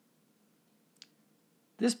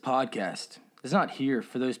This podcast is not here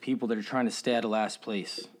for those people that are trying to stay out of last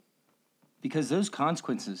place. Because those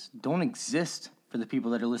consequences don't exist for the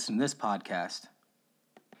people that are listening to this podcast.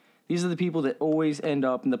 These are the people that always end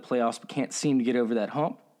up in the playoffs but can't seem to get over that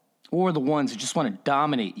hump. Or the ones who just want to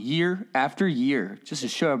dominate year after year just to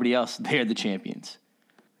show everybody else they're the champions.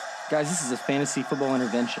 Guys, this is a fantasy football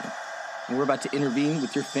intervention. And we're about to intervene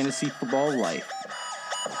with your fantasy football life.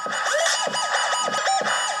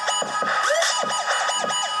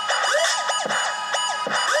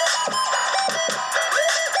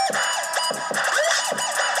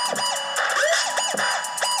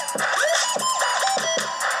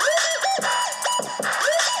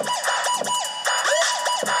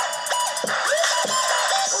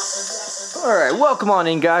 All right, welcome on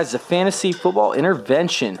in, guys, to Fantasy Football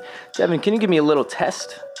Intervention. Devin, can you give me a little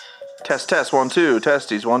test? Test, 1, 2,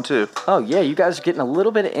 testes, 1, 2. Oh, yeah, you guys are getting a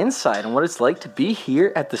little bit of insight on what it's like to be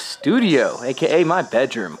here at the studio, a.k.a. my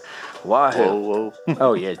bedroom. Wahoo. Whoa.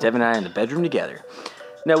 Oh, yeah, Devin and I are in the bedroom together.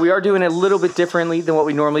 Now, we are doing it a little bit differently than what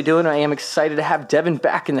we normally do, and I am excited to have Devin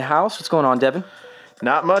back in the house. What's going on, Devin?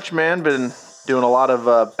 Not much, man. Been doing a lot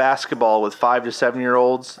of basketball with 5 to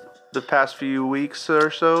 7-year-olds the past few weeks or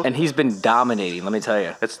so. And he's been dominating, let me tell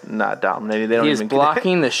you. It's not dominating. They don't He is even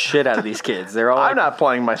blocking the shit out of these kids. They're all I'm not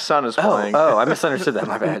playing. My son is playing. Oh, I misunderstood that.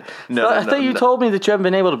 My bad. I thought you no. told me that you haven't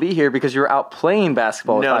been able to be here because you were out playing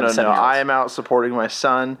basketball with 5 to 7 year olds. I am out supporting my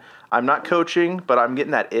son. I'm not coaching, but I'm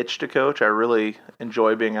getting that itch to coach. I really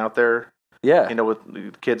enjoy being out there. Yeah. You know,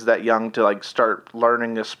 with kids that young to like start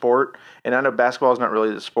learning a sport. And I know basketball is not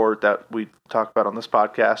really the sport that we talk about on this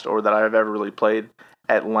podcast or that I've ever really played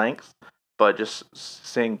at length. But just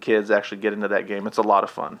seeing kids actually get into that game, it's a lot of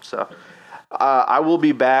fun. So I will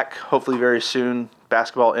be back hopefully very soon.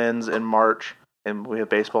 Basketball ends in March, and we have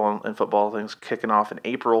baseball and football things kicking off in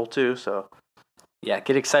April too. So yeah,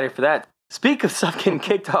 get excited for that. Speak of stuff getting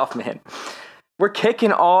kicked off, man. We're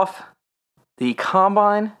kicking off the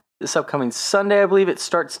Combine this upcoming Sunday, I believe it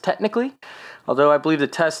starts technically. Although I believe the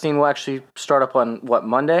testing will actually start up on,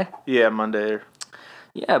 Monday? Yeah, Monday.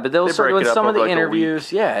 Yeah, but they'll start doing some of the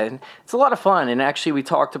interviews. Yeah, and it's a lot of fun. And actually, we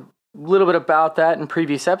talked a little bit about that in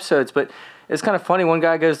previous episodes. But it's kind of funny. One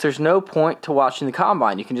guy goes, there's no point to watching the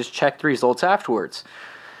Combine. You can just check the results afterwards.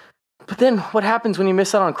 But then what happens when you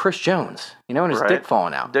miss out on Chris Jones? You know, and his dick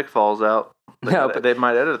falling out. Dick falls out. They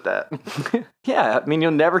might edit that. Yeah, I mean,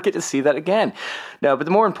 you'll never get to see that again. No, but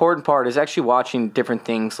the more important part is actually watching different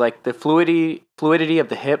things like the fluidity of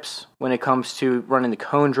the hips when it comes to running the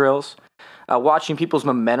cone drills. Watching people's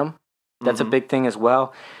momentum, that's a big thing as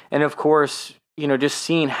well. And of course, you know, just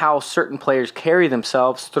seeing how certain players carry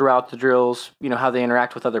themselves throughout the drills, you know, how they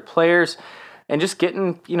interact with other players, and just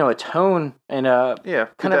getting, you know, a tone and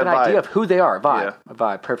kind of an idea of who they are, a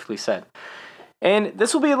vibe, perfectly said. And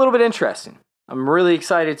this will be a little bit interesting. I'm really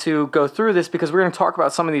excited to go through this because we're going to talk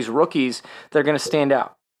about some of these rookies that are going to stand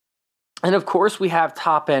out. And of course, we have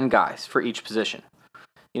top-end guys for each position.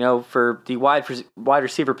 You know, for the wide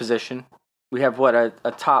receiver position, we have, a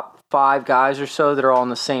top 5 guys or so that are all in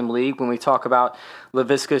the same league when we talk about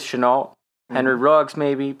Laviska Shenault, Henry Ruggs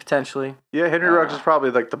maybe, potentially. Yeah, Henry Ruggs is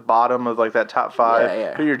probably like the bottom of like that top 5.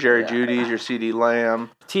 Yeah. Your Jerry Jeudy's, your CD Lamb.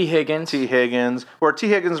 T. Higgins. Where T.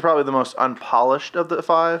 Higgins is probably the most unpolished of the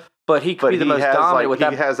 5. But he could be the most dominant with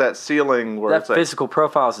that. He has that ceiling where that it's like... physical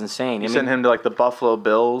profile is insane. You send him to like the Buffalo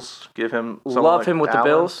Bills, give him... Love him with the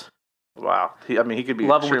Bills. Wow. He could be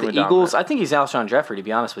Love him with the dominant. Eagles. I think he's Alshon Jeffrey, to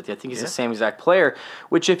be honest with you. I think he's the same exact player,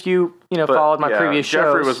 which if you followed my previous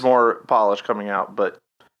shows... Jeffrey was more polished coming out, but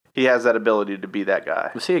he has that ability to be that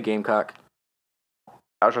guy. Was he a Gamecock?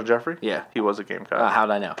 Alshon Jeffrey? Yeah. He was a Gamecock.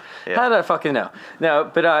 How'd I know? Yeah. How did I fucking know?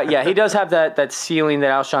 No, but he does have that ceiling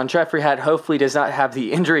that Alshon Jeffrey had. Hopefully does not have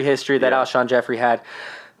the injury history that Alshon Jeffrey had.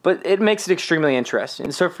 But it makes it extremely interesting.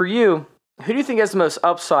 And so for you, who do you think has the most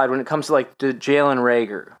upside when it comes to like the Jalen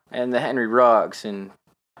Reagor and the Henry Ruggs and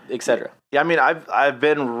et cetera? Yeah, I mean, I've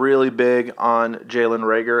been really big on Jalen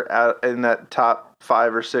Reagor in that top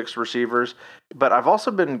 5 or 6 receivers, but I've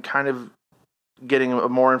also been kind of getting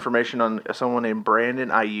more information on someone named Brandon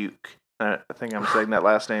Ayuk. I think I'm saying that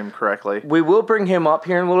last name correctly. We will bring him up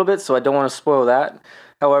here in a little bit, so I don't want to spoil that.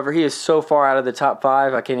 However, he is so far out of the top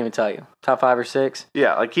 5, I can't even tell you. Top 5 or 6?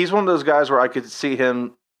 Yeah, like he's one of those guys where I could see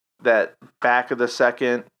him that back of the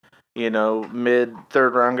second, mid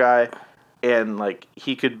third round guy, and like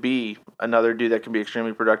he could be another dude that can be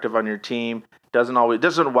extremely productive on your team. Doesn't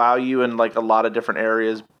wow you in like a lot of different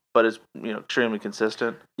areas, but is extremely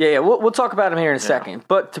consistent. Yeah. We'll talk about him here in a second.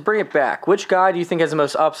 But to bring it back, which guy do you think has the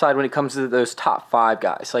most upside when it comes to those top 5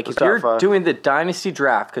 guys? Like if you're doing the dynasty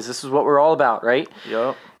draft, because this is what we're all about, right?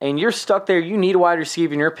 Yep. and you're stuck there, you need a wide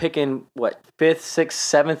receiver, and you're picking, 5th, 6th,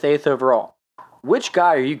 7th, 8th overall. Which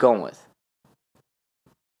guy are you going with?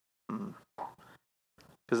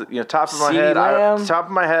 Because top of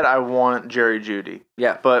my head, I want Jerry Jeudy.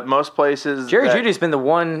 Yeah, but most places, Jerry Jeudy's been the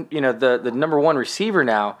one, the number one receiver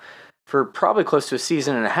now for probably close to a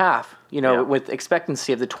season and a half. With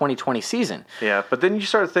expectancy of the 2020 season. Yeah, but then you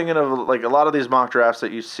start thinking of like a lot of these mock drafts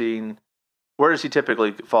that you've seen. Where does he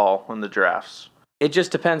typically fall in the drafts? It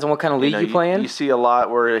just depends on what kind of league you play in. You see a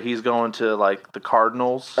lot where he's going to like the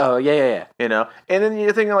Cardinals. Oh, yeah. And then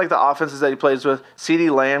you're thinking like the offenses that he plays with.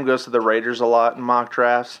 CeeDee Lamb goes to the Raiders a lot in mock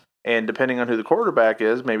drafts. And depending on who the quarterback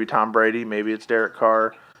is, maybe Tom Brady, maybe it's Derek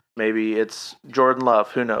Carr, maybe it's Jordan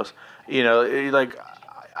Love, who knows?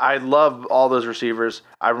 I love all those receivers.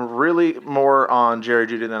 I'm really more on Jerry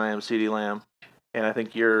Jeudy than I am CeeDee Lamb. And I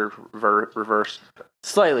think you're reversed.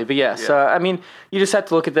 Slightly, but yes. Yeah. You just have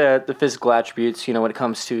to look at the physical attributes, when it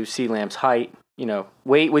comes to CeeDee Lamb's height,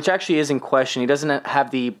 weight, which actually is in question. He doesn't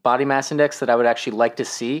have the body mass index that I would actually like to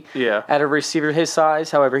see at a receiver his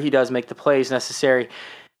size. However, he does make the plays necessary.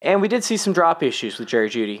 And we did see some drop issues with Jerry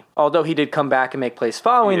Jeudy. Although he did come back and make plays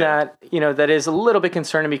following that, that is a little bit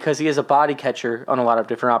concerning because he is a body catcher on a lot of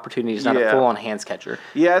different opportunities, not a full-on hands catcher.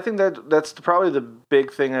 Yeah, I think that's probably the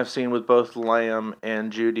big thing I've seen with both Lamb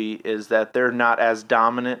and Jeudy is that they're not as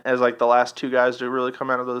dominant as like the last two guys to really come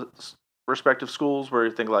out of those respective schools where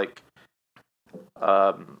you think like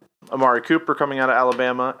Amari Cooper coming out of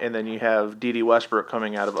Alabama and then you have D.D. Westbrook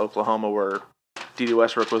coming out of Oklahoma where D.D.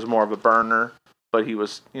 Westbrook was more of a burner. But he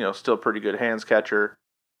was, still a pretty good hands catcher.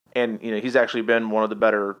 And, he's actually been one of the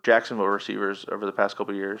better Jacksonville receivers over the past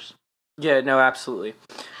couple of years. Yeah, no, absolutely.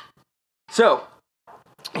 So,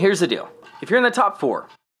 here's the deal. If you're in the top 4,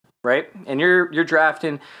 right, and you're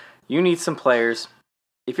drafting, you need some players.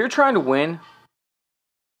 If you're trying to win,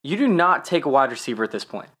 you do not take a wide receiver at this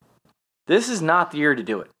point. This is not the year to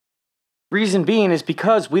do it. Reason being is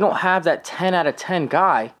because we don't have that 10 out of 10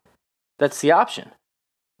 guy that's the option.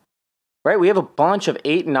 Right, we have a bunch of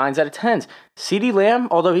 8 and 9s out of 10s. CeeDee Lamb,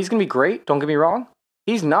 although he's going to be great, don't get me wrong,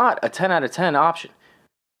 he's not a 10 out of 10 option.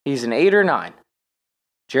 He's an 8 or 9.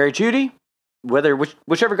 Jerry Jeudy,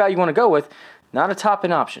 whichever guy you want to go with, not a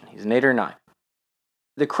top-end option. He's an 8 or 9.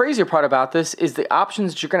 The crazier part about this is the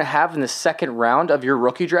options that you're going to have in the second round of your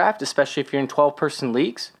rookie draft, especially if you're in 12-person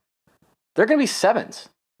leagues, they're going to be 7s.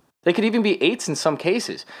 They could even be 8s in some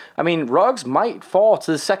cases. I mean, Ruggs might fall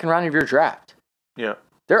to the second round of your draft. Yeah.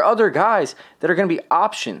 There are other guys that are going to be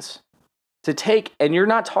options to take, and you're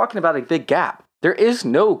not talking about a big gap. There is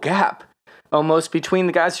no gap almost between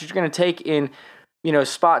the guys that you're going to take in,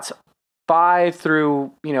 spots 5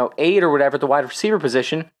 through, 8 or whatever, the wide receiver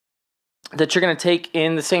position, that you're going to take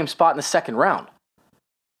in the same spot in the second round.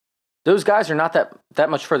 Those guys are not that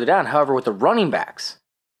much further down. However, with the running backs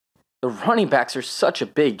are such a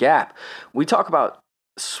big gap. We talk about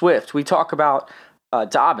Swift. We talk about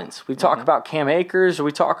Dobbins, we talk about Cam Akers, or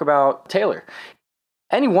we talk about Taylor.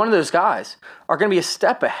 Any one of those guys are going to be a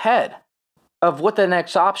step ahead of what the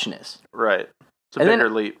next option is. Right. It's a bigger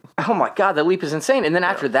leap. Oh my God, that leap is insane. And then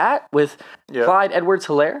after that, with Clyde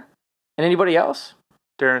Edwards-Helaire and anybody else?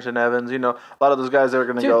 Darrington Evans, a lot of those guys that are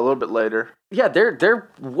going to go a little bit later. Yeah, they're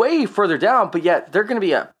way further down, but yet they're going to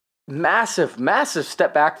be a massive, massive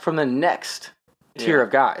step back from the next tier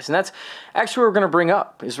of guys. And that's actually what we're going to bring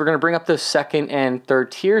up, is we're going to bring up those second and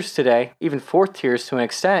third tiers today, even fourth tiers to an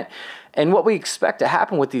extent, and what we expect to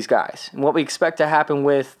happen with these guys, and what we expect to happen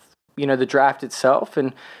with, the draft itself,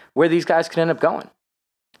 and where these guys could end up going.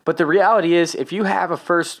 But the reality is, if you have a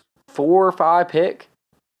first 4 or 5 pick,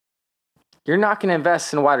 you're not going to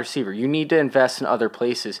invest in a wide receiver. You need to invest in other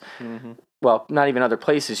places. Mm-hmm. Well, not even other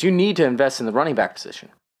places. You need to invest in the running back position.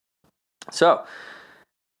 So,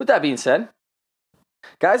 with that being said,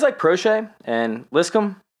 guys like Prochet and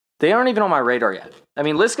Liscombe, they aren't even on my radar yet. I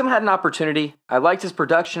mean, Liscombe had an opportunity. I liked his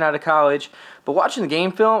production out of college. But watching the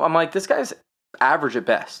game film, I'm like, this guy's average at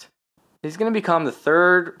best. He's going to become the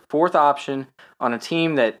 3rd, 4th option on a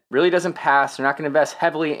team that really doesn't pass. They're not going to invest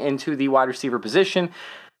heavily into the wide receiver position.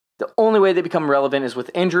 The only way they become relevant is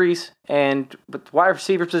with injuries. And with the wide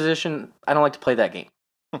receiver position, I don't like to play that game.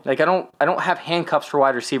 Like, I don't have handcuffs for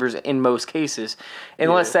wide receivers in most cases,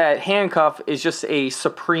 unless that handcuff is just a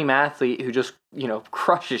supreme athlete who just,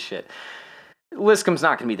 crushes shit. Liscombe's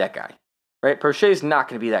not going to be that guy, right? Prochet's not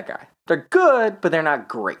going to be that guy. They're good, but they're not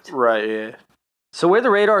great. Right, yeah. So where the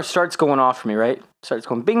radar starts going off for me, right? Starts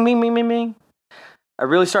going bing, bing, bing, bing, bing. I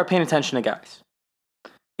really start paying attention to guys.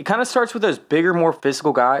 It kind of starts with those bigger, more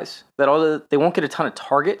physical guys that they won't get a ton of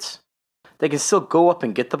targets. They can still go up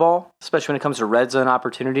and get the ball, especially when it comes to red zone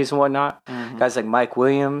opportunities and whatnot. Mm-hmm. Guys like Mike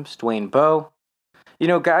Williams, Dwayne Bowe.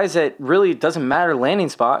 Guys that really doesn't matter landing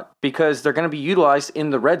spot because they're going to be utilized in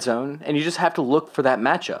the red zone, and you just have to look for that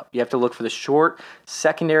matchup. You have to look for the short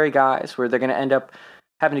secondary guys where they're going to end up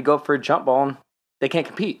having to go up for a jump ball and they can't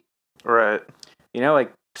compete. Right.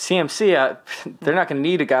 Like CMC, they're not going to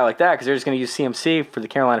need a guy like that because they're just going to use CMC for the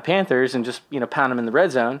Carolina Panthers and just, pound them in the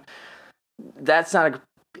red zone. That's not a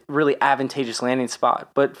really advantageous landing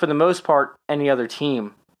spot. But for the most part, any other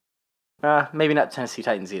team, maybe not Tennessee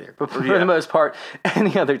Titans either, but for the most part,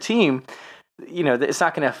 any other team, it's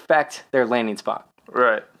not going to affect their landing spot.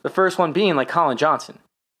 Right. The first one being like Colin Johnson.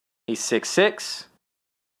 He's 6'6",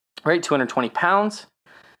 right, 220 pounds.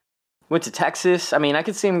 Went to Texas. I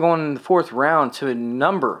could see him going in the 4th round to a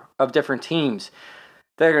number of different teams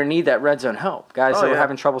that are going to need that red zone help. Guys that are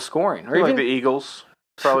having trouble scoring. Or even like the Eagles.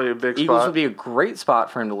 Probably a big spot. Eagles would be a great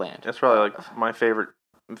spot for him to land. That's probably like my favorite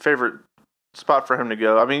spot for him to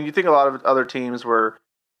go. You think a lot of other teams where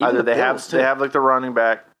either they have like the running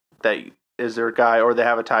back that is their guy, or they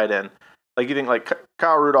have a tight end. Like you think like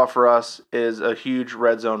Kyle Rudolph for us is a huge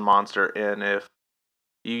red zone monster, and if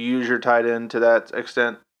you use your tight end to that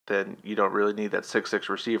extent, then you don't really need that 6'6"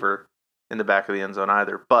 receiver in the back of the end zone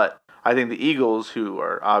either. But I think the Eagles, who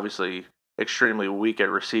are obviously extremely weak at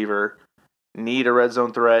receiver, need a red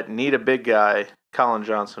zone threat, need a big guy. Colin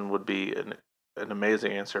Johnson would be an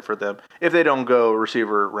amazing answer for them if they don't go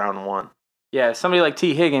receiver round 1. Yeah, somebody like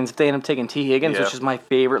T. Higgins, if they end up taking T. Higgins, which is my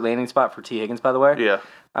favorite landing spot for T. Higgins, by the way. Yeah.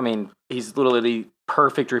 He's literally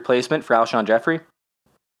perfect replacement for Alshon Jeffrey.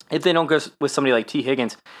 If they don't go with somebody like T.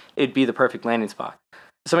 Higgins, it'd be the perfect landing spot.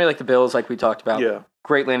 Somebody like the Bills, like we talked about,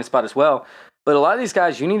 great landing spot as well. But a lot of these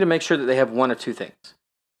guys, you need to make sure that they have one of two things.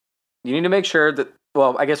 You need to make sure that,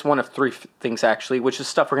 well, I guess one of three things actually, which is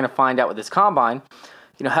stuff we're going to find out with this combine.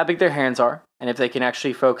 How big their hands are, and if they can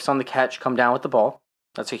actually focus on the catch, come down with the ball.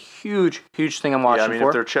 That's a huge, huge thing I'm watching for.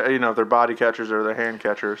 If they're if they're body catchers or they're hand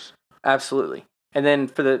catchers. Absolutely. And then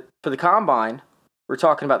for the combine, we're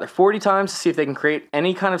talking about their 40 times to see if they can create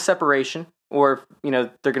any kind of separation, or if,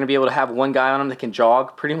 they're going to be able to have one guy on them that can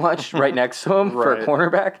jog pretty much right next to them for a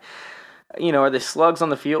cornerback. Are they slugs on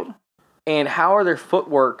the field? And how are their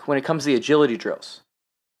footwork when it comes to the agility drills?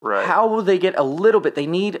 Right. How will they get a little bit? They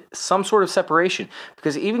need some sort of separation,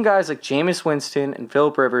 because even guys like Jameis Winston and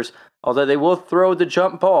Phillip Rivers, although they will throw the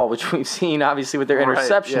jump ball, which we've seen obviously with their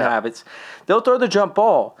interception habits, they'll throw the jump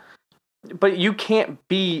ball, but you can't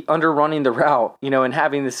be underrunning the route, and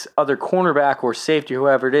having this other cornerback or safety,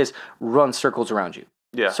 whoever it is, run circles around you.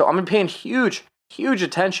 Yeah. So I'm paying huge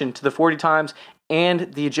attention to the 40 times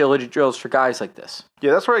and the agility drills for guys like this.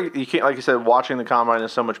 Yeah, that's where you can't, like you said, watching the combine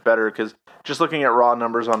is so much better, because just looking at raw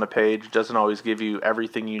numbers on the page doesn't always give you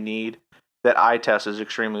everything you need. That eye test is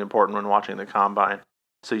extremely important when watching the combine.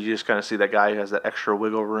 So you just kind of see that guy who has that extra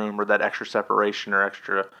wiggle room or that extra separation or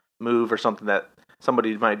extra move or something that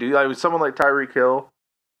somebody might do. Someone like Tyreek Hill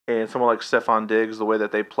and someone like Stephon Diggs, the way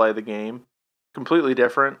that they play the game, completely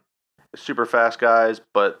different. Super fast guys,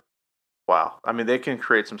 but wow. They can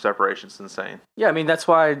create some separation. It's insane. Yeah, that's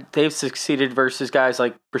why they've succeeded versus guys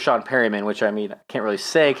like Brashad Perryman, which I can't really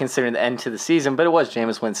say considering the end to the season, but it was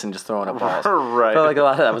Jameis Winston just throwing up balls. Right. Felt like a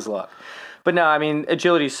lot of that was luck. But no,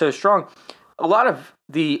 agility is so strong. A lot of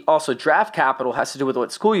the also draft capital has to do with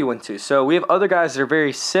what school you went to. So we have other guys that are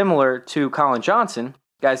very similar to Colin Johnson,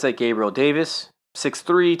 guys like Gabriel Davis,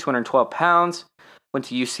 6'3", 212 pounds, went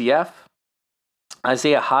to UCF.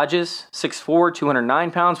 Isaiah Hodges, 6'4",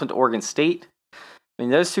 209 pounds, went to Oregon State.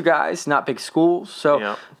 Those two guys, not big schools.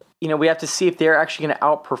 So, we have to see if they're actually going to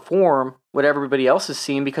outperform what everybody else is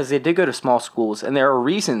seeing, because they did go to small schools. And there are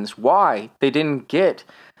reasons why they didn't get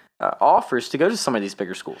offers to go to some of these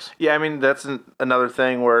bigger schools. Yeah, that's another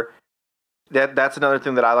thing where that's another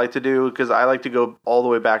thing that I like to do, because I like to go all the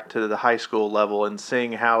way back to the high school level and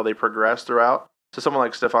seeing how they progress throughout. So someone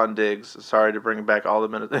like Stephon Diggs, sorry to bring back all the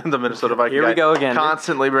Minnesota Vikings. Here we go again.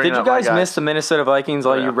 Constantly bringing up my guys. Did you guys miss the Minnesota Vikings,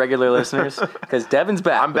 all you regular listeners? Because Devin's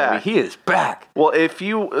back. I'm back. Baby. He is back. Well,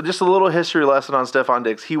 just a little history lesson on Stephon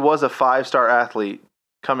Diggs. He was a 5-star athlete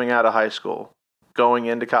coming out of high school, going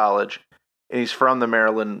into college, and he's from the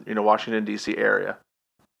Maryland, Washington, D.C. area.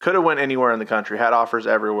 Could have went anywhere in the country, had offers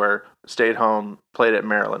everywhere, stayed home, played at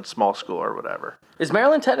Maryland, small school or whatever. Is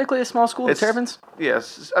Maryland technically a small school, the Terrapins?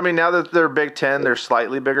 Yes. Now that they're Big Ten, they're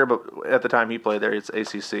slightly bigger, but at the time he played there, it's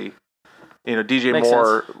ACC. DJ Makes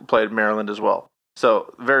Moore sense. played Maryland as well.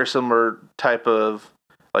 So very similar type of,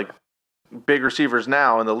 big receivers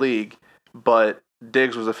now in the league, but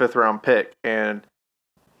Diggs was a 5th-round pick, and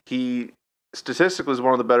he statistically is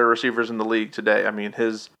one of the better receivers in the league today.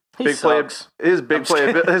 His big play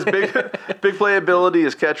ability,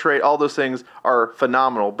 his catch rate, all those things are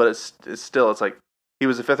phenomenal. But it's like he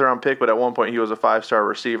was a 5th-round pick, but at one point he was a 5-star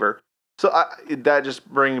receiver. So that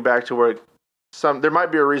just bringing back to where there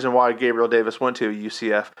might be a reason why Gabriel Davis went to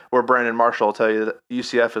UCF, where Brandon Marshall will tell you that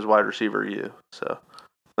UCF is wide receiver U. So.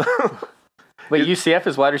 Wait, UCF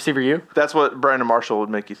is wide receiver U? That's what Brandon Marshall would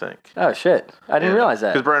make you think. Oh, shit. I didn't realize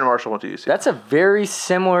that. Because Brandon Marshall went to UCF. That's a very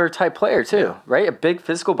similar type player, too, right? A big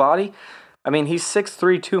physical body. I mean, he's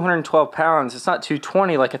 6'3", 212 pounds. It's not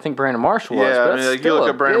 220 like I think Brandon Marshall was. Yeah, but I mean, like, you look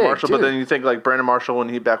at Brandon Marshall, dude. but then you think like Brandon Marshall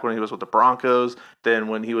back when he was with the Broncos, then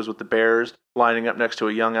when he was with the Bears, lining up next to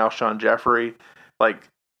a young Alshon Jeffrey. Like,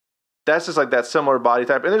 that's just like that similar body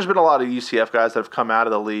type. And there's been a lot of UCF guys that have come out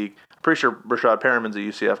of the league. I'm pretty sure Rashad Perriman's a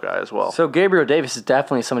UCF guy as well. So Gabriel Davis is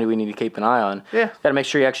definitely somebody we need to keep an eye on. Yeah. Got to make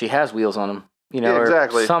sure he actually has wheels on him.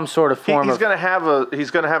 Exactly. Or some sort of form he's going to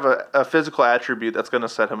have a physical attribute that's going to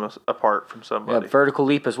set him apart from somebody. Yeah, vertical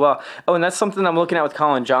leap as well. Oh, and that's something I'm looking at with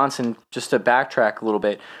Colin Johnson, just to backtrack a little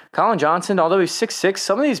bit. Colin Johnson, although he's 6'6",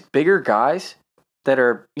 some of these bigger guys that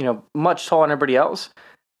are, much taller than everybody else,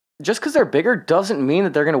 just because they're bigger doesn't mean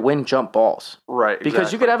that they're going to win jump balls. Right, Because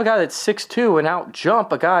exactly. you could have a guy that's 6'2" and out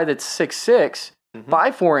jump a guy that's 6'6",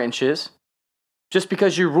 by 4 inches, just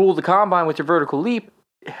because you rule the combine with your vertical leap.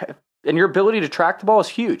 And your ability to track the ball is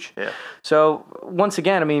huge. Yeah. So, once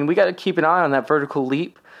again, I mean, we got to keep an eye on that vertical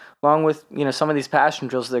leap, along with, some of these passing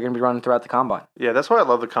drills that they're going to be running throughout the combine. Yeah, that's why I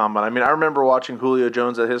love the combine. I mean, I remember watching Julio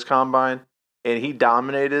Jones at his combine, and he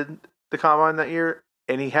dominated the combine that year,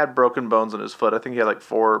 and he had broken bones in his foot. I think he had like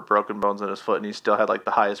 4 broken bones in his foot, and he still had like the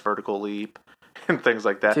highest vertical leap and things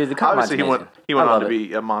like that. Dude, the combine's Obviously, he went on to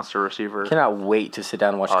be a monster receiver. Cannot wait to sit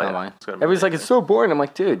down and watch the combine. Yeah, Everybody's like, it's so boring. I'm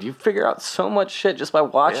like, dude, you figure out so much shit just by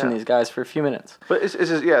watching these guys for a few minutes. But it's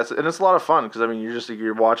and it's a lot of fun because I mean,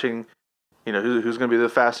 you're watching, who's going to be the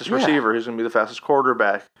fastest receiver, who's going to be the fastest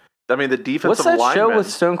quarterback. I mean, the defensive linemen. What's that show with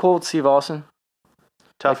Stone Cold Steve Austin?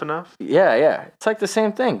 Tough Enough? Yeah. It's like the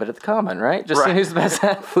same thing, but at the combine, right? Just seeing who's the best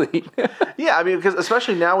athlete. Yeah, I mean, because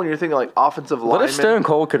especially now when you're thinking like offensive linemen. What if Stone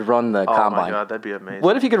Cold could run the combine? Oh my God, that'd be amazing.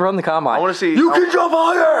 What if he could run the combine? I want to see. You can jump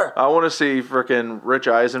higher! I want to see freaking Rich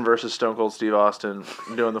Eisen versus Stone Cold Steve Austin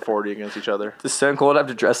doing the 40 against each other. Does Stone Cold have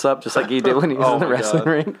to dress up just like he did when he was in the wrestling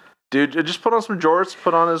ring? Dude, just put on some jorts,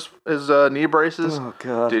 put on his knee braces. Oh,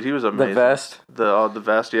 God. Dude, he was amazing. The vest? The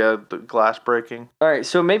vest, yeah, the glass breaking. All right,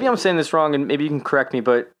 so maybe I'm saying this wrong, and maybe you can correct me,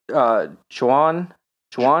 but Juwan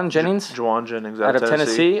Jennings? Juwan Jennings out of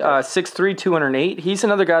Tennessee. 6'3", 208. He's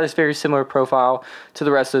another guy that's very similar profile to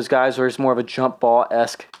the rest of those guys, where he's more of a jump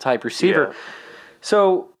ball-esque type receiver. Yeah.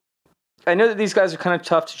 So I know that these guys are kind of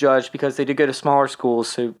tough to judge because they did go to smaller schools,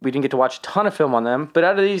 so we didn't get to watch a ton of film on them. But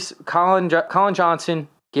out of these, Colin Johnson,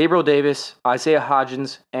 Gabriel Davis, Isaiah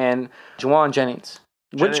Hodgins, and Juwan Jennings.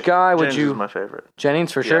 Which guy would Jennings you... is my favorite.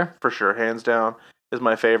 Jennings, for sure? For sure. Hands down is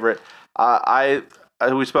my favorite.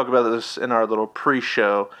 We spoke about this in our little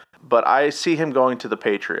pre-show, but I see him going to the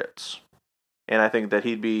Patriots. And I think that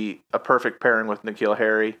he'd be a perfect pairing with N'Keal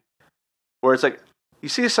Harry. Where it's like, you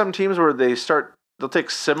see some teams where they'll take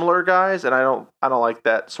similar guys, and I don't like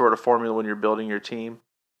that sort of formula when you're building your team.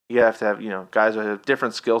 You have to have, guys that have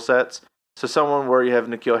different skill sets. So someone where you have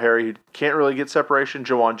N'Keal Harry who can't really get separation,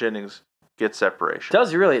 Juwan Jennings gets separation.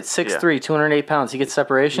 Does he really? At 6'3", 208 pounds, he gets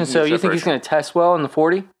separation. So you think he's going to test well in the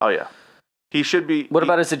 40? Oh, yeah. He should be. What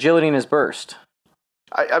about his agility and his burst?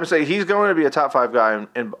 I'm saying he's going to be a top 5 guy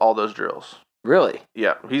in all those drills. Really?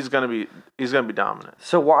 Yeah, he's going to be dominant.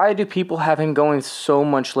 So why do people have him going so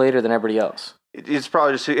much later than everybody else? It's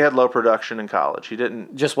probably just he had low production in college. He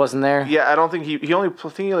didn't. Just wasn't there? Yeah, I don't think he only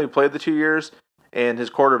played the 2 years, and his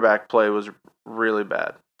quarterback play was really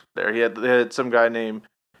bad. There, they had some guy named,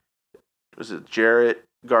 was it Jarrett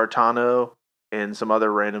Gartano, and some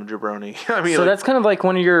other random jabroni. I mean, so that's kind of like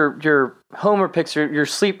one of your homer picks, or your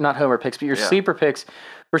not homer picks, but your sleeper picks,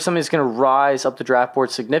 where somebody's going to rise up the draft board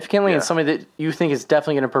significantly, and somebody that you think is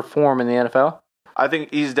definitely going to perform in the NFL. I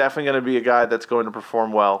think he's definitely going to be a guy that's going to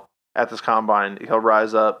perform well at this combine. He'll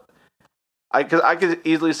rise up. I could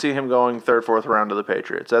easily see him going 3rd, 4th round to the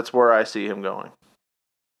Patriots. That's where I see him going.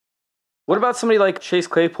 What about somebody like Chase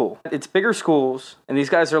Claypool? It's bigger schools, and these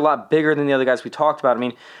guys are a lot bigger than the other guys we talked about. I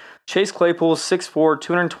mean, Chase Claypool is 6'4",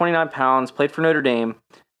 229 pounds, played for Notre Dame.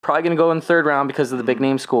 Probably going to go in the 3rd round because of the big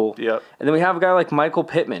name school. Yep. And then we have a guy like Michael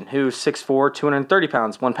Pittman, who's 6'4", 230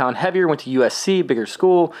 pounds, 1 pound heavier, went to USC, bigger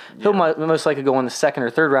school. He'll most likely go in the 2nd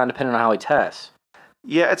or 3rd round, depending on how he tests.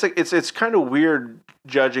 Yeah, it's kind of weird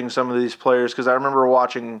judging some of these players because I remember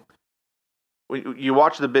watching. You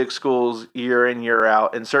watch the big schools year in, year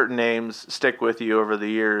out, and certain names stick with you over the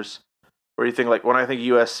years. Where you think, like, when I think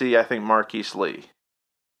USC, I think Marquise Lee.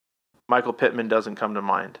 Michael Pittman doesn't come to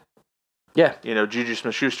mind. Yeah. Juju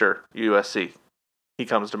Smith-Schuster, USC. He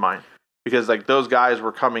comes to mind. because like those guys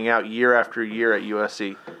were coming out year after year at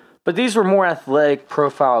USC. But these were more athletic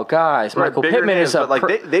profile guys. Right, Michael bigger Pittman names, is a but,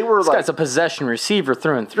 like, they were this like guy's a possession receiver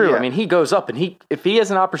through and through. Yeah. I mean, he goes up and if he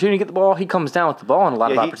has an opportunity to get the ball, he comes down with the ball in a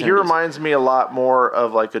lot of opportunities. He reminds me a lot more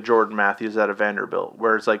of like a Jordan Matthews out of Vanderbilt,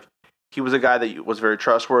 where it's like he was a guy that was very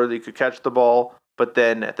trustworthy, could catch the ball, but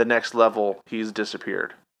then at the next level, he's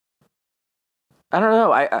disappeared. I don't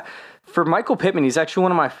know. I for Michael Pittman, he's actually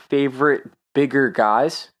one of my favorite bigger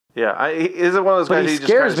guys. Yeah, he's one of those guys. He just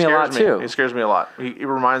scares me a lot too. He scares me a lot. He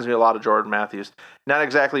reminds me a lot of Jordan Matthews. Not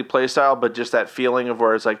exactly play style, but just that feeling of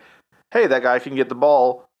where it's like, hey, that guy can get the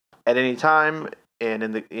ball at any time.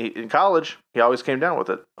 And in college, he always came down with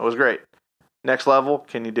it. It was great. Next level,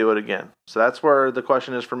 can you do it again? So that's where the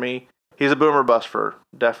question is for me. He's a boomer bust for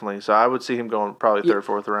definitely. So I would see him going probably third,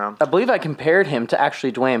 fourth round. I believe I compared him to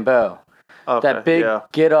actually Dwayne Bowe. Okay, that big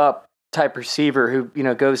get up type receiver who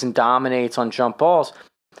goes and dominates on jump balls.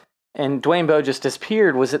 And Dwayne Bowe just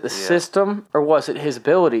disappeared. Was it the system or was it his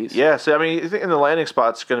abilities? Yeah, so I mean, I think in the landing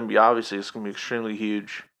spot, it's going to be extremely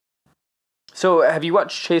huge. So have you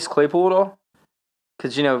watched Chase Claypool at all?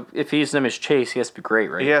 Because if his name is Chase, he has to be great,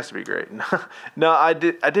 right? He has to be great. No, I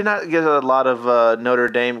did not get a lot of Notre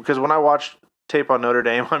Dame because when I watch tape on Notre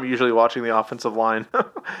Dame, I'm usually watching the offensive line.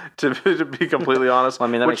 to be completely honest, well,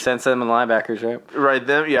 I mean that makes sense. Them and linebackers, right? Right.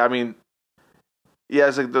 Them. Yeah. I mean. Yeah,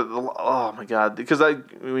 it's like oh my god, because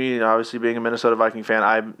obviously being a Minnesota Viking fan,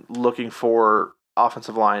 I'm looking for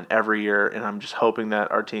offensive line every year, and I'm just hoping that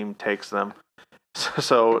our team takes them.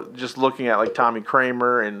 So just looking at like Tommy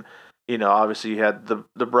Kramer, and obviously you had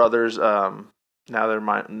the brothers. Now they're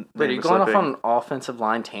mine. Wait, are you going off on an offensive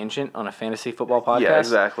line tangent on a fantasy football podcast? Yeah,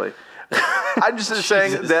 exactly. I'm just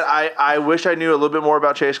saying that I wish I knew a little bit more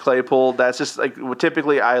about Chase Claypool. That's just like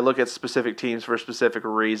typically I look at specific teams for specific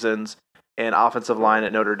reasons. And offensive line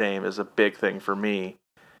at Notre Dame is a big thing for me.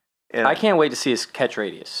 And I can't wait to see his catch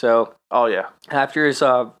radius. So, after his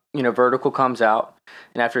vertical comes out,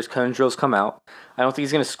 and after his cone drills come out, I don't think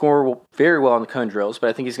he's going to score very well on the cone drills, but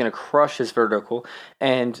I think he's going to crush his vertical.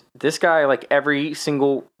 And this guy, like every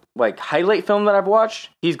single highlight film that I've watched,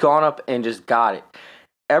 he's gone up and just got it.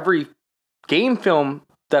 Every game film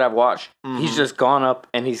that I've watched, he's just gone up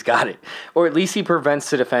and he's got it. Or at least he prevents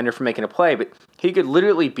the defender from making a play. But he could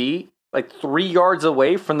literally be 3 yards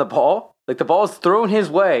away from the ball. Like the ball is thrown his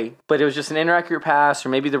way, but it was just an inaccurate pass, or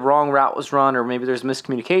maybe the wrong route was run, or maybe there's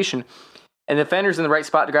miscommunication. And the defender's in the right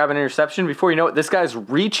spot to grab an interception. Before you know it, this guy's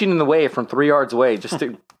reaching in the way from 3 yards away just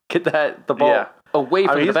to get the ball away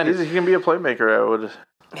from the defender. He can be a playmaker,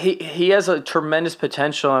 He has a tremendous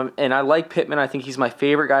potential, and I like Pittman. I think he's my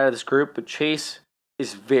favorite guy out of this group, but Chase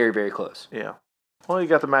is very, very close. Yeah. Well, you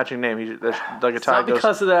got the matching name. Like a tie goes.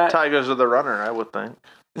 Because of that. Tie goes to the runner, I would think.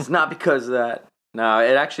 It's not because of that. No,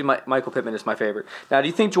 it actually, Michael Pittman is my favorite. Now, do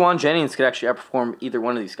you think Juwan Jennings could actually outperform either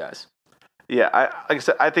one of these guys? Yeah, like I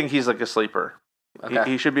said, I think he's like a sleeper. Okay.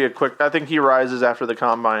 He should be I think he rises after the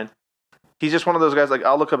combine. He's just one of those guys,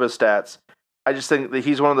 I'll look up his stats. I just think that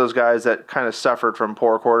he's one of those guys that kind of suffered from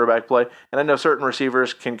poor quarterback play. And I know certain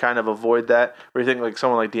receivers can kind of avoid that. Where you think like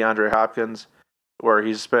someone like DeAndre Hopkins, where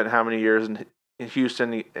he's spent how many years in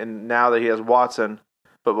Houston, and now that he has Watson,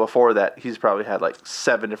 but before that, he's probably had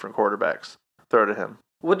 7 different quarterbacks throw to him.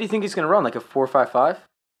 What do you think he's going to run? Like a 4.55?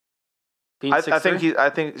 I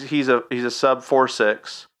think he's a sub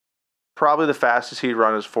 4.6. Probably the fastest he'd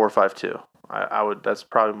run is 4.52. I would. That's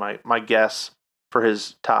probably my guess for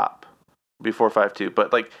his top. Be 4.52.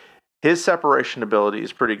 But his separation ability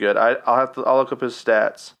is pretty good. I'll look up his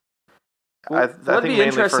stats. Well, that'd be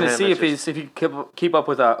interesting to see if you keep up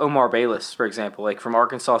with Omar Bayless, for example, from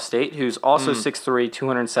Arkansas State, who's also 6'3",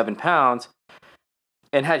 207 pounds,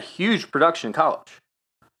 and had huge production in college.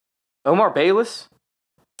 Omar Bayless,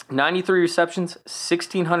 93 receptions,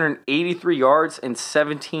 1,683 yards, and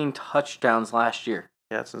 17 touchdowns last year.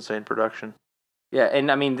 Yeah, that's insane production. Yeah,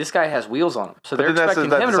 and I mean, this guy has wheels on him, so they're expecting him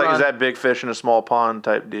to run. Is that big fish in a small pond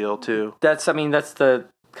type deal too? That's the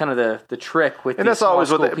kind of the trick with. And that's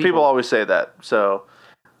always what people always say that. So,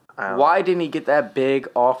 why didn't he get that big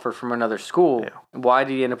offer from another school? Yeah. Why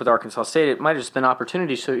did he end up with Arkansas State? It might have just been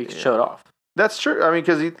opportunity so he could show it off. That's true. I mean,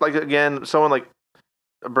 because again, someone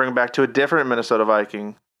bring him back to a different Minnesota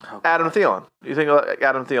Viking, Adam Thielen. You think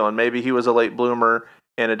Adam Thielen? Maybe he was a late bloomer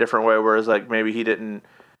in a different way, whereas maybe he didn't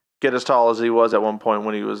get as tall as he was at one point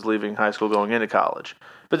when he was leaving high school going into college.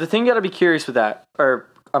 But the thing you got to be curious with that,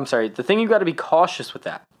 the thing you got to be cautious with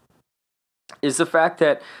that is the fact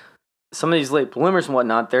that some of these late bloomers and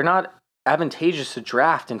whatnot, they're not advantageous to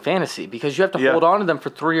draft in fantasy because you have to hold on to them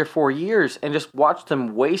for 3 or 4 years and just watch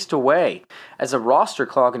them waste away as a roster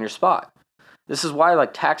clog in your spot. This is why I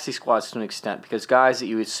like taxi squads to an extent, because guys that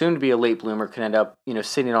you assume to be a late bloomer can end up,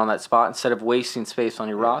 sitting on that spot instead of wasting space on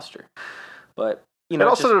your roster. But, it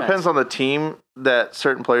also depends on the team that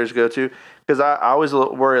certain players go to, because I always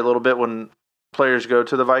worry a little bit when players go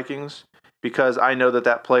to the Vikings, because I know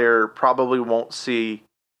that player probably won't see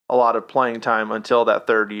a lot of playing time until that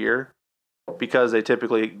third year, because they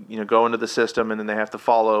typically, go into the system and then they have to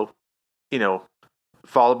follow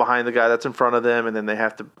behind the guy that's in front of them, and then they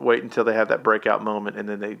have to wait until they have that breakout moment, and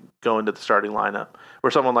then they go into the starting lineup.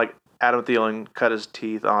 Where someone like Adam Thielen cut his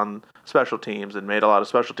teeth on special teams and made a lot of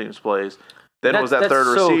special teams plays. Then it was that third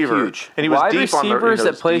receiver. Huge. And he was Wide deep on the receivers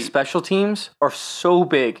that play deep. special teams are so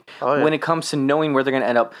big when it comes to knowing where they're going to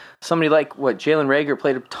end up. Somebody like Jalen Reagor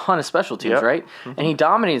played a ton of special teams, right? Mm-hmm. And he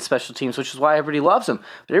dominated special teams, which is why everybody loves him.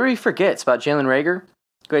 But everybody forgets about Jalen Reagor.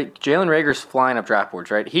 Great, Jalen Reagor's flying up draft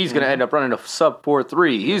boards, right? He's going to end up running a sub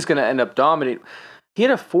 4.3. He's going to end up dominating. He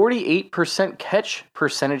had a 48% catch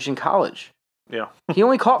percentage in college. Yeah. He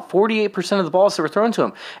only caught 48% of the balls that were thrown to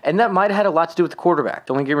him. And that might have had a lot to do with the quarterback.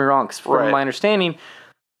 Don't get me wrong, because from my understanding,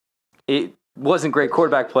 it wasn't great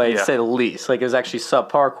quarterback play, to say the least. Like, it was actually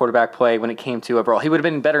subpar quarterback play when it came to overall. He would have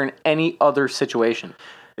been better in any other situation.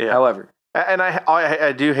 Yeah. However. And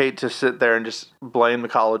I do hate to sit there and just blame the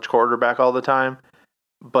college quarterback all the time,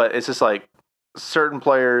 but it's just like certain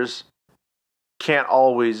players can't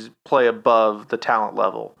always play above the talent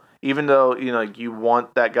level. Even though, you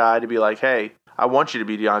want that guy to be like, hey, I want you to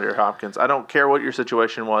be DeAndre Hopkins. I don't care what your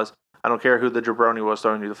situation was. I don't care who the jabroni was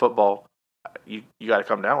throwing you the football. You got to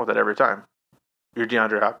come down with it every time. You're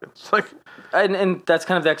DeAndre Hopkins. And that's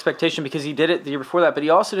kind of the expectation, because he did it the year before that, but he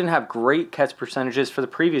also didn't have great catch percentages for the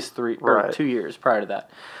previous 2 years prior to that.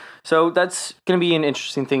 So that's going to be an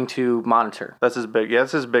interesting thing to monitor. That's his big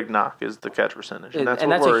knock is the catch percentage, and that's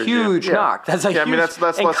a huge knock. That's a huge. I mean, that's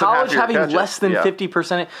in less college having less than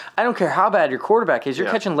 50%. I don't care how bad your quarterback is.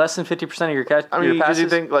 You're catching less than 50% of your catch. I mean, because you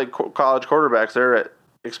think like college quarterbacks, they're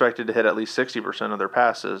expected to hit at least 60% of their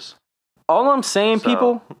passes. All I'm saying,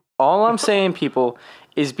 people,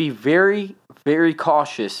 is be very, very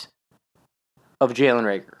cautious of Jalen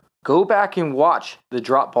Reagor. Go back and watch the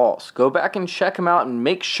drop balls. Go back and check them out and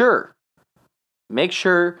make sure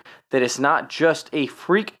that it's not just a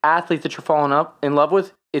freak athlete that you're falling in love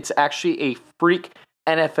with. It's actually a freak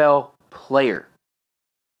NFL player.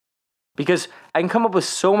 Because I can come up with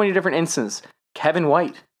so many different instances. Kevin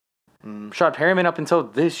White, Rashad Perriman up until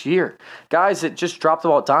this year. Guys that just dropped the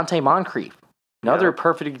ball. Dante Moncrief. Another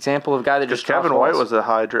perfect example of a guy that just dropped Kevin balls. White was a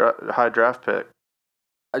high draft pick.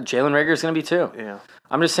 Jalen Reagor is going to be too. Yeah.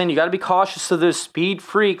 I'm just saying you got to be cautious of those speed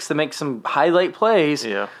freaks that make some highlight plays.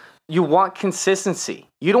 Yeah. You want consistency.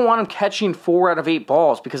 You don't want him catching 4 out of 8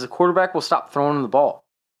 balls, because the quarterback will stop throwing him the ball.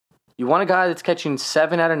 You want a guy that's catching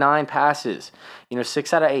 7 out of 9 passes,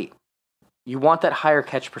 6 out of 8. You want that higher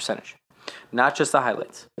catch percentage, not just the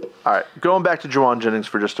highlights. All right, going back to Juwan Jennings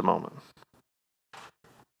for just a moment.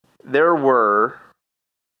 There were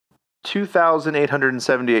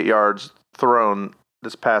 2,878 yards thrown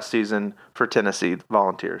this past season for Tennessee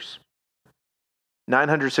Volunteers.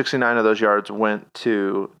 969 of those yards went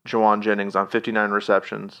to Juwan Jennings on 59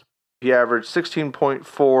 receptions. He averaged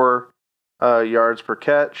 16.4 yards per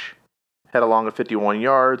catch, had a long of 51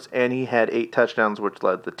 yards, and he had 8 touchdowns, which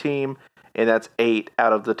led the team, and that's 8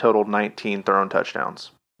 out of the total 19 thrown touchdowns.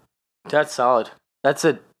 That's solid. That's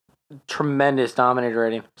a tremendous dominator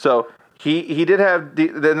rating. So He did have,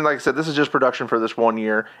 then like I said, this is just production for this 1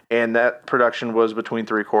 year, and that production was between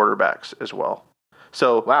 3 quarterbacks as well.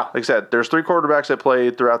 So, like I said, there's 3 quarterbacks that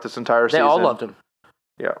played throughout this entire season. They all loved him.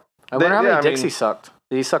 Yeah. I wonder how many dicks he sucked.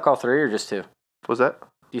 Did he suck all 3 or just 2? Was that? Do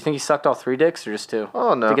you think he sucked all 3 dicks or just 2?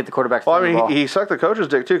 Oh, no. To get the quarterback to the ball? He sucked the coach's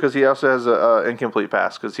dick, too, because he also has an incomplete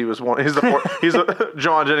pass, because he's the fourth,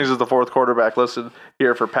 Juwan Jennings is the 4th quarterback listed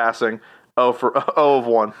here for passing. 0 of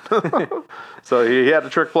 1. So he had a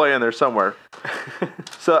trick play in there somewhere.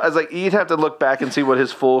 So I was like, you'd have to look back and see what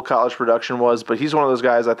his full college production was, but he's one of those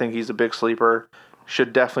guys, I think he's a big sleeper.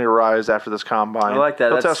 Should definitely rise after this combine. I like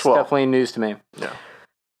that. That's definitely news to me.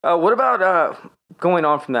 Yeah. What about going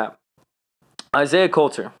on from that? Isaiah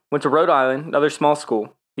Coulter went to Rhode Island, another small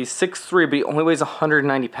school. He's 6'3", but he only weighs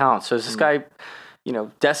 190 pounds. So is this guy,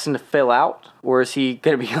 destined to fill out? Or is he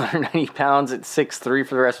going to be 190 pounds at 6'3"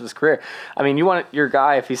 for the rest of his career? I mean, you want your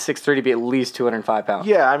guy, if he's 6'3", to be at least 205 pounds.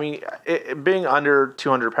 Yeah, I mean, being under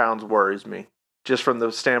 200 pounds worries me, just from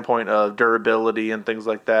the standpoint of durability and things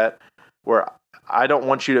like that, where I don't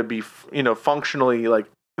want you to be, functionally, like,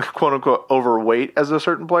 quote-unquote, overweight as a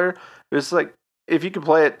certain player. It's like, if you could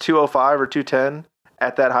play at 205 or 210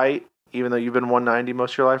 at that height, even though you've been 190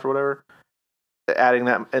 most of your life or whatever, adding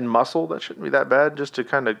that in muscle, that shouldn't be that bad, just to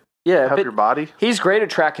kind of Yeah, help your body. He's great at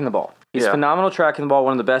tracking the ball. He's phenomenal tracking the ball,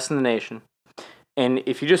 one of the best in the nation. And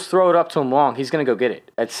if you just throw it up to him long, he's going to go get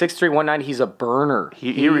it. At 6'3", 190, he's a burner.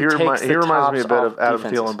 He reminds me a bit of Adam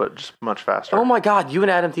Thielen, but just much faster. Oh, my God, you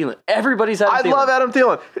and Adam Thielen. Everybody's Adam Thielen. I love Adam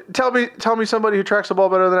Thielen. Tell me somebody who tracks the ball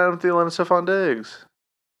better than Adam Thielen and Stephon Diggs.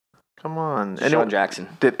 Come on. Sean Jackson.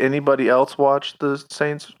 Did anybody else watch the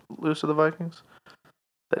Saints lose to the Vikings?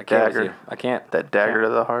 I can't with you. I can't. That dagger to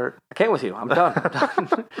the heart. I can't with you. I'm done.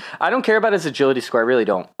 I don't care about his agility score. I really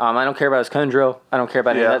don't. I don't care about his cone drill. I don't care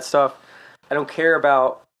about any of that stuff. I don't care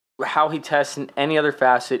about how he tests in any other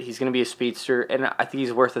facet. He's going to be a speedster, and I think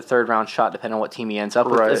he's worth a third-round shot depending on what team he ends up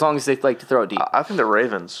with, as long as they like to throw it deep. I think the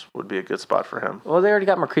Ravens would be a good spot for him. Well, they already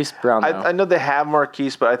got Marquise Brown, though. I know they have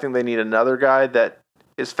Marquise, but I think they need another guy that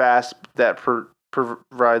is fast, that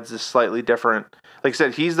provides this slightly different... Like I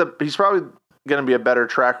said, he's probably going to be a better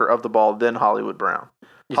tracker of the ball than Hollywood Brown.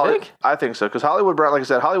 You think? I think so, because Hollywood Brown, like I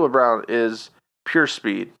said, Hollywood Brown is pure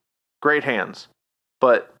speed, great hands,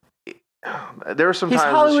 but... There were some times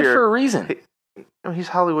Hollywood this year, for a reason. He's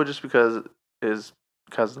Hollywood just because his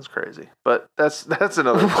cousin's crazy. But that's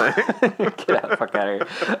another thing. Get out the fuck out of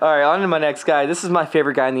here. All right, on to my next guy. This is my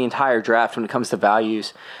favorite guy in the entire draft when it comes to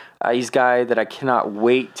values. He's a guy that I cannot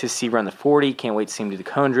wait to see run the 40. Can't wait to see him do the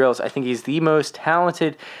cone drills. I think he's the most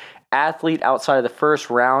talented athlete outside of the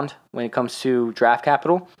first round when it comes to draft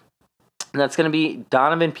capital. And that's going to be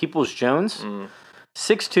Donovan Peoples-Jones.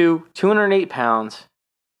 6'2", 208 pounds.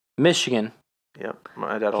 Michigan. Yep,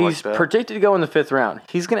 my dad. He's predicted to go in the 5th round.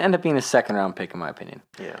 He's going to end up being a 2nd-round pick, in my opinion.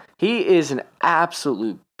 Yeah, he is an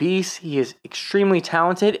absolute beast. He is extremely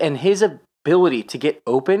talented, and his ability to get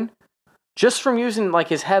open, just from using like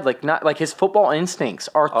his head, not his football instincts,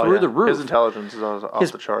 are through the roof. His intelligence is off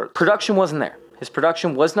the charts. Production wasn't there. His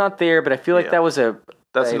production was not there, but I feel like that was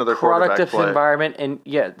that's another productive environment, and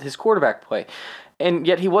his quarterback play, and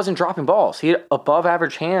yet he wasn't dropping balls. He had above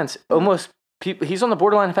average hands, almost. He's on the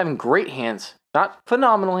borderline of having great hands. Not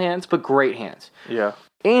phenomenal hands, but great hands. Yeah.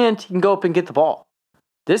 And he can go up and get the ball.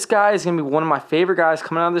 This guy is going to be one of my favorite guys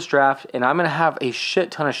coming out of this draft, and I'm going to have a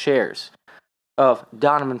shit ton of shares of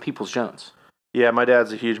Donovan Peoples-Jones. Yeah, my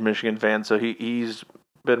dad's a huge Michigan fan, so he's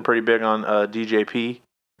been pretty big on DJP.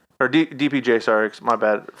 Or DPJ, sorry, my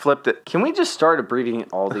bad. Flipped it. Can we just start abbreviating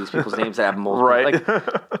all these people's names that have multiple?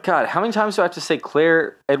 Right. God, how many times do I have to say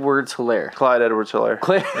Claire Edwards-Hilaire? Clyde Edwards-Hilaire.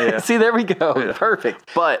 Claire. Yeah. See, there we go. Yeah.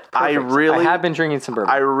 Perfect. But Perfect. I have been drinking some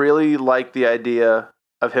bourbon. I really like the idea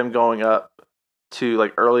of him going up to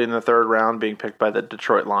like early in the 3rd round, being picked by the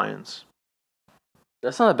Detroit Lions.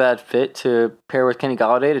 That's not a bad fit to pair with Kenny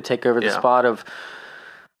Golladay to take over the spot of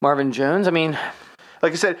Marvin Jones. I mean...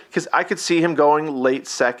 Like I said, because I could see him going late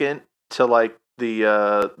 2nd to like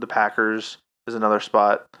the Packers is another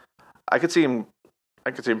spot. I could see him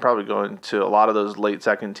probably going to a lot of those late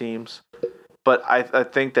 2nd teams. But I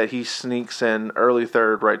think that he sneaks in early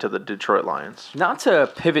 3rd right to the Detroit Lions. Not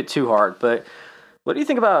to pivot too hard, but what do you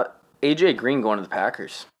think about AJ Green going to the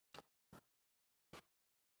Packers?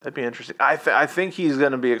 That'd be interesting. I think he's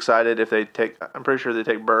going to be excited if they take. I'm pretty sure they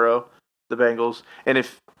take Burrow, the Bengals, and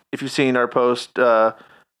if you've seen our post,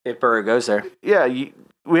 if Burrow goes there,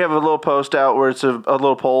 we have a little post out where it's a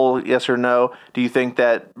little poll, yes or no. Do you think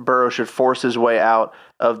that Burrow should force his way out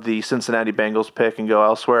of the Cincinnati Bengals pick and go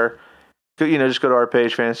elsewhere? Just go to our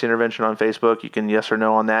page, Fantasy Intervention on Facebook. You can yes or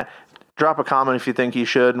no on that. Drop a comment if you think he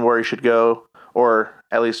should and where he should go, or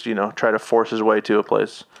at least try to force his way to a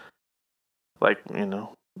place like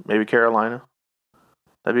maybe Carolina.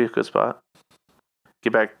 That'd be a good spot.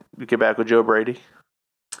 Get back with Joe Brady.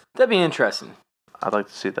 That'd be interesting. I'd like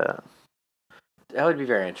to see that. That would be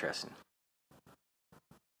very interesting.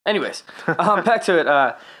 Anyways, back to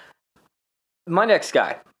it. My next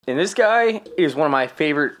guy. And this guy is one of my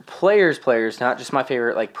favorite players, not just my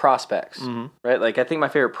favorite prospects. Mm-hmm. Right? I think my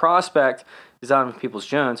favorite prospect is Donovan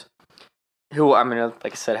Peoples-Jones, who I'm going to,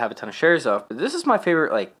 like I said, have a ton of shares of. But this is my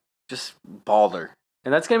favorite, just baller.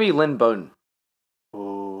 And that's going to be Lynn Bowden.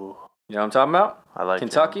 Ooh. You know what I'm talking about? I like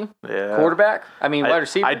Kentucky? Him. Yeah. Quarterback? Wide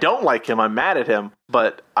receiver? I don't like him. I'm mad at him,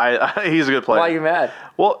 but he's a good player. Why are you mad?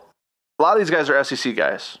 Well, a lot of these guys are SEC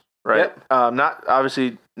guys, right? Yep.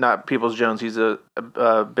 Not Peoples-Jones. He's a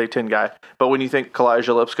Big Ten guy. But when you think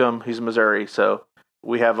Kalijah Lipscomb, he's Missouri. So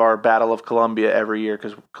we have our Battle of Columbia every year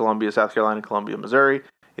because Columbia, South Carolina, Columbia, Missouri.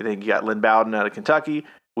 You think you got Lynn Bowden out of Kentucky.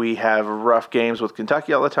 We have rough games with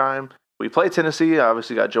Kentucky all the time. We play Tennessee.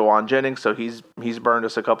 Obviously got Jawan Jennings, so he's burned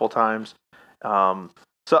us a couple times.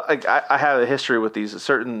 So I have a history with these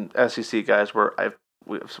certain SEC guys where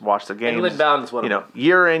we've watched the games. And Lynn Bowden's one of them.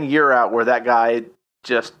 Year in, year out, where that guy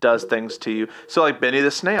just does things to you. So like Benny the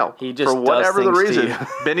Snail, He just for whatever does the things to reason,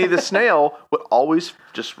 you. Benny the Snail would always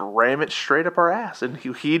just ram it straight up our ass, and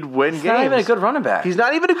he'd win games. He's not even a good running back. He's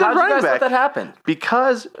not even a good How'd running you guys back. let that happen?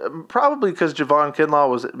 Because probably because Javon Kinlaw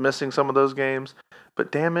was missing some of those games.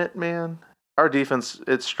 But damn it, man, our defense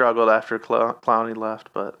it struggled after Clowney left.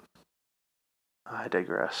 But I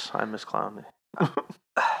digress. I miss Clowney.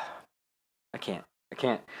 I can't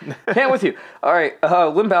with you. All right,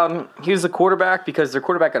 Lynn Bowden, he was the quarterback because their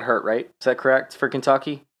quarterback got hurt, right? Is that correct for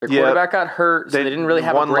Kentucky? Their quarterback got hurt, so they didn't really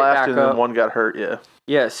have one a great left backup. and then one got hurt, yeah.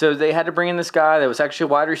 Yeah, so they had to bring in this guy that was actually a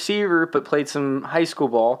wide receiver but played some high school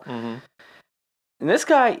ball. Mm-hmm. And this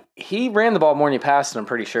guy, he ran the ball more than he passed it, I'm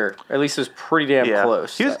pretty sure. Or at least it was pretty damn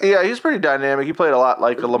close. He was pretty dynamic. He played a lot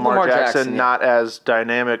like Lamar Jackson, not as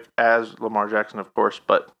dynamic as Lamar Jackson, of course,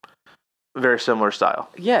 but very similar style.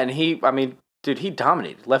 Yeah, and he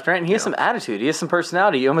dominated left and right, and he has some attitude. He has some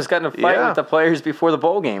personality. He almost got in a fight with the players before the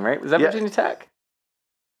bowl game, right? Was that Virginia Tech?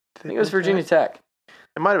 I think it was Virginia Tech.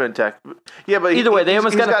 It might have been Tech. Yeah, but either way, they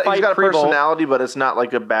almost got in a fight. He's got a pre-bowl. personality, but it's not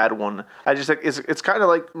like a bad one. I just think it's kind of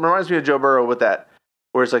like reminds me of Joe Burrow with that,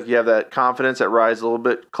 where it's like you have that confidence that rides a little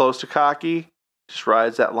bit close to cocky, just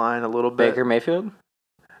rides that line a little bit. Baker Mayfield.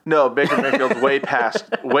 No, Baker Mayfield's way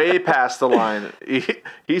past the line.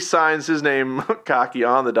 He signs his name cocky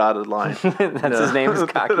on the dotted line. His name is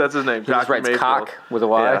cocky. That's his name. He just writes cock with a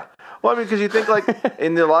Y. Yeah. Well, I mean, because you think like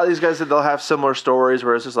in a lot of these guys that they'll have similar stories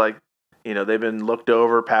where it's just like, you know, they've been looked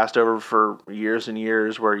over, passed over for years and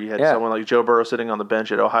years. Where you had someone like Joe Burrow sitting on the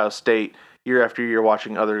bench at Ohio State year after year,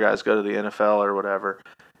 watching other guys go to the NFL or whatever,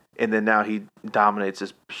 and then now he dominates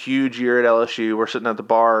this huge year at LSU. We're sitting at the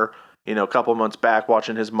bar, you know, a couple of months back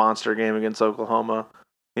watching his monster game against Oklahoma,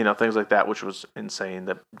 you know, things like that, which was insane.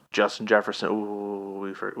 That Justin Jefferson,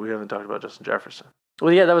 we haven't talked about Justin Jefferson.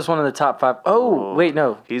 Well, yeah, that was one of the top 5. Oh, wait,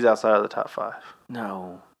 no. He's outside of the top 5.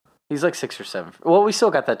 No. He's like 6 or 7. Well, we still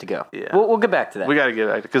got that to go. Yeah. We'll get back to that. We got to get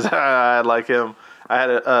back because I like him.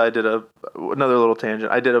 I did another little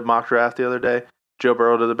tangent. I did a mock draft the other day. Joe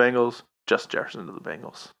Burrow to the Bengals, Justin Jefferson to the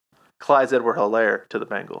Bengals. Clyde Edwards-Helaire to the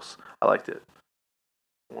Bengals. I liked it.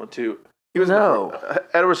 1, 2. He was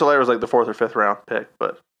Edwards-Helaire was like the 4th or 5th round pick,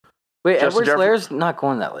 but wait, Edwards-Helaire's not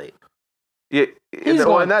going that late. Yeah, in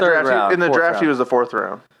that draft, in the draft, he was the 4th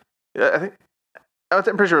round. Yeah, I'm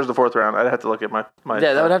pretty sure it was the 4th round. I'd have to look at my.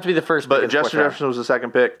 Yeah, that would have to be the first. But Justin Jefferson was the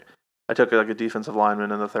 2nd pick. I took like a defensive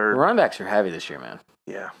lineman in the 3rd. The running backs are heavy this year, man.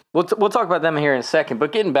 Yeah, we'll talk about them here in a second.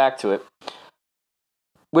 But getting back to it,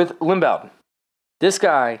 with Lynn Bowden, this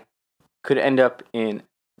guy could end up in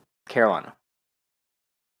Carolina.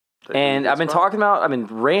 And I've been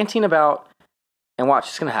ranting about, and watch,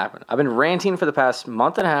 it's going to happen. I've been ranting for the past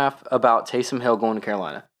month and a half about Taysom Hill going to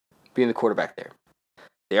Carolina, being the quarterback there.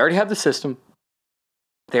 They already have the system.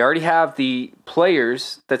 They already have the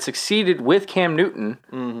players that succeeded with Cam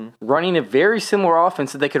Newton running a very similar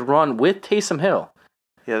offense that they could run with Taysom Hill.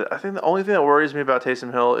 Yeah, I think the only thing that worries me about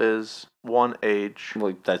Taysom Hill is age.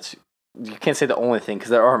 Well, you can't say the only thing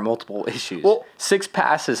because there are multiple issues. Well, 6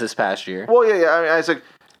 passes this past year. Well, yeah. I mean, I was like,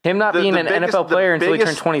 him not being an NFL player until he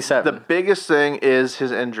turned 27. The biggest thing is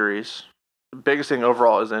his injuries. The biggest thing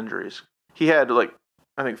overall is injuries. He had like,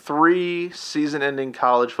 I think 3 season-ending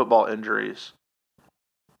college football injuries.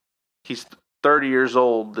 He's 30 years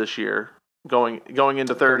old this year, going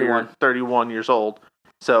into 31 years old.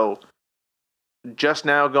 So just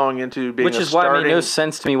now going into being Which is why it made no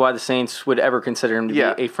sense to me why the Saints would ever consider him to be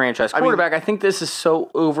a franchise quarterback. I think this is so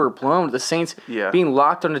overblown. The Saints being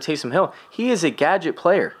locked onto Taysom Hill. He is a gadget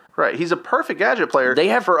player. Right. He's a perfect gadget player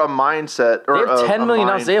for a mindset. Or they have $10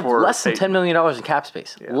 million. They have less than $10 million in cap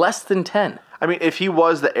space. Yeah. Less than 10. I mean, if he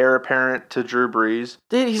was the heir apparent to Drew Brees,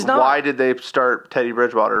 he's not. Why did they start Teddy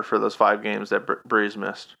Bridgewater for those 5 games that Brees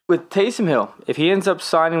missed? With Taysom Hill, if he ends up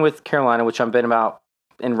signing with Carolina, which I've been about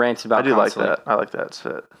and ranted about constantly. Like that. I like that. It's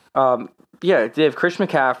fit. Yeah, they have Christian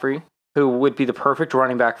McCaffrey, who would be the perfect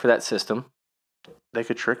running back for that system. They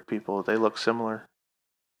could trick people. They look similar.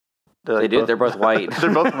 They do. They're both white.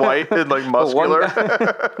 They're both white and like muscular.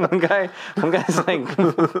 One guy's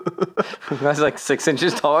like 6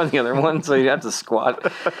 inches taller than the other one, so you have to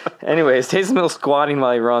squat. Anyways, Taysom Hill squatting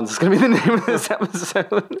while he runs. It's gonna be the name of this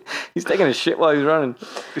episode. He's taking a shit while he's running.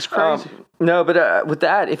 It's crazy. No, but with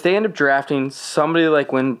that, if they end up drafting somebody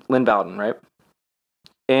like Lynn Bowden, right?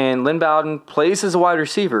 And Lynn Bowden plays as a wide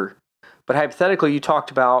receiver, but hypothetically, you talked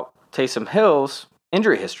about Taysom Hill's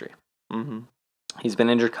injury history. Mm-hmm. He's been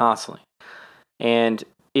injured constantly. And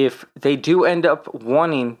if they do end up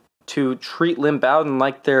wanting to treat Lynn Bowden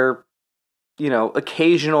like their,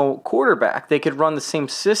 occasional quarterback, they could run the same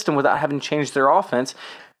system without having to change their offense.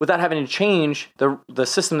 without having to change the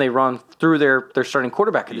system they run through their starting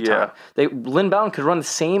quarterback at the time. Lynn Bowden could run the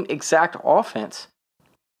same exact offense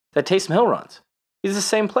that Taysom Hill runs. He's the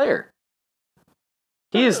same player.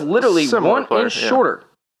 He is literally Similar 1 inch shorter.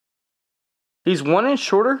 He's 1 inch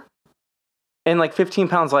shorter and like 15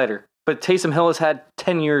 pounds lighter. But Taysom Hill has had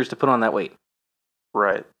 10 years to put on that weight.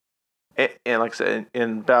 Right. And like I said,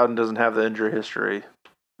 and Bowden doesn't have the injury history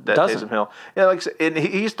that Doesn't. Taysom Hill. Yeah, like I said, and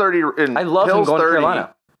he's 30. And I love Hill's him going 30, to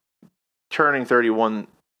Carolina. Turning 31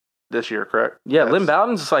 this year, correct? Yeah, Lynn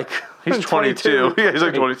Bowden's like... He's 22. Yeah, he's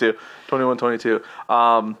like 22. 21, 22.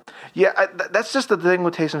 That's just the thing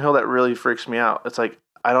with Taysom Hill that really freaks me out. It's like,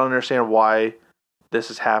 I don't understand why this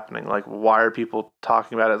is happening. Like, why are people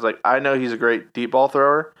talking about it? It's like, I know he's a great deep ball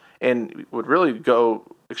thrower and would really go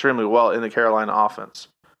extremely well in the Carolina offense.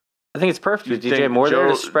 I think it's perfect with DJ Moore there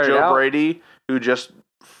to spread it out. Joe Brady, who just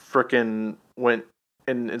freaking went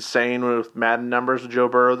insane with Madden numbers with Joe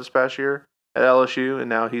Burrow this past year at LSU, and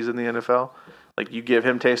now he's in the NFL. Like, you give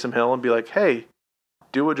him Taysom Hill and be like, hey,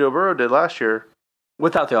 do what Joe Burrow did last year.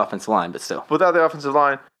 Without the offensive line, but still. Without the offensive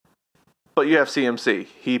line. But you have CMC.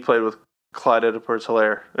 He played with Clyde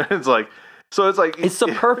Edwards-Helaire. It's like... So it's like... It's the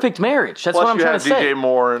perfect marriage. That's what I'm trying to say. Plus you have DJ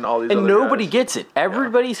Moore and all these other nobody guys. Gets it.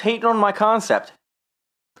 Everybody's hating on my concept.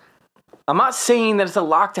 I'm not saying that it's a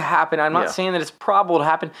lock to happen. I'm not saying that it's probable to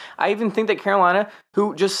happen. I even think that Carolina,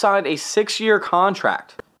 who just signed a 6-year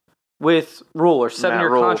contract with Rule, or 7-year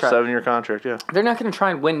contract. 7-year contract, yeah. They're not going to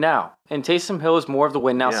try and win now. And Taysom Hill is more of the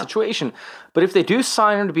win now situation. But if they do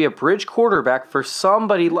sign him to be a bridge quarterback for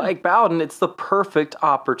somebody like Bowden, it's the perfect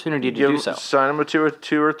opportunity to do so. Sign him to a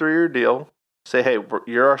 2 or 3 year deal. Say, hey,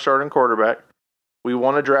 you're our starting quarterback. We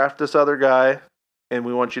want to draft this other guy, and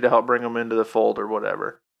we want you to help bring him into the fold or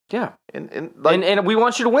whatever. Yeah. And we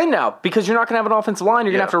want you to win now because you're not going to have an offensive line.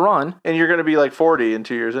 You're going to have to run. And you're going to be like 40 in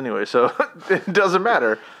 2 years anyway, so it doesn't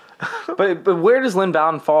matter. but where does Lynn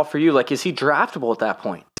Bowden fall for you? Like, is he draftable at that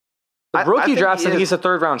point? The rookie drafts, I think he's a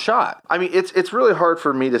 3rd-round shot. I mean, it's really hard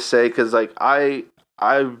for me to say because, like,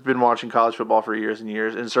 I've been watching college football for years and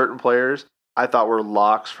years, and certain players I thought were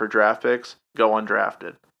locks for draft picks go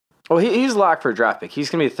undrafted. Well, he's locked for a draft pick. He's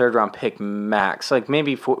going to be a 3rd-round pick max, like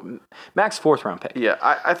maybe max 4th-round pick. Yeah,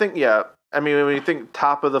 I think, I mean, when you think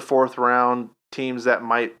top of the 4th round, teams that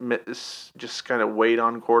might just kind of wait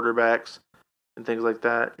on quarterbacks and things like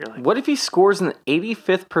that, you're like... What if he scores in the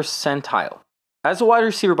 85th percentile? As a wide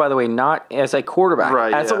receiver, by the way, not as a quarterback.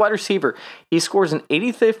 Right, as a wide receiver, he scores an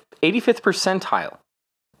 85th percentile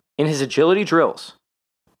in his agility drills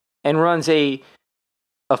and runs a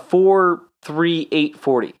 4.38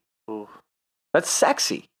 40. Ooh. That's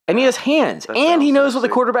sexy. And he has hands. And he knows what the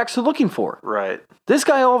quarterbacks are looking for. Right. This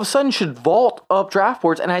guy all of a sudden should vault up draft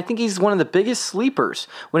boards, and I think he's one of the biggest sleepers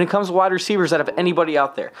when it comes to wide receivers out of anybody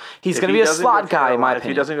out there. He's going to be a slot guy, in my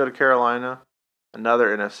opinion. If he doesn't go to Carolina,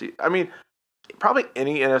 another NFC... I mean, probably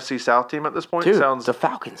any NFC South team at this point sounds... the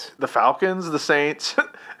Falcons. The Falcons, the Saints...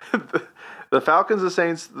 The Falcons, the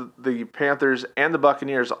Saints, the Panthers, and the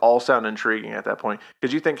Buccaneers all sound intriguing at that point.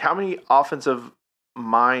 Because you think how many offensive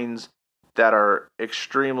minds that are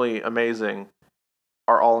extremely amazing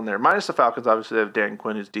are all in there. Minus the Falcons, obviously, they have Dan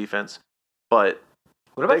Quinn, who's defense. But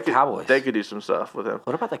what about the Cowboys? They could do some stuff with him.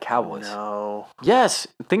 What about the Cowboys? No. Yes.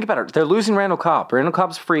 Think about it. They're losing Randall Cobb. Randall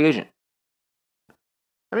Cobb's a free agent.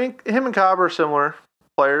 I mean, him and Cobb are similar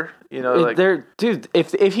player. You know, like... Dude,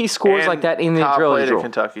 if he scores like that in the drill... Cobb played at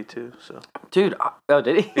Kentucky, too. So. Dude,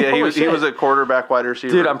 did he? Yeah, he was a quarterback wide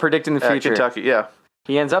receiver. Dude, I'm predicting the future. Kentucky, yeah.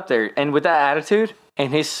 He ends up there. And with that attitude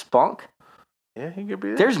and his spunk... Yeah, he could be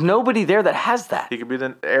there. There's nobody there that has that. He could be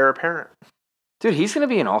the heir apparent. Dude, he's going to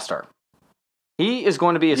be an all-star. He is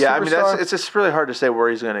going to be a superstar. Yeah, I mean, it's just really hard to say where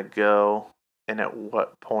he's going to go and at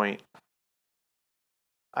what point.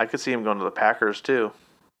 I could see him going to the Packers, too,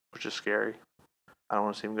 which is scary. I don't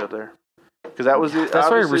want to see him go there. Because that's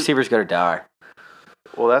where receivers go to die.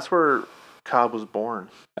 Well, that's where Cobb was born.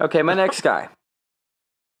 Okay, my next guy.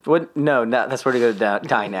 What? No, that's where they go to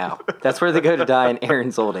die now. That's where they go to die in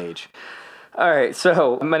Aaron's old age. All right,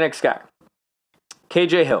 so my next guy,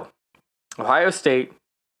 KJ Hill, Ohio State,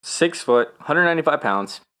 6 foot, 195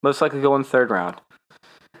 pounds, most likely going 3rd round.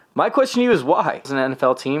 My question to you is why? As an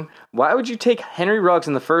NFL team, why would you take Henry Ruggs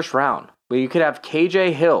in the 1st round, where you could have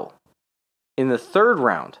KJ Hill in the 3rd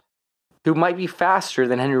round, who might be faster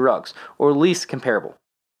than Henry Ruggs, or at least comparable?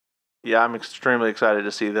 Yeah, I'm extremely excited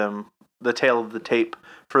to see them, the tail of the tape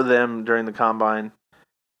for them during the combine.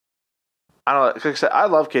 I don't know, like I said, I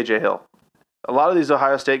love KJ Hill. A lot of these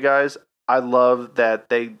Ohio State guys, I love that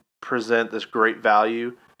they present this great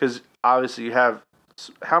value because obviously you have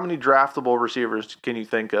how many draftable receivers can you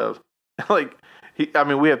think of? Like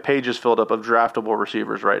We have pages filled up of draftable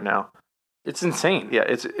receivers right now. It's insane. Yeah,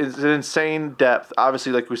 it's an insane depth.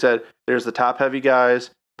 Obviously, like we said, there's the top heavy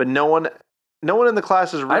guys, but no one in the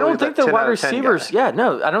class is really. I don't think the wide receivers. Guy. Yeah,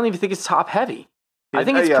 no, I don't even think it's top heavy. I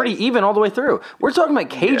think it's pretty even all the way through. We're talking about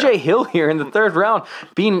KJ Hill here in the third round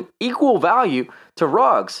being equal value to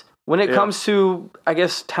Ruggs when it comes to, I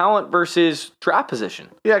guess, talent versus draft position.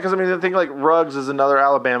 Yeah, because I think like Ruggs is another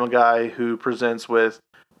Alabama guy who presents with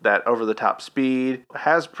that over-the-top speed,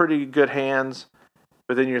 has pretty good hands,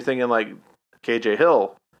 but then you're thinking like KJ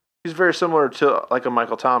Hill, he's very similar to like a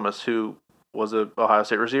Michael Thomas who was a Ohio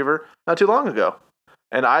State receiver not too long ago.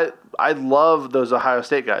 And I love those Ohio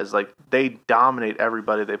State guys. Like, they dominate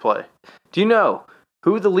everybody they play. Do you know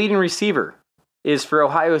who the leading receiver is for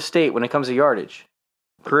Ohio State when it comes to yardage,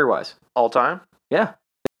 career-wise? All time? Yeah.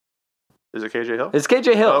 Is it KJ Hill? It's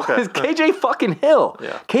KJ Hill. Oh, okay. It's KJ fucking Hill.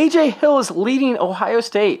 Yeah. KJ Hill is leading Ohio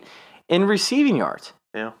State in receiving yards.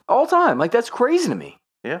 Yeah. All time. Like, that's crazy to me.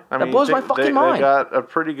 Yeah. That blows my fucking mind. They got a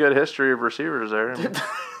pretty good history of receivers there.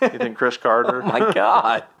 You think Chris Carter? Oh, my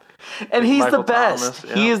God. And he's Michael the best.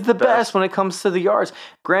 Thomas, He is the best when it comes to the yards.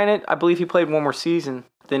 Granted, I believe he played one more season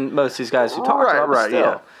than most of these guys who talked about. Right,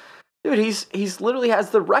 yeah. Dude, he's literally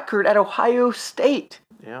has the record at Ohio State.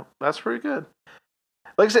 Yeah, that's pretty good.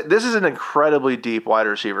 Like I said, this is an incredibly deep wide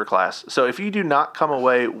receiver class. So if you do not come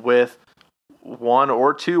away with one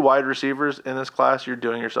or two wide receivers in this class, you're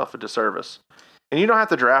doing yourself a disservice. And you don't have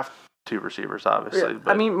to draft two receivers, obviously. Yeah.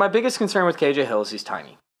 I mean, my biggest concern with KJ Hill is he's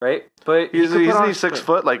tiny. Right, but he's 6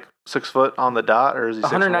 foot, like 6 foot on the dot, or is he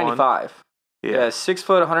 195? Yeah, 6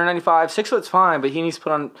 foot, 195. 6 foot's fine, but he needs to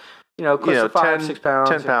put on, close to 5, 6 pounds.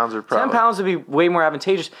 10 pounds are probably 10 pounds would be way more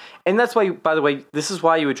advantageous, and that's why. By the way, this is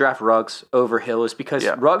why you would draft Ruggs over Hill, is because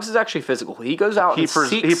Ruggs is actually physical. He goes out. He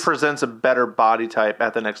presents a better body type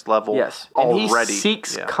at the next level. Yes, already. And he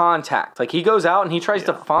seeks contact. Like, he goes out and he tries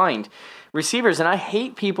to find receivers, and I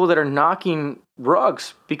hate people that are knocking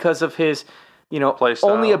Ruggs because of his.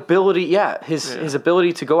 Only ability, his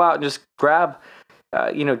ability to go out and just grab,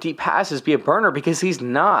 deep passes, be a burner, because he's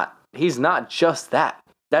not just that.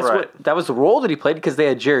 That was the role that he played, because they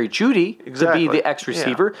had Jerry Jeudy to be the X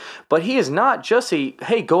receiver, but he is not just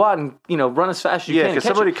go out and run as fast as you can. Yeah, because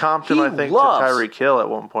somebody comped him, I think, to Tyreek Hill at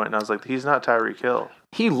one point, and I was like, he's not Tyreek Hill.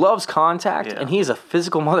 He loves contact, and he is a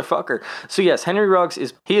physical motherfucker. So yes, Henry Ruggs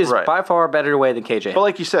is by far a better way than KJ. But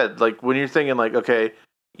like you said, like when you're thinking like, okay,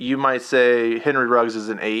 you might say Henry Ruggs is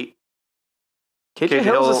an 8. KJ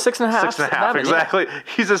Hill's a 6.5. 6.5, exactly. Yeah.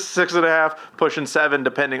 He's a 6.5, pushing 7,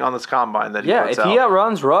 depending on this combine that he puts out. If he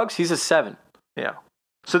outruns Ruggs, he's a 7. Yeah.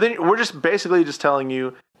 So then we're just basically just telling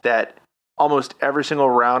you that almost every single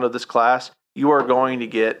round of this class, you are going to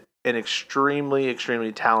get an extremely,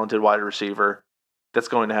 extremely talented wide receiver that's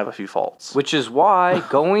going to have a few faults. Which is why,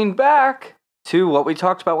 going back to what we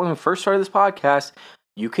talked about when we first started this podcast,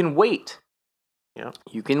 you can wait. Yeah.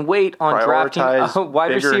 You can wait on drafting a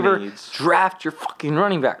wide receiver. Needs. Draft your fucking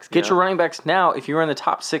running backs. Get your running backs now. If you're in the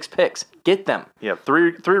top 6 picks, get them. Yeah,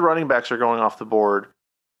 three running backs are going off the board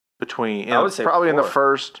between. I would say probably 4. In the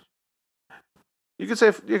first. You could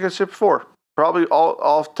say 4. Probably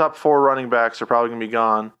all top 4 running backs are probably going to be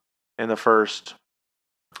gone in the first.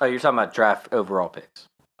 Oh, you're talking about draft overall picks.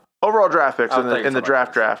 Overall draft picks in the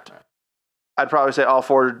draft. Right. I'd probably say all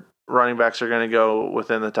 4 running backs are going to go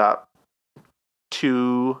within the top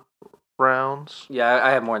 2 rounds. Yeah,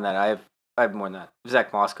 I have more than that. I have more than that.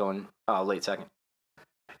 Zach Moss going late second.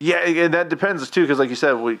 Yeah, and that depends too, because like you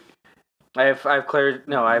said, I've cleared.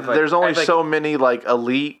 No, there's only so many like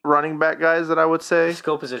elite running back guys that I would say.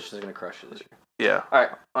 Skill position is going to crush you this year. Yeah. All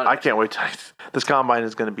right. I can't wait. This combine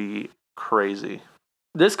is going to be crazy.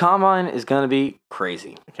 This combine is going to be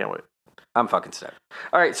crazy. I can't wait. I'm fucking stoked.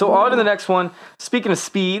 All right, so on to the next one. Speaking of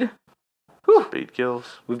speed. Speed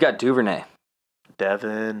kills. We've got Duvernay.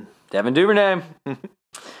 Devin Duvernay.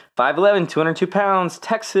 5'11", 202 pounds,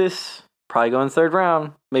 Texas. Probably going 3rd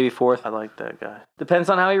round, maybe 4th. I like that guy. Depends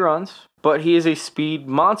on how he runs. But he is a speed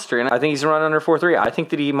monster, and I think he's going to run under 4.3. I think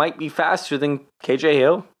that he might be faster than KJ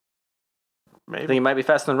Hill. Maybe. I think he might be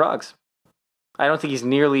faster than Ruggs. I don't think he's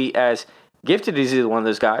nearly as gifted as either one of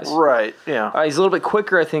those guys. Right, yeah. He's a little bit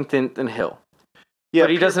quicker, I think, than Hill. Yeah,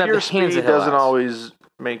 but he doesn't have the hands that Hill doesn't has. always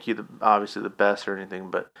make you obviously the best or anything,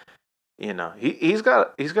 but he's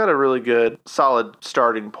got a really good, solid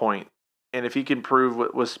starting point. And if he can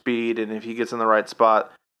prove with speed, and if he gets in the right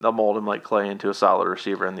spot, they'll mold him like clay into a solid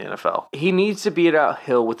receiver in the NFL. He needs to beat out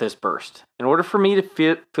Hill with his burst. In order for me to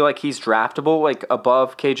feel like he's draftable, like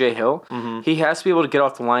above KJ Hill, he has to be able to get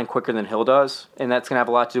off the line quicker than Hill does, and that's going to have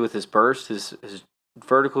a lot to do with his burst, his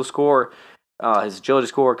vertical score. his agility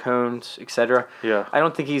score, cones, etc. Yeah. I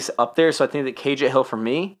don't think he's up there, so I think that KJ Hill for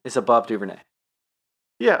me is above Duvernay.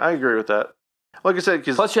 Yeah, I agree with that. Like I said,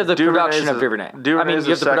 because Plus you have the production of Duvernay. Duvernay is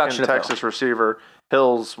you have the the production second of Texas receiver.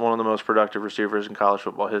 Hill's one of the most productive receivers in college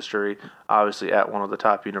football history. Obviously, at one of the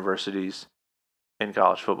top universities in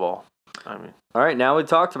college football. I mean, all right, now we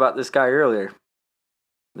talked about this guy earlier.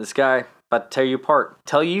 This guy about to tear you apart.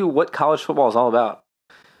 Tell you what college football is all about.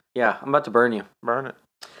 Yeah, I'm about to burn you. burn it.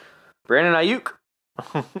 Brandon Ayuk.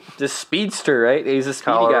 This speedster, right? He's a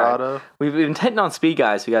speedy Colorado. guy. We've been hitting on speed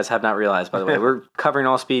guys, you guys have not realized, by the way. We're covering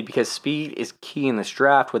all speed because speed is key in this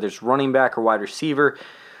draft, whether it's running back or wide receiver.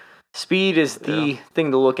 Speed is the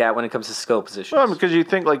thing to look at when it comes to skill positions. Well, because you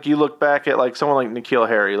think, like, you look back at, like, someone like N'Keal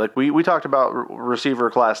Harry. Like, we talked about receiver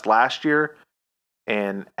class last year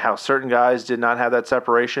and how certain guys did not have that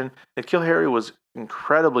separation. N'Keal Harry was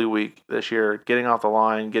incredibly weak this year, getting off the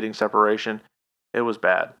line, getting separation. It was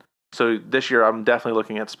bad. So this year, I'm definitely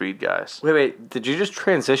looking at speed guys. Wait. Did you just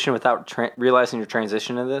transition without realizing your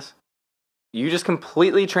transition in this? You just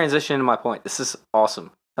completely transitioned into my point. This is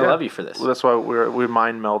awesome. I love you for this. Well, that's why we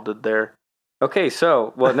mind melded there. Okay,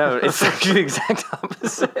 so, well, no, it's actually the exact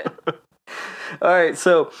opposite. All right,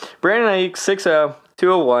 so Brandon Ayuk, 6'0",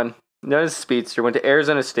 201, known as a speedster, went to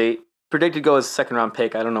Arizona State. Predicted to go as a second-round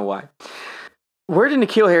pick. I don't know why. Where did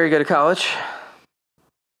N'Keal Harry go to college?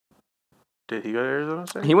 Did he go to Arizona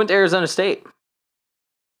State? He went to Arizona State.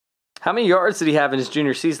 How many yards did he have in his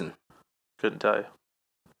junior season? Couldn't tell you.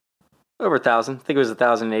 Over 1,000. I think it was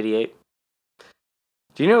 1,088.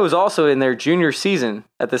 Do you know who was also in their junior season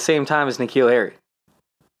at the same time as N'Keal Harry?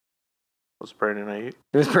 Was Brandon Ayuk?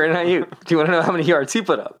 It was Brandon Ayuk. Do you want to know how many yards he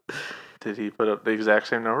put up? Did he put up the exact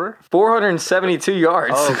same number? 472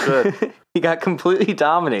 yards. Oh, good. He got completely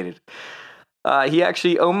dominated. He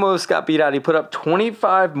actually almost got beat out. He put up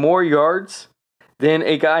 25 more yards than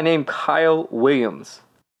a guy named Kyle Williams.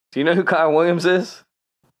 Do you know who Kyle Williams is?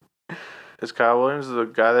 Is Kyle Williams the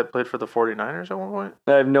guy that played for the 49ers at one point?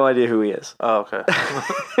 I have no idea who he is. Oh, okay.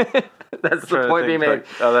 That's the point being made.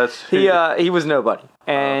 He was nobody.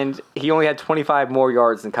 And he only had 25 more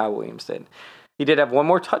yards than Kyle Williams did. He did have one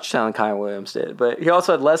more touchdown than Kyle Williams did, but he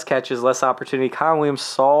also had less catches, less opportunity. Kyle Williams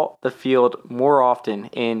saw the field more often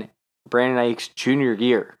in Brandon Ayuk's junior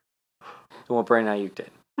year than what Brandon Ayuk did.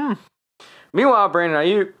 Meanwhile, Brandon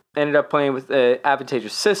Ayuk ended up playing with an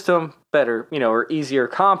advantageous system, better, or easier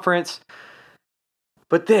conference.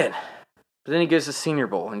 But then he goes to Senior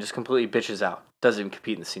Bowl and just completely bitches out. Doesn't even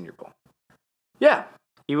compete in the Senior Bowl. Yeah,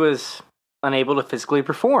 he was unable to physically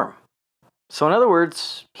perform. So in other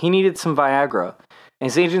words, he needed some Viagra. And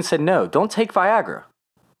his agent said, no, don't take Viagra.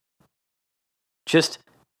 Just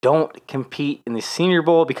don't compete in the Senior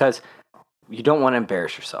Bowl because you don't want to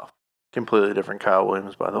embarrass yourself. Completely different Kyle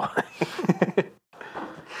Williams, by the way.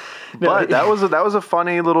 But that was a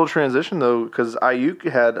funny little transition, though, because Ayuk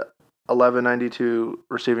had 1,192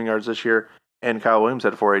 receiving yards this year, and Kyle Williams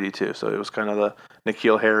had 482. So it was kind of the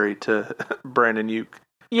N'Keal Harry to Brandon Ayuk.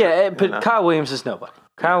 Yeah, but Kyle Williams is nobody.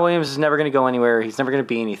 Kyle Williams is never going to go anywhere. He's never going to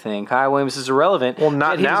be anything. Kyle Williams is irrelevant. Well,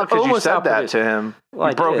 not now because you said that to him. Well,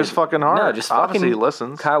 he broke his fucking heart. No, just obviously fucking he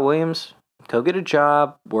listens. Kyle Williams, go get a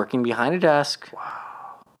job working behind a desk.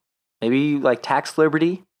 Wow. Maybe like tax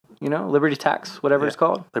liberty, liberty tax, whatever it's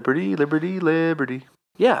called. Liberty.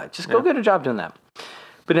 Yeah, just go get a job doing that.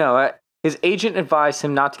 But no, his agent advised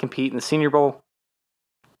him not to compete in the Senior Bowl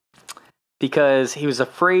because he was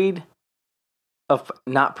afraid of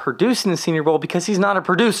not producing the Senior Bowl because he's not a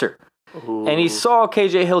producer. Ooh. And he saw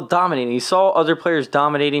KJ Hill dominating. He saw other players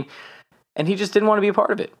dominating, and he just didn't want to be a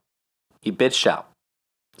part of it. He bitched out.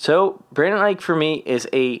 So Brandon Ayuk for me is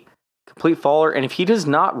a complete faller, and if he does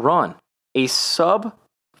not run a sub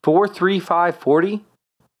 4.35 40,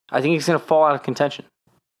 I think he's going to fall out of contention.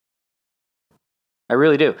 I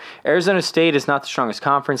really do. Arizona State is not the strongest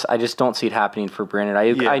conference. I just don't see it happening for Brandon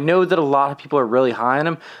Ayuk. Yeah. I know that a lot of people are really high on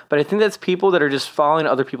him, but I think that's people that are just following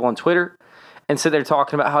other people on Twitter and so they're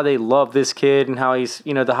talking about how they love this kid and how he's,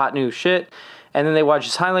 the hot new shit. And then they watch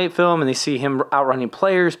his highlight film and they see him outrunning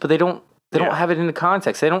players, but they don't have it into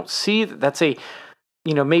context. They don't see that that's a,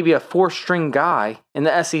 maybe a 4-string guy in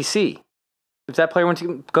the SEC. If that player went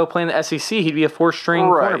to go play in the SEC, he'd be a 4-string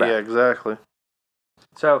cornerback. Yeah, exactly.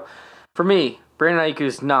 So, for me, Brandon Ayuk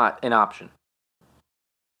is not an option.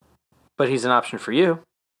 But he's an option for you.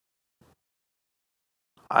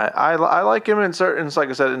 I like him in certain, like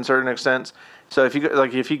I said, in certain extents. So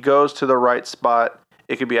if he goes to the right spot,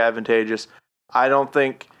 it could be advantageous. I don't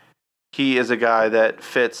think he is a guy that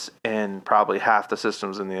fits in probably half the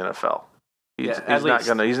systems in the NFL.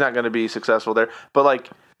 He's not gonna be successful there. But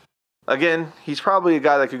again, he's probably a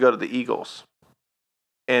guy that could go to the Eagles.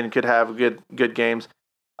 and could have good games.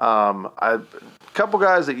 A couple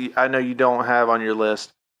guys that I know you don't have on your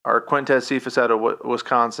list are Quintez Cephas out of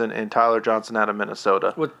Wisconsin and Tyler Johnson out of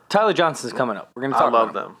Minnesota. Well, Tyler Johnson's coming up. We're going to talk about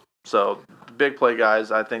him. I love them. So, big play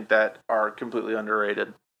guys, I think that are completely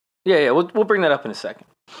underrated. Yeah, we'll bring that up in a second.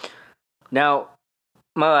 Now,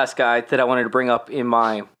 my last guy that I wanted to bring up in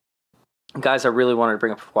my guys I really wanted to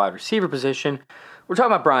bring up for wide receiver position, we're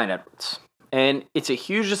talking about Bryan Edwards. And it's a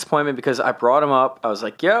huge disappointment because I brought him up. I was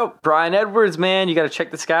like, yo, Bryan Edwards, man, you got to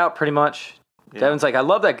check this guy out pretty much. Yeah. Devin's like, I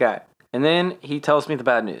love that guy. And then he tells me the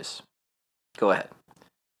bad news. Go ahead.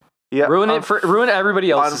 Yeah, ruin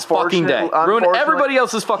everybody else's fucking day. Ruin everybody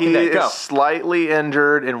else's fucking day. Go. He is slightly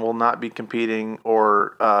injured and will not be competing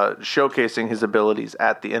or showcasing his abilities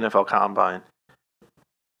at the NFL Combine.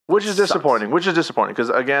 Which is disappointing because,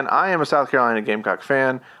 again, I am a South Carolina Gamecock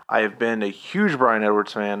fan. I have been a huge Bryan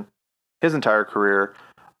Edwards fan his entire career.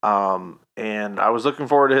 And I was looking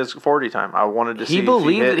forward to his 40 time. I wanted to see if he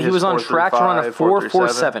believed that he was on track to run a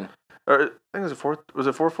 4.47. I think it was was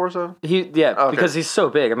it 4.47? Because he's so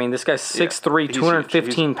big. I mean, this guy's 6'3",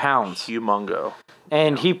 215 pounds. Humongo.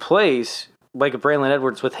 And he plays like a Braylon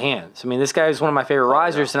Edwards with hands. I mean, this guy is one of my favorite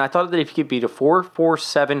risers, and I thought that if he could beat a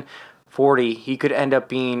 4.47 40, he could end up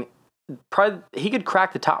being he could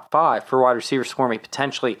crack the top 5 for wide receiver scoring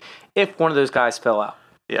potentially if one of those guys fell out.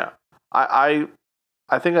 Yeah. I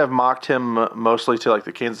think I've mocked him mostly to like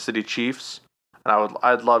the Kansas City Chiefs, and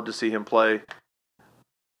I'd love to see him play.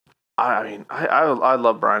 I mean, I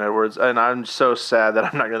love Bryan Edwards, and I'm so sad that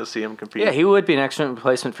I'm not going to see him compete. Yeah, he would be an excellent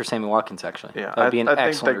replacement for Sammy Watkins, actually. Yeah, that would be an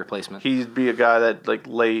excellent replacement. He'd be a guy that like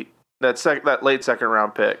late second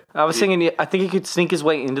round pick. I was thinking, I think he could sneak his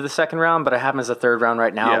way into the second round, but I have him as a third round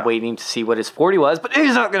right now, waiting to see what his 40 was. But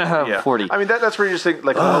he's not going to have 40. I mean, that's where you just think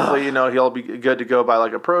like hopefully he'll be good to go by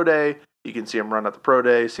like a pro day. You can see him run at the pro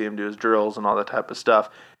day, see him do his drills and all that type of stuff.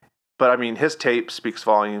 But I mean, his tape speaks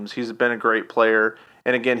volumes. He's been a great player.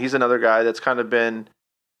 And again, he's another guy that's kind of been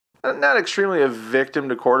not extremely a victim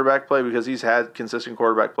to quarterback play because he's had consistent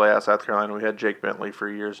quarterback play at South Carolina. We had Jake Bentley for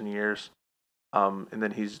years and years. And then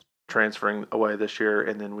he's transferring away this year.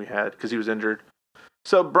 And then because he was injured.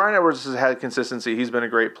 So Bryan Edwards has had consistency. He's been a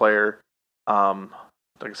great player. Like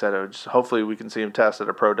I said, hopefully we can see him test at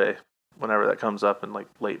a pro day whenever that comes up in like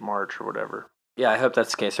late March or whatever. Yeah, I hope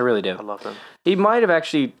that's the case. I really do. I love him. He might have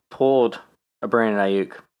actually pulled a Brandon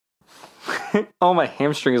Ayuk. Oh, my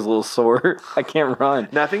hamstring is a little sore. I can't run.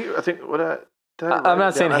 No, I think what I'm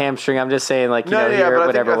not saying hamstring. I'm just saying like whatever it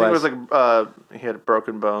was. I think it was like he had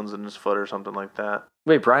broken bones in his foot or something like that.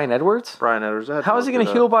 Wait, Bryan Edwards? Bryan Edwards. How is he going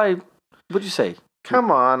to heal by? What'd you say?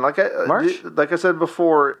 Come on, March? Like I said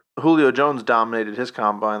before, Julio Jones dominated his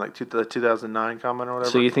combine, like the 2009 combine or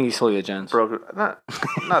whatever. So you think he's Julio Jones? Broke not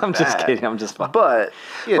I'm just kidding. I'm just fine. But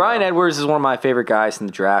Bryan Edwards is one of my favorite guys in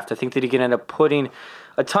the draft. I think that he can end up putting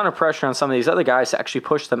a ton of pressure on some of these other guys to actually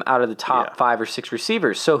push them out of the top 5 or 6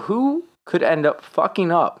 receivers. So who could end up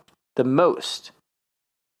fucking up the most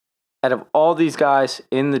out of all these guys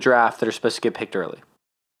in the draft that are supposed to get picked early?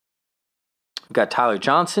 We've got Tyler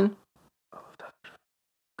Johnson. We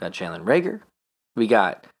got Jalen Reagor. We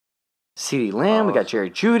got CeeDee Lamb. We got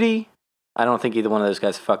Jerry Jeudy. I don't think either one of those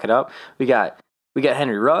guys fuck it up. We got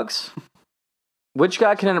Henry Ruggs. Which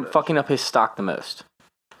guy can end up fucking up his stock the most?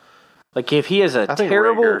 Like if he has a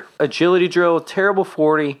terrible Reagor. Agility drill, terrible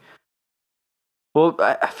 40. Well,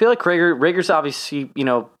 I feel like Rager's obviously,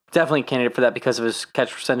 definitely a candidate for that because of his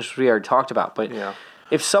catch percentage we already talked about. But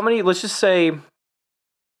if somebody, let's just say,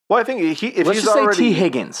 well, I think T.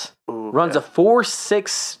 Higgins runs a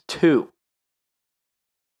 4.62.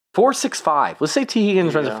 4.65. Let's say T.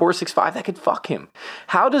 Higgins runs a 4.65. That could fuck him.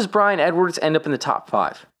 How does Bryan Edwards end up in the top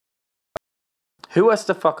 5? Who has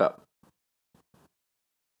to fuck up?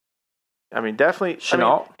 I mean, definitely.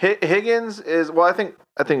 Chenault? Higgins is. Well, I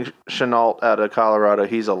think Chenault out of Colorado.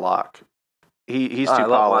 He's a lock. He's too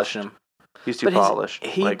polished. Him. He's too polished.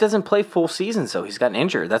 He doesn't play full season, so he's gotten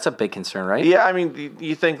injured. That's a big concern, right? Yeah, I mean,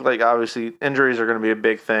 you think like obviously injuries are going to be a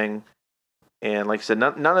big thing, and like you said,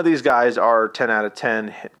 none of these guys are 10 out of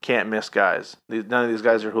 10 can't miss guys. None of these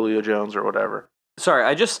guys are Julio Jones or whatever. Sorry,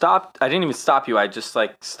 I just stopped. I didn't even stop you. I just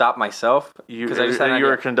stopped myself. You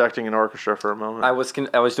were conducting an orchestra for a moment. I was doing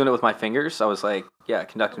it with my fingers. I was like,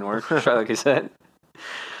 conducting an orchestra, like I said.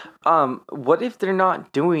 What if they're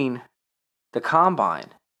not doing the combine,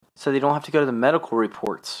 so they don't have to go to the medical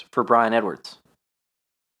reports for Bryan Edwards?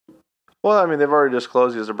 Well, I mean, they've already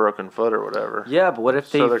disclosed he has a broken foot or whatever. Yeah, but what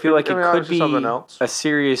if they feel like it could be something else?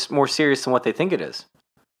 more serious than what they think it is?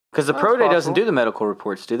 Because the Pro Day doesn't do the medical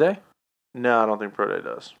reports, do they? No, I don't think Pro Day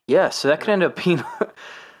does. Yeah, so that could end up being...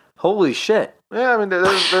 Holy shit. Yeah, I mean,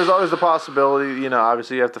 there's always the possibility.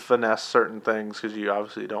 Obviously you have to finesse certain things because you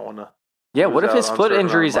obviously don't want to. Yeah, what if his foot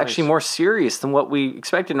injury is actually more serious than what we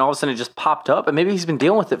expected, and all of a sudden it just popped up, and maybe he's been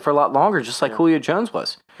dealing with it for a lot longer, just like Julio Jones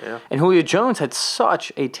was. Yeah. And Julio Jones had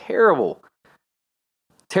such a terrible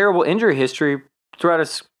injury history throughout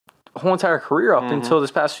his whole entire career up until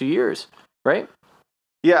this past few years, right?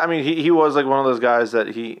 Yeah, I mean, he was like one of those guys that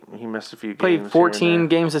he missed a few games. Played 14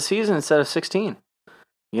 games a season instead of 16.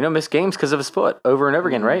 Missed games because of his foot over and over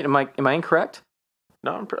again, right? Am I incorrect?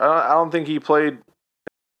 No, I don't think he played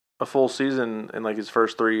a full season in like his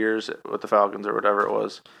first 3 years with the Falcons or whatever it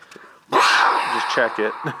was. Just check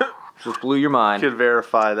it. Just blew your mind. Could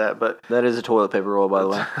verify that, but that is a toilet paper roll, by the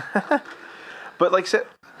way. But like I said,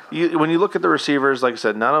 when you look at the receivers, like I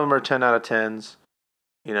said, none of them are 10 out of 10s.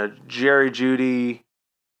 Jerry Jeudy,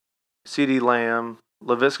 CeeDee Lamb,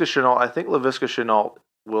 Laviska Shenault. I think Laviska Shenault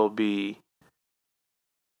will be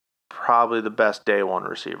probably the best day one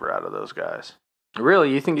receiver out of those guys.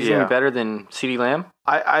 Really? You think he's going to be better than CeeDee Lamb?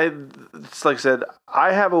 It's like I said,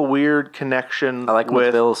 I have a weird connection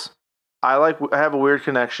with Bills. I have a weird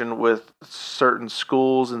connection with certain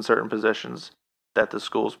schools and certain positions that the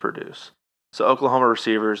schools produce. So Oklahoma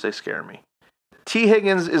receivers, they scare me. T.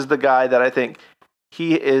 Higgins is the guy that I think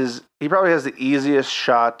he probably has the easiest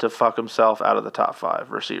shot to fuck himself out of the top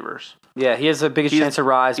 5 receivers. Yeah, he has the biggest chance to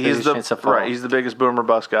rise, biggest chance to fall. Right, he's the biggest boomer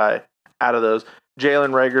bust guy out of those.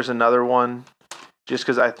 Jalen Reagor's another one, just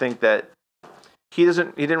because I think that he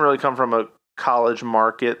didn't really come from a college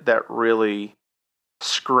market that really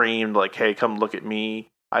screamed like, hey, come look at me,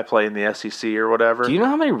 I play in the SEC or whatever. Do you know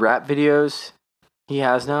how many rap videos he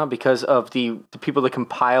has now because of the people that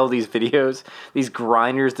compile these videos, these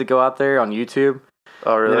grinders that go out there on YouTube?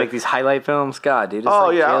 Oh, really? They make these highlight films? God, dude.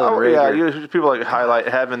 Yeah. People like Highlight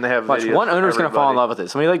Heaven, they have Watch, videos. One owner's going to fall in love with it.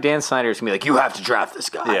 Somebody like Dan Snyder's going to be like, you have to draft this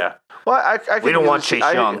guy. Yeah. Well, we don't want Chase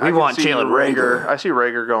Young. We want Jalen Reagor. I see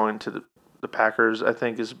Reagor going to the Packers, I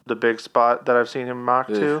think, is the big spot that I've seen him mock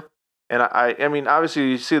to. And I mean, obviously,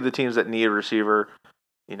 you see the teams that need a receiver.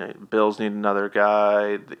 Bills need another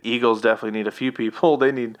guy. The Eagles definitely need a few people.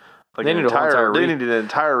 They need an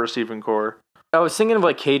entire receiving core. I was thinking of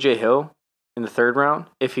like KJ Hill in the 3rd round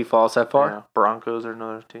if he falls that far. Yeah. Broncos are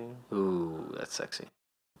another team. Ooh, that's sexy.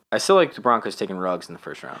 I still like the Broncos taking Ruggs in the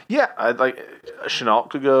 1st round. Yeah, I'd like Shenault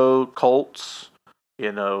could go Colts.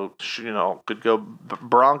 Could go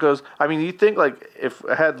Broncos. I mean, you think like if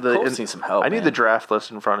I had the Colts need some help. I need the draft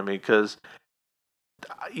list in front of me because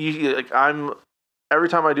every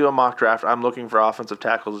time I do a mock draft, I'm looking for offensive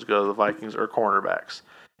tackles to go to the Vikings or cornerbacks,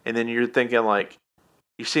 and then you're thinking like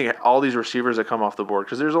you're seeing all these receivers that come off the board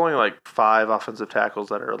because there's only like 5 offensive tackles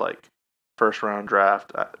that are like 1st round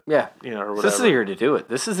draft. Or whatever. So this is the year to do it.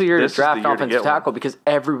 This is the year to draft offensive tackle because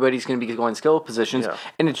everybody's going to be going skill positions,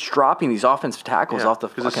 and it's dropping these offensive tackles off the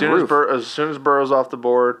fucking roof. As soon as Burrow's off the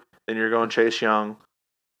board, then you're going Chase Young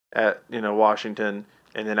at Washington,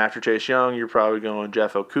 and then after Chase Young, you're probably going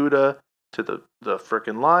Jeff Okudah to the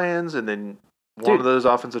frickin' Lions, and then one of those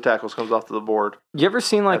offensive tackles comes off to the board. You ever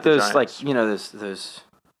seen like those those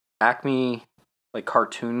Acme like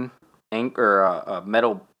cartoon or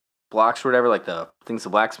metal blocks or whatever, like the things the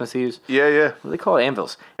blacksmiths use? Yeah. What do they call it?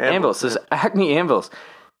 Anvils. Those Acme anvils.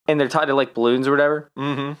 And they're tied to like balloons or whatever.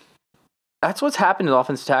 Mm-hmm. That's what's happened to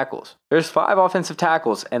offensive tackles. There's 5 offensive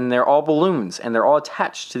tackles, and they're all balloons, and they're all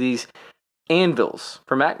attached to these anvils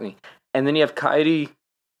from Acme. And then you have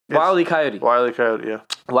Wile E. Coyote. Wile E. Coyote, yeah.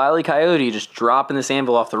 Wile E. Coyote just dropping this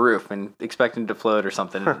anvil off the roof and expecting it to float or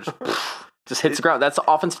something. And just hits the ground. That's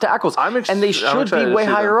the offensive tackles. And they should be way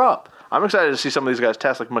higher up. I'm excited to see some of these guys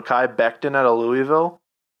test, like Mekhi Becton out of Louisville.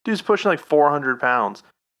 Dude's pushing like 400 pounds.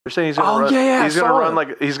 They're saying he's going to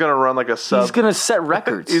run. He's going to run like a sub. He's going to set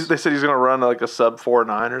records. They said he's going to run like a sub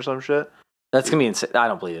 4.9 or some shit. That's going to be insane. I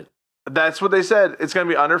don't believe it. That's what they said. It's going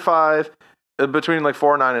to be under 5, between like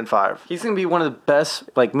 4.9 and 5. He's going to be one of the best,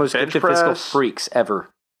 like most gifted physical freaks ever.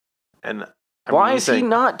 And why is he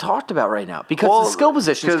not talked about right now? Because the skill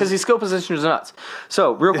positions. Because his skill positions are nuts.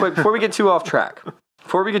 So real quick, before we get too off track,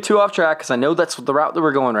 because I know that's the route that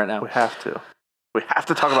we're going right now. We have to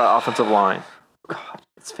talk about offensive line. God,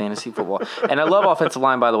 it's fantasy football. And I love offensive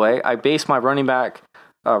line, by the way. I base my running back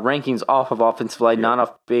rankings off of offensive line, not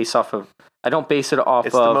off of. I don't base it off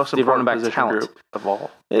it's of the, most the running back position talent group of all.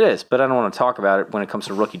 It is, but I don't want to talk about it when it comes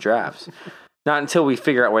to rookie drafts. Not until we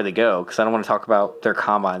figure out where they go, because I don't want to talk about their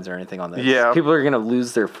combines or anything on this. Yeah. People are going to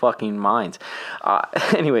lose their fucking minds.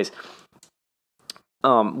 Anyways,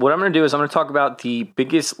 what I'm going to do is I'm going to talk about the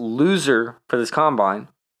biggest loser for this combine.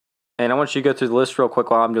 And I want you to go through the list real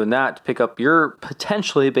quick while I'm doing that to pick up your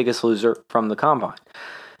potentially biggest loser from the combine.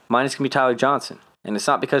 Mine is going to be Tyler Johnson. And it's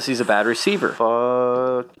not because he's a bad receiver.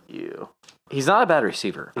 Fuck you. He's not a bad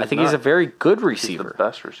receiver. I think he's a very good receiver. He's the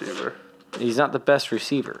best receiver. He's not the best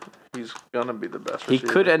receiver. He's going to be the best receiver.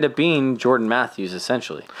 He could end up being Jordan Matthews,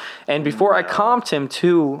 essentially. And before I comped him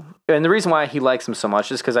too, and the reason why he likes him so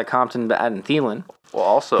much is because I comped him to Adam Thielen, well,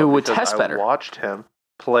 also, who would test better. I watched him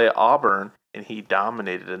play Auburn, and he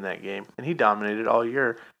dominated in that game. And he dominated all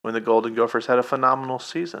year when the Golden Gophers had a phenomenal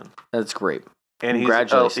season. That's great. And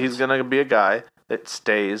Congratulations. he's going to be a guy that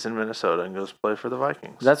stays in Minnesota and goes play for the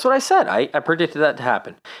Vikings. That's what I said. I predicted that to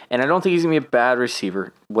happen. And I don't think he's going to be a bad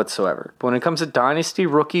receiver whatsoever. But when it comes to dynasty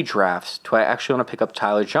rookie drafts, do I actually want to pick up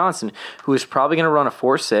Tyler Johnson, who is probably going to run a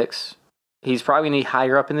 4.6. He's probably going to be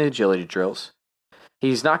higher up in the agility drills.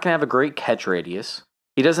 He's not going to have a great catch radius.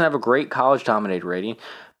 He doesn't have a great college dominator rating.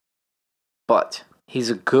 But he's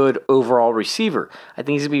a good overall receiver. I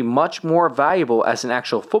think he's going to be much more valuable as an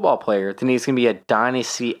actual football player than he's going to be a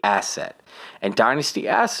dynasty asset. And dynasty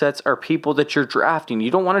assets are people that you're drafting.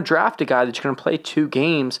 You don't want to draft a guy that's going to play 2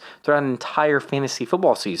 games throughout an entire fantasy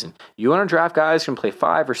football season. You want to draft guys who can play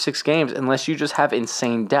 5 or 6 games unless you just have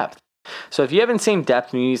insane depth. So if you have insane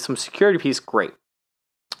depth and you need some security piece, great.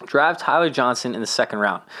 Draft Tyler Johnson in the 2nd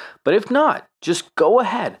round. But if not, just go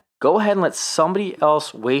ahead. Go ahead and let somebody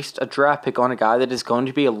else waste a draft pick on a guy that is going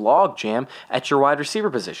to be a logjam at your wide receiver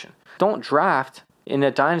position. Don't draft in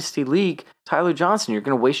a dynasty league Tyler Johnson. You're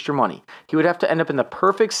going to waste your money. He would have to end up in the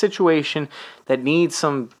perfect situation that needs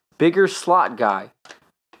some bigger slot guy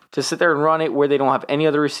to sit there and run it where they don't have any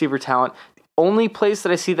other receiver talent. The only place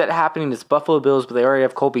that I see that happening is Buffalo Bills, but they already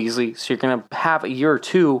have Cole Beasley, so you're going to have a year or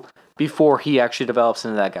 2 before he actually develops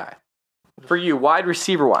into that guy. For you, wide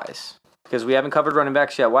receiver-wise, because we haven't covered running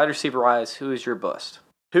backs yet, wide receiver-wise, who is your bust?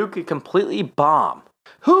 Who could completely bomb?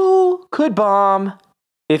 Who could bomb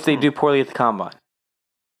if they do poorly at the combine?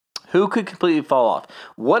 Who could completely fall off?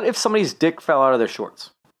 What if somebody's dick fell out of their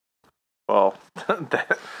shorts? Well,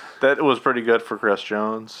 that was pretty good for Chris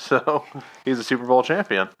Jones. So he's a Super Bowl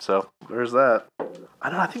champion. So there's that. I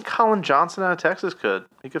don't know. I think Colin Johnson out of Texas could.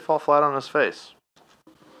 He could fall flat on his face.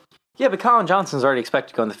 Yeah, but Colin Johnson's already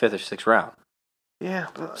expected to go in the 5th or 6th round. Yeah.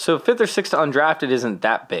 So 5th or 6th undrafted isn't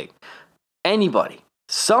that big. Anybody.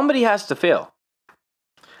 Somebody has to fail.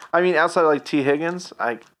 I mean, outside of like T. Higgins,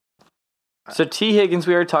 So T. Higgins,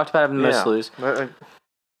 we already talked about having the most to lose.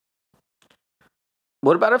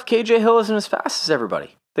 What about if KJ Hill isn't as fast as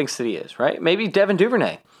everybody thinks that he is, right? Maybe Devin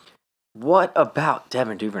Duvernay. What about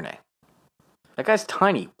Devin Duvernay? That guy's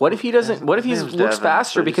tiny. What if he doesn't? What if he looks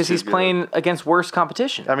faster because he's playing against worse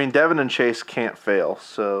competition? I mean, Devin and Chase can't fail,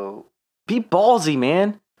 so be ballsy,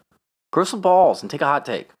 man. Grow some balls and take a hot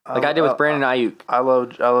take, like I did with Brandon Ayuk. I love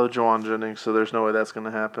Juwan Jennings, so there's no way that's going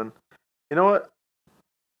to happen. You know what?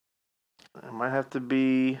 It might have to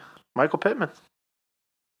be Michael Pittman.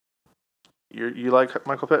 You like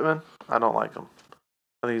Michael Pittman? I don't like him.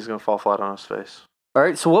 I think he's going to fall flat on his face. All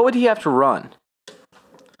right, so what would he have to run?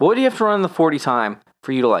 What would he have to run in the 40 time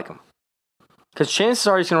for you to like him? Because chances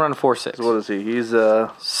are he's going to run a 4.6. So what is he? He's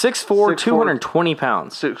 6'4", 220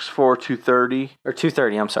 pounds. 6'4", 230. Or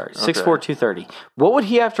 230, I'm sorry. 6'4", 230. What would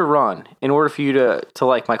he have to run in order for you to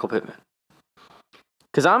like Michael Pittman?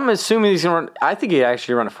 Because I'm assuming he's going to run... I think he'd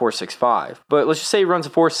actually run a 4.65. But let's just say he runs a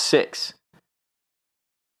 4.6.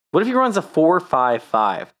 What if he runs a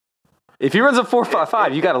 4.55? If he runs a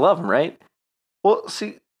 4.55, you got to love him, right? Well,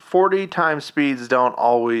 see, 40 times speeds don't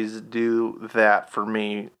always do that for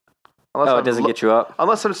me. Unless it doesn't get you up?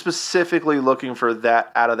 Unless I'm specifically looking for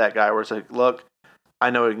that out of that guy where it's like, look, I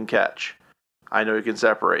know he can catch. I know he can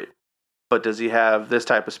separate. But does he have this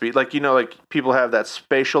type of speed? Like, like people have that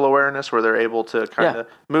spatial awareness where they're able to kind of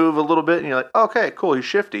move a little bit. And you're like, okay, cool, he's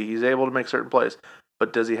shifty. He's able to make certain plays.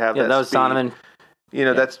 But does he have that speed? Yeah, that was Donovan.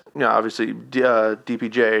 That's, obviously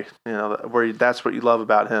DPJ, where that's what you love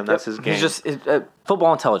about him. That's his game. He's just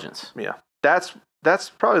football intelligence. Yeah. That's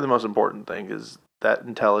probably the most important thing is that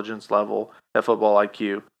intelligence level, that football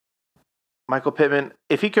IQ. Michael Pittman,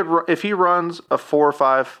 if he runs a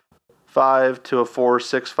 4.55 to a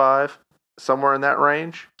 4.65, somewhere in that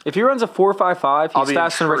range. If he runs a 4.55, he's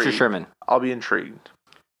faster than Richard Sherman. I'll be intrigued.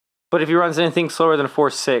 But if he runs anything slower than a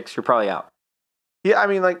 4.6, you're probably out. Yeah, I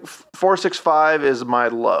mean, like 4.65 is my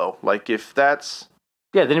low. Like if that's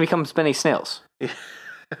then it becomes Benny Snails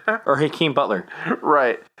or Hakeem Butler.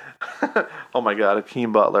 Right. Oh my God,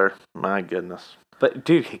 Hakeem Butler. My goodness. But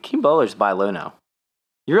dude, Hakeem Butler's buy low now.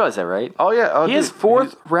 You realize that, right? Oh yeah. He has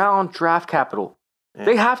 4th round draft capital. Yeah.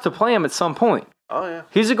 They have to play him at some point. Oh yeah.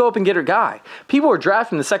 He's a go up and get her guy. People were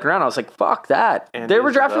drafting the 2nd round. I was like, fuck that. And they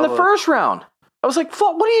were drafting the 1st round. I was like,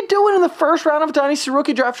 what are you doing in the first round of Dynasty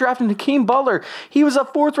Rookie Draft drafting Hakeem Butler? He was a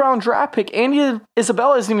 4th round draft pick. Andy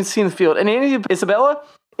Isabella isn't even seen the field. And Andy Isabella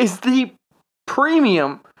is the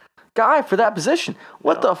premium guy for that position.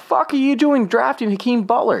 What the fuck are you doing drafting Hakeem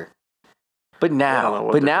Butler? But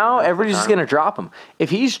now everybody's just going to drop him. If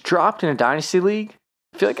he's dropped in a Dynasty League,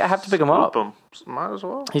 I feel like I have to pick him up. Might as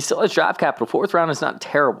well. He still has draft capital. 4th round is not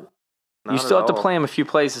terrible. You still have to play him a few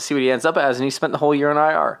plays to see what he ends up as, and he spent the whole year on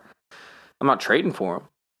IR. I'm not trading for him.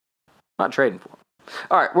 All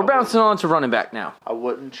right, we're bouncing on to running back now. I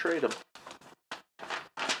wouldn't trade him.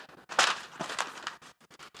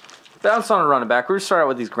 Bounce on a running back. We're going to start out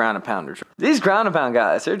with these ground and pounders. These ground and pound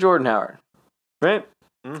guys, they're Jordan Howard. Right?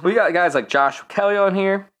 Mm-hmm. We got guys like Joshua Kelly on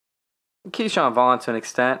here. Keyshawn Vaughn to an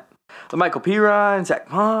extent. Michael Pirine, Zach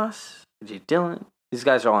Moss, J. Dillon. These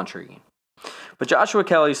guys are all intriguing. But Joshua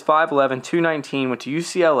Kelly's 5'11", 219, went to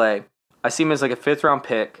UCLA. I see him as like a 5th round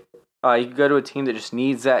pick. You could go to a team that just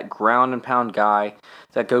needs that ground and pound guy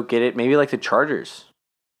that go get it. Maybe like the Chargers.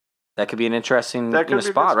 That could be an interesting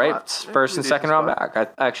spot, right? First and second round back. I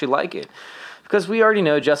actually like it. Because we already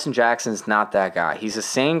know Justin Jackson's not that guy. He's the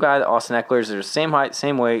same guy that Austin Eckler's. They're the same height,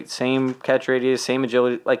 same weight, same catch radius, same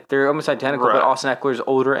agility. Like, they're almost identical, but Austin Eckler's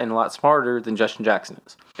older and a lot smarter than Justin Jackson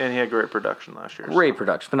is. And he had great production last year. Great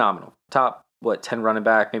production. Phenomenal. Top, 10 running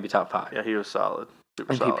back, maybe top 5. Yeah, he was solid.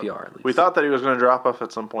 Super in solid. PPR, at least. We thought that he was going to drop off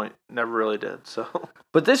at some point. Never really did, so...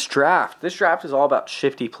 But this draft is all about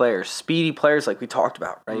shifty players, speedy players like we talked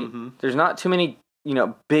about, right? Mm-hmm. There's not too many,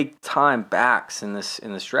 big-time backs in this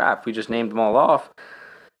draft. We just named them all off.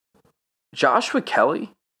 Joshua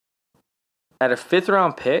Kelly, at a 5th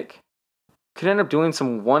round pick, could end up doing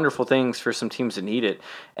some wonderful things for some teams that need it.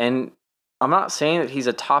 And I'm not saying that he's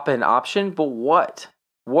a top-end option, but what?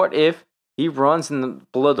 What if he runs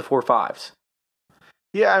below the 4.5s?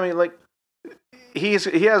 Yeah, I mean, like, he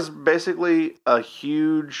has basically a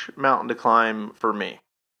huge mountain to climb for me.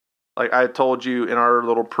 Like I told you in our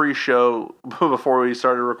little pre-show before we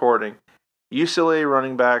started recording, UCLA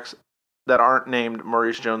running backs that aren't named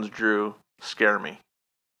Maurice Jones-Drew scare me.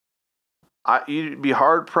 You'd be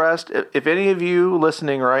hard-pressed if any of you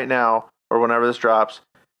listening right now or whenever this drops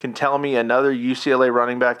can tell me another UCLA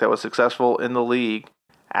running back that was successful in the league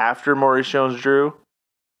after Maurice Jones-Drew.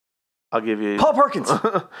 I'll give you... Paul Perkins.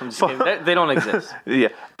 I'm just kidding. They don't exist. Yeah.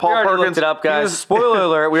 Paul Perkins. Looked it up, guys. Spoiler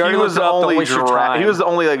alert. We already looked it up. Don't waste your time. He was the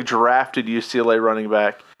only drafted UCLA running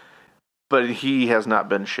back, but he has not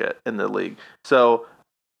been shit in the league. So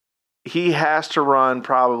he has to run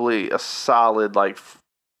probably a solid 4.55.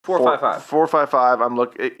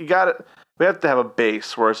 4.55. You got it. We have to have a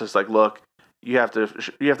base where it's just look, you have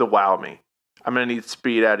to wow me. I'm gonna need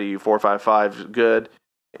speed out of you. 4.55 is good.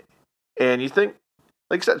 And you think,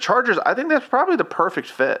 like I said, Chargers, I think that's probably the perfect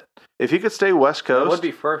fit. If he could stay West Coast. That would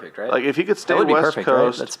be perfect, right? Like, if he could stay West Coast.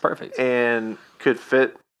 Right? That's perfect. And could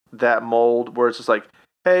fit that mold where it's just like,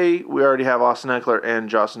 hey, we already have Austin Eckler and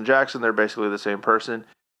Justin Jackson. They're basically the same person.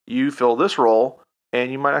 You fill this role,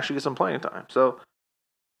 and you might actually get some playing time. So,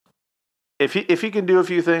 if he can do a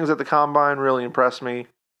few things at the Combine, really impress me,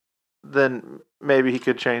 then maybe he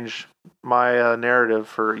could change my narrative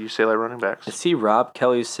for UCLA running backs. Is he Rob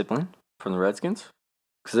Kelly's sibling from the Redskins?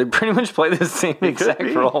 Because they pretty much play the same exact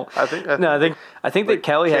role. I think that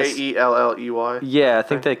Kelly has Kelley. Yeah, I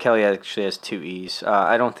think that Kelly actually has 2 E's.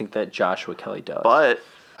 I don't think that Joshua Kelly does. But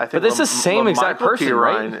I think it's the same exact person,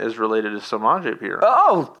 Pirine right? is related to Samaje Pirine.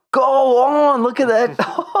 Oh, go on! Look at that.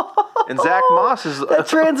 And Zach Moss is that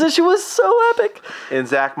transition was so epic. And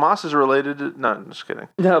Zach Moss is related to. No, I'm just kidding.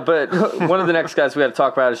 No, but one of the next guys we got to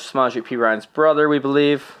talk about is Samaje Pirine's brother. We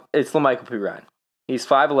believe it's Michael Pirine. He's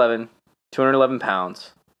 5'11", 211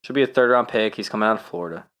 pounds. Should be a 3rd round pick. He's coming out of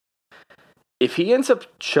Florida. If he ends up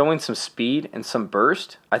showing some speed and some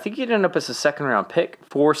burst, I think he'd end up as a 2nd round pick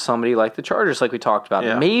for somebody like the Chargers, like we talked about.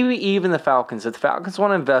 Yeah. Maybe even the Falcons. If the Falcons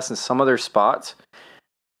want to invest in some other spots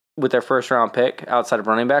with their 1st round pick outside of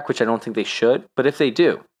running back, which I don't think they should, but if they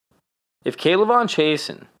do, if Kayvon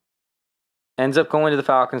Chasen ends up going to the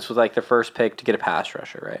Falcons with their 1st pick to get a pass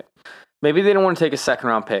rusher, right? Maybe they don't want to take a 2nd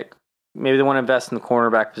round pick. Maybe they want to invest in the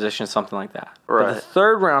cornerback position, something like that. Right. But the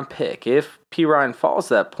 3rd round pick, if Pirine falls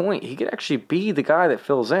to that point, he could actually be the guy that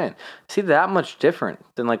fills in. See, that much different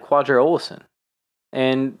than Quadre Olson.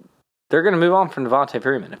 And they're going to move on from Devontae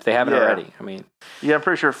Freeman if they haven't already. I mean, yeah, I'm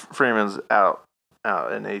pretty sure Freeman's out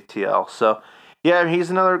in ATL. So, yeah, he's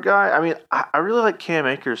another guy. I mean, I really like Cam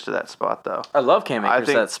Akers to that spot, though. I love Cam Akers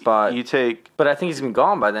to that spot. But I think he's been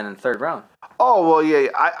gone by then in the 3rd round. Oh, well, yeah.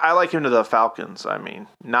 I like him to the Falcons, I mean.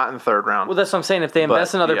 Not in the 3rd round. Well, that's what I'm saying. If they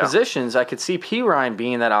invest in other positions, I could see Pirine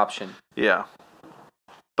being that option. Yeah.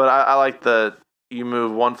 But I like the you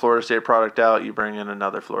move one Florida State product out, you bring in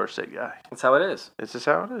another Florida State guy. That's how it is. It's just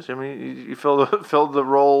how it is. I mean, you fill the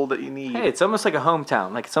role that you need. Hey, it's almost like a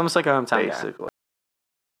hometown. It's almost like a hometown basically. guy.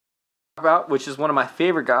 About which is one of my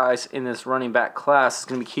favorite guys in this running back class is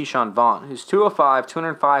going to be Keyshawn Vaughn, who's 205,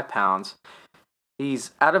 205 pounds.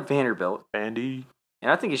 He's out of Vanderbilt. Andy.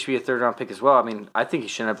 And I think he should be a third-round pick as well. I mean, I think he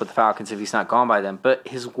should end up with the Falcons if he's not gone by them. But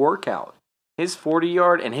his workout, his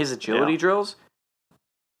 40-yard and his agility drills,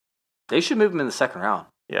 they should move him in the second round.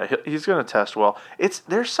 Yeah, he's going to test well.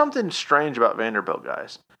 There's something strange about Vanderbilt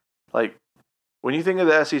guys. Like, when you think of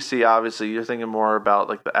the SEC, obviously, you're thinking more about,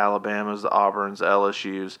 like, the Alabamas, the Auburns, the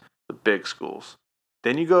LSUs, the big schools.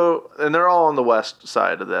 Then you go, and they're all on the west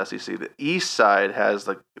side of the SEC. The east side has,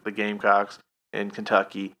 like, the Gamecocks and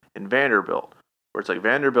Kentucky and Vanderbilt, where it's like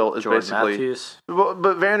Vanderbilt is Jordan basically... Matthews.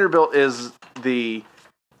 But Vanderbilt is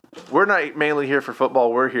we're not mainly here for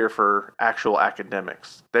football, we're here for actual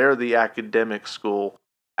academics. They're the academic school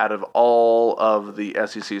out of all of the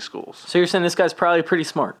SEC schools. So you're saying this guy's probably pretty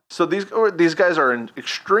smart. So these guys are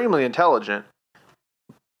extremely intelligent,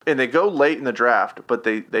 and they go late in the draft, but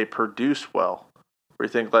they produce well. Where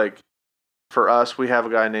you think, like, for us, we have a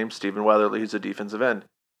guy named Stephen Weatherly. He's a defensive end.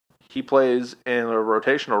 He plays in a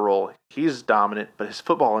rotational role. He's dominant, but his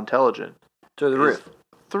football intelligent. Through the roof.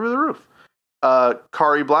 Through the roof.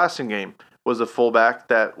 Kari Blasingame was a fullback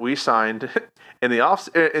that we signed in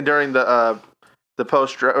the during the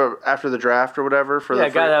post after the draft or whatever for the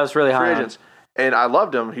guy that was really high agents. And I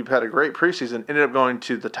loved him. He had a great preseason. Ended up going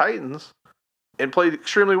to the Titans and played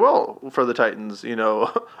extremely well for the Titans. You know,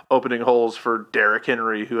 opening holes for Derrick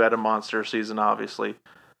Henry, who had a monster season, obviously,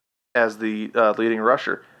 as the leading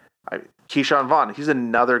rusher. Keyshawn Vaughn, he's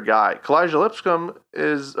another guy. Kalijah Lipscomb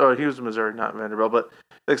he was Missouri, not Vanderbilt, but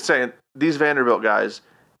like saying these Vanderbilt guys,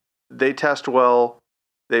 they test well,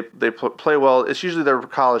 they play well. It's usually their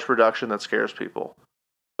college production that scares people,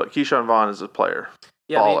 but Keyshawn Vaughn is a player,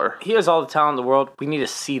 baller. I mean, he has all the talent in the world. We need to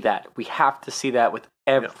see that. We have to see that with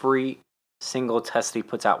every single test he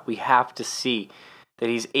puts out. We have to see that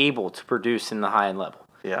he's able to produce in the high end level.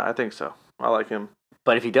 Yeah, I think so. I like him.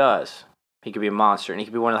 But if he does, he could be a monster, and he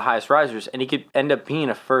could be one of the highest risers, and he could end up being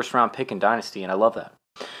a first-round pick in Dynasty, and I love that.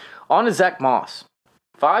 On to Zach Moss.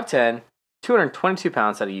 5'10", 222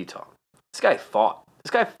 pounds out of Utah. This guy fought. This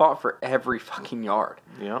guy fought for every fucking yard.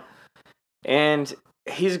 Yeah. And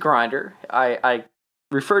he's a grinder. I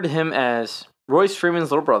refer to him as Royce Freeman's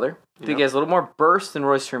little brother. I think he has a little more burst than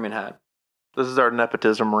Royce Freeman had. This is our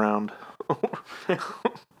nepotism round.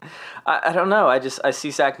 I don't know. I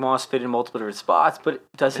see Zach Moss fit in multiple different spots, but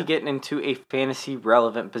does he get into a fantasy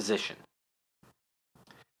relevant position?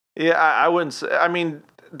 Yeah, I wouldn't say. I mean,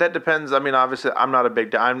 that depends. I mean, obviously, I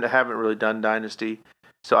haven't really done Dynasty,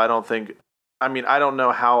 so I don't think. I mean, I don't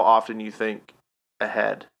know how often you think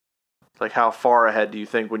ahead. Like, how far ahead do you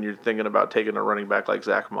think when you're thinking about taking a running back like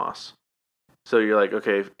Zach Moss? So you're like,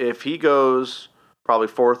 okay, if he goes probably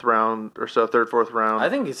fourth round or so, third, fourth round. I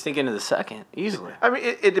think he's thinking of the second, easily. I mean,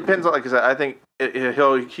 it depends. Like I said, I think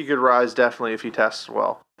he could rise definitely if he tests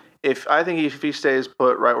well. If he stays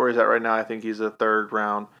put right where he's at right now, I think he's a third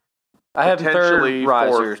round. I have third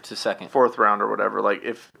riser to second, fourth round or whatever. Like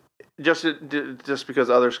if just because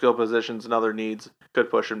other skill positions and other needs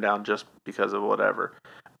could push him down just because of whatever.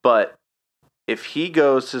 But if he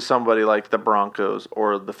goes to somebody like the Broncos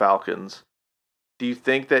or the Falcons, do you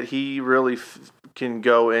think that he really can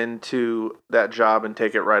go into that job and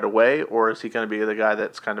take it right away, or is he going to be the guy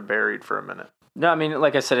that's kind of buried for a minute? No, I mean,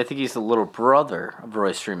 like I said, I think he's the little brother of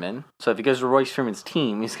Royce Freeman. So if he goes to Royce Freeman's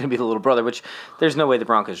team, he's going to be the little brother, which there's no way the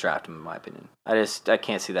Broncos draft him, in my opinion. I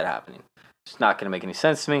can't see that happening. It's not going to make any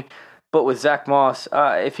sense to me. But with Zach Moss,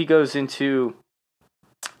 if he goes into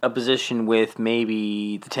a position with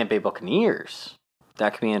maybe the Tampa Bay Buccaneers,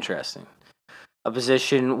 that could be interesting. A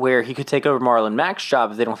position where he could take over Marlon Mack's job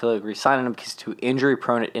if they don't feel like re-signing him because he's too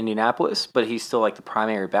injury-prone at Indianapolis, but he's still like the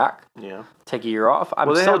primary back. Yeah. Take a year off.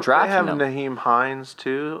 I'm still drafting him. They have Naheem Hines,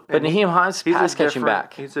 too. But Naheem Hines is pass-catching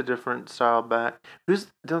back. He's a different style back.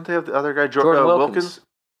 Don't they have the other guy, Jordan Wilkins?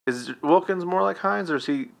 Is Wilkins more like Hines, or is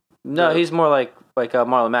he... No, he's more like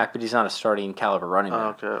Marlon Mack, but he's not a starting caliber running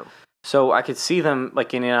back. Okay. So I could see them,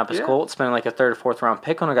 like Indianapolis Colts, spending like a third or fourth round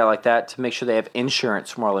pick on a guy like that to make sure they have insurance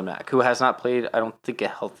for Marlon Mack, who has not played, I don't think, a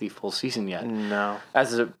healthy full season yet. No.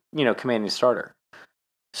 As a commanding starter.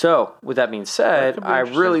 So with that being said, I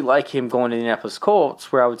really like him going to the Indianapolis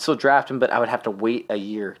Colts, where I would still draft him, but I would have to wait a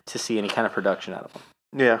year to see any kind of production out of him.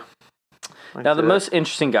 Yeah. Now the most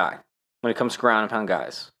interesting guy when it comes to ground and pound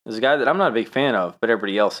guys is a guy that I'm not a big fan of, but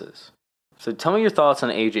everybody else is. So tell me your thoughts on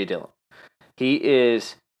A.J. Dillon. He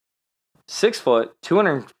is 6 foot,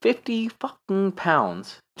 250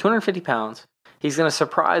 pounds. He's going to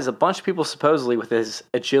surprise a bunch of people supposedly with his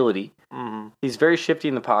agility. Mm-hmm. He's very shifty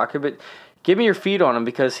in the pocket, but give me your feed on him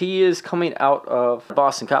because he is coming out of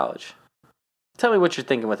Boston College. Tell me what you're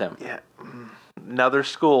thinking with him. Yeah. Another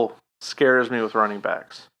school scares me with running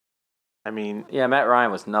backs. I mean... Yeah, Matt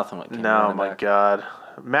Ryan was nothing like him. No, my God.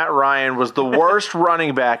 Matt Ryan was the worst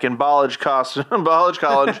running back in Boston College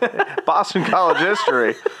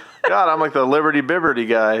history. God, I'm like the Liberty Bibberty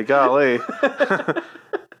guy. Golly.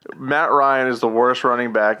 Matt Ryan is the worst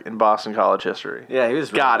running back in Boston College history. Yeah, he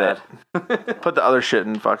was really Got bad. it. Put the other shit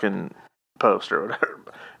in fucking post or whatever.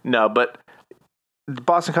 No, but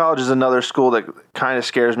Boston College is another school that kind of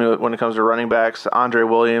scares me when it comes to running backs. Andre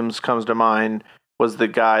Williams comes to mind, was the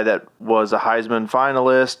guy that was a Heisman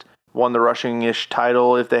finalist, won the rushing-ish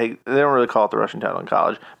title. If they don't really call it the rushing title in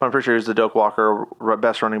college, but I'm pretty sure he's the Doak Walker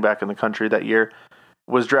best running back in the country that year.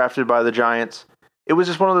 Was drafted by the Giants. It was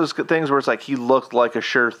just one of those things where it's like he looked like a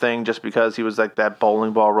sure thing just because he was like that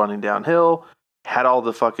bowling ball running downhill, had all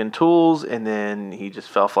the fucking tools, and then he just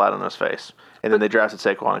fell flat on his face. And then they drafted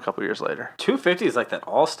Saquon a couple years later. 250 is like that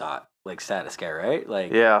all-star like status guy, right?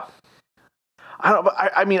 Like yeah.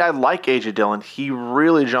 I mean, I like A.J. Dillon. He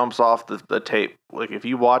really jumps off the tape. Like, if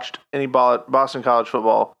you watched any Boston College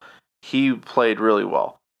football, he played really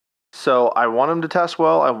well. So I want him to test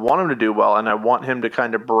well. I want him to do well, and I want him to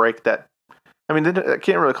kind of break that. I mean, I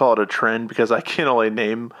can't really call it a trend because I can only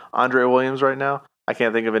name Andre Williams right now. I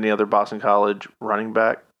can't think of any other Boston College running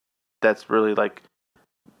back that's really, like,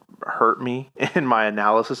 hurt me in my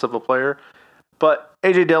analysis of a player. But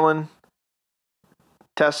A.J. Dillon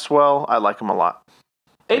tests well. I like him a lot.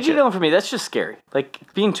 A.J. Dillon, for me, that's just scary. Like,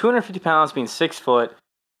 being 250 pounds, being 6 foot,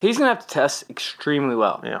 he's going to have to test extremely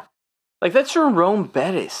well. Yeah. Like, that's Jerome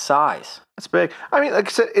Bettis size. That's big. I mean, like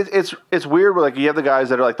I said, it's weird where, like, you have the guys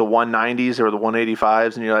that are, like, the 190s or the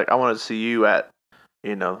 185s, and you're like, I want to see you at,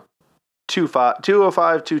 205,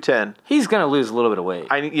 210. He's going to lose a little bit of weight.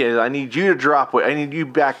 I need you to drop weight. I need you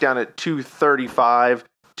back down at 235,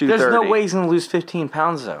 230. There's no way he's going to lose 15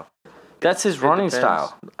 pounds, though. That's his running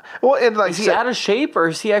style. Well, and like, is he out of shape, or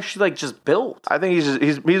is he actually, like, just built? I think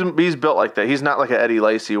he's built like that. He's not like an Eddie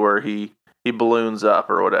Lacy where he balloons up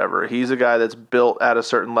or whatever. He's a guy that's built at a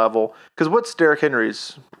certain level. Because what's Derrick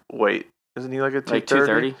Henry's weight? Isn't he like a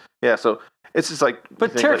 230? Yeah, so it's just like...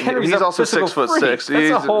 But Derrick Henry's he's also 6'6".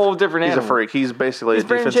 That's a whole different animal. He's a freak. He's basically a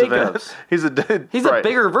Brandon defensive Jacobs. end. He's a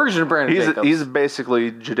bigger version of Brandon Jacobs. He's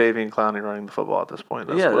basically Jadeveon Clowney running the football at this point.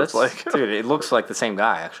 That's what it's like. Dude, it looks like the same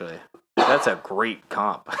guy, actually. That's a great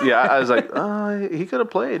comp. Yeah, I was like, he could have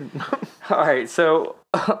played. All right, so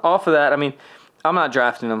off of that, I mean, I'm not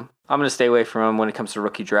drafting him. I'm going to stay away from him when it comes to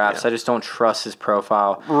rookie drafts. Yeah. I just don't trust his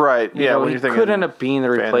profile. Right, yeah. When he could end up being the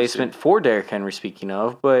replacement for Derrick Henry, speaking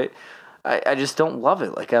of, but I just don't love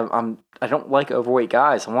it. Like, I don't like overweight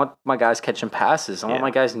guys. I want my guys catching passes. I want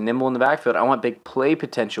my guys nimble in the backfield. I want big play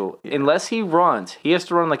potential. Yeah. Unless he runs, he has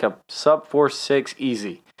to run like a sub 4.6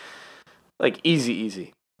 easy. Like,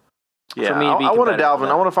 easy. Yeah, I want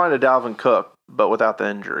to find a Dalvin Cook, but without the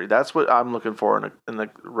injury. That's what I'm looking for in the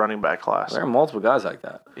running back class. There are multiple guys like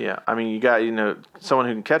that. Yeah, I mean, you got someone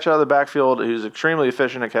who can catch out of the backfield, who's extremely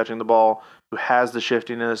efficient at catching the ball, who has the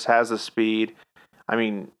shiftiness, has the speed. I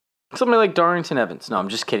mean, somebody like Darrington Evans. No, I'm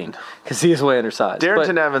just kidding, because he is way undersized.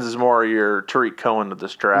 Darrington Evans is more your Tariq Cohen of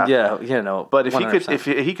this draft. Yeah, But if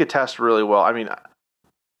 100%. he could test really well, I mean,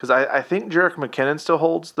 because I think Jerick McKinnon still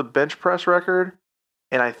holds the bench press record,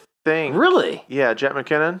 and I think... Really? Yeah, Jet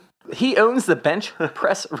McKinnon. He owns the bench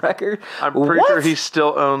press record? I'm pretty sure he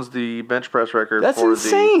still owns the bench press record. That's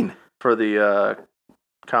insane. For the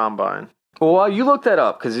combine. Well, while you look that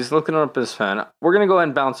up, because he's looking up his phone, we're going to go ahead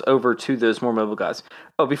and bounce over to those more mobile guys.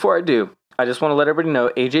 Oh, before I do, I just want to let everybody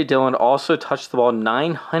know, A.J. Dillon also touched the ball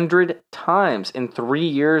 900 times in 3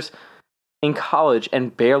 years in college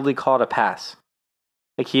and barely caught a pass.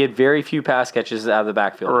 Like, he had very few pass catches out of the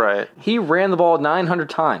backfield. Right. He ran the ball 900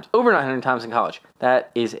 times, over 900 times in college.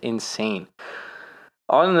 That is insane.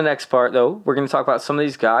 On the next part, though, we're going to talk about some of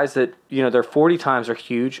these guys that, their 40 times are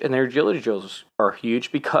huge and their agility drills are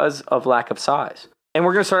huge because of lack of size. And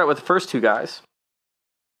we're going to start out with the first two guys.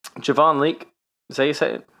 Javon Leake, is that how you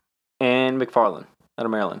say it? And McFarland out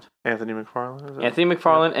of Maryland. Anthony McFarland? Anthony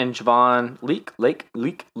McFarland and Javon Leake.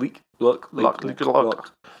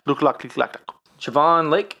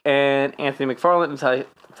 Javon Leake and Anthony McFarland,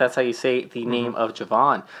 that's how you say the name of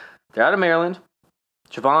Javon. They're out of Maryland.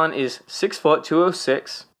 Javon is 6 foot,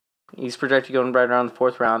 206. He's projected going right around the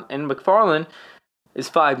 4th round. And McFarland is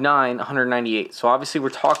 5'9", 198. So obviously we're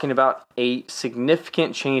talking about a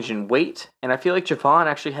significant change in weight. And I feel like Javon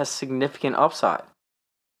actually has significant upside.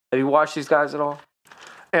 Have you watched these guys at all?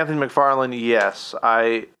 Anthony McFarland, yes.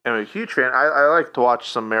 I am a huge fan. I like to watch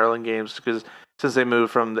some Maryland games because since they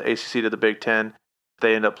moved from the ACC to the Big Ten,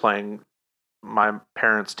 they end up playing my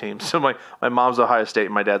parents' team. So my mom's Ohio State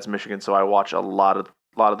and my dad's Michigan, so I watch a lot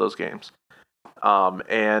of those games.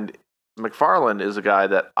 And McFarland is a guy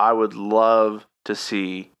that I would love to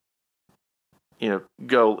see,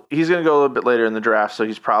 go. He's going to go a little bit later in the draft, so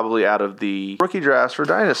he's probably out of the rookie drafts for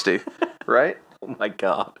Dynasty, right? Oh my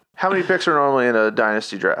God. How many picks are normally in a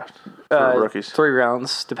Dynasty draft for rookies? 3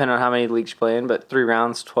 rounds, depending on how many leagues you play in, but 3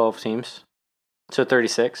 rounds, 12 teams. So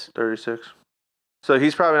 36. 36. So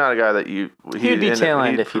he's probably not a guy that you... He'd be tail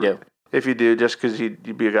end if you do. If you do, just because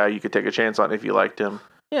he'd be a guy you could take a chance on if you liked him.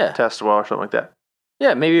 Yeah. Test well or something like that.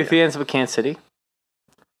 Yeah, maybe if he ends up with Kansas City.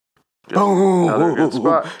 Another good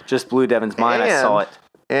spot. Just blew Devin's mind. I saw it.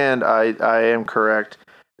 And I am correct.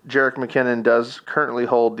 Jerick McKinnon does currently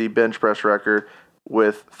hold the bench press record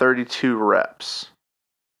with 32 reps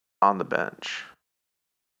on the bench.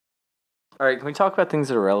 All right, can we talk about things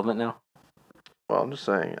that are relevant now? Well, I'm just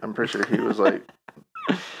saying. I'm pretty sure he was like,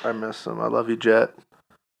 I miss him. I love you, Jet.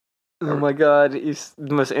 Oh my God, he's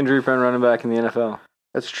the most injury-prone running back in the NFL.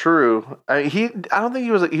 That's true. I don't think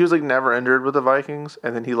he was like never injured with the Vikings,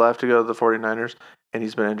 and then he left to go to the 49ers, and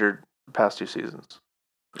he's been injured the past 2 seasons.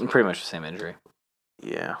 Pretty much the same injury.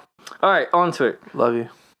 Yeah. All right, on to it. Love you.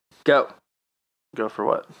 Go. Go for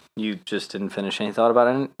what? You just didn't finish any thought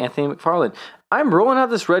about Anthony McFarland. I'm rolling out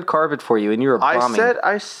this red carpet for you, and you were bombing.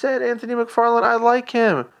 I said Anthony McFarland. I like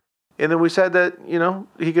him, and then we said that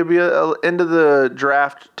he could be a end of the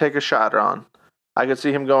draft, take a shot on. I could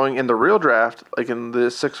see him going in the real draft, like in the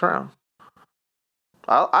 6th round.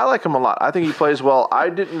 I like him a lot. I think he plays well. I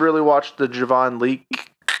didn't really watch the Javon Leak.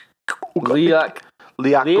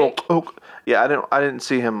 Yeah, I didn't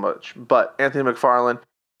see him much, but Anthony McFarland,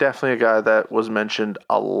 definitely a guy that was mentioned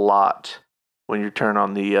a lot when you turn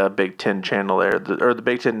on the Big Ten channel there, or the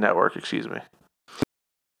Big Ten network, excuse me.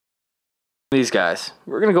 These guys.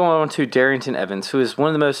 We're going to go on to Darrington Evans, who is one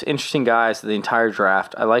of the most interesting guys of the entire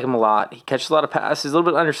draft. I like him a lot. He catches a lot of passes. He's a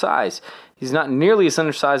little bit undersized. He's not nearly as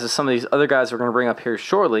undersized as some of these other guys we're going to bring up here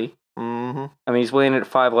shortly. Mm-hmm. I mean, he's weighing in at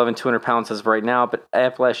 5'11", 200 pounds as of right now, but at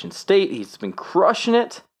Appalachian State, he's been crushing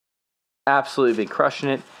it. Absolutely been crushing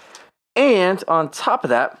it. And on top of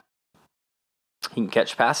that, he can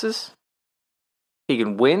catch passes. He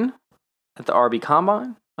can win at the RB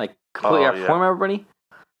Combine, like completely outperform everybody.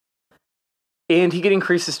 And he can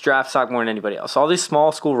increase his draft stock more than anybody else. All these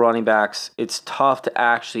small school running backs, it's tough to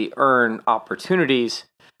actually earn opportunities,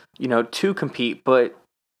 to compete. But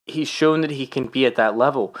he's shown that he can be at that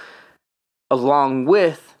level. Along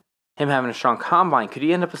with him having a strong combine, could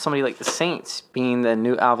he end up with somebody like the Saints, being the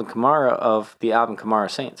new Alvin Kamara of the Alvin Kamara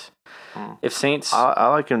Saints? If Saints... I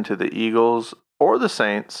like him to the Eagles or the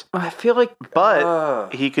Saints. I feel like...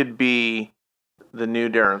 But he could be the new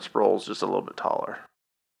Darren Sproles, just a little bit taller.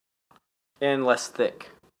 And less thick.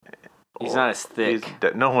 He's not as thick.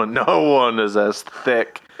 No one is as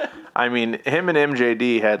thick. I mean, him and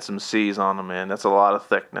MJD had some C's on him, man. That's a lot of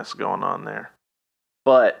thickness going on there.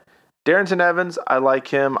 But Darrington Evans, I like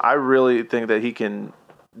him. I really think that he can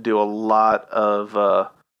do a lot of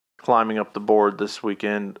climbing up the board this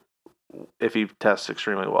weekend if he tests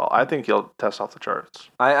extremely well. I think he'll test off the charts.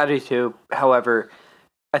 I do too. However,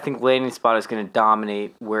 I think landing spot is going to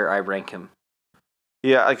dominate where I rank him.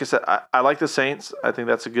 Yeah, like I said, I like the Saints. I think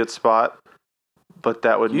that's a good spot. But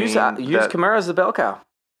that would use Kamara as the bell cow.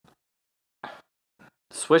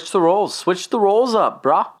 Switch the roles. Switch the roles up,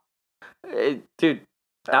 brah. Dude,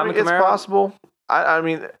 Alvin Kamara. It's possible. I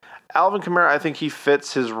mean, Alvin Kamara, I think he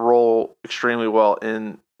fits his role extremely well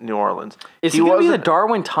in New Orleans. Is he going to be the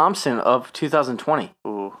Darwin Thompson of 2020?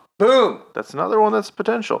 Ooh. Boom. That's another one that's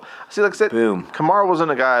potential. See, like I said, boom. Kamara wasn't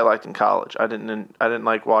a guy I liked in college. I didn't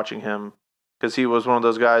like watching him because he was one of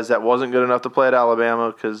those guys that wasn't good enough to play at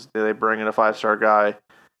Alabama because they bring in a 5-star guy,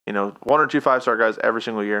 1 or 2 5-star guys every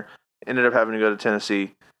single year. Ended up having to go to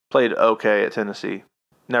Tennessee. Played okay at Tennessee.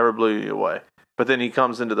 Never blew you away. But then he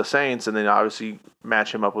comes into the Saints, and then obviously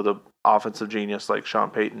match him up with an offensive genius like Sean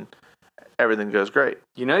Payton. Everything goes great.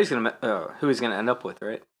 He's gonna who he's gonna end up with,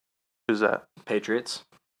 right? Who's that? Patriots.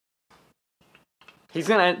 He's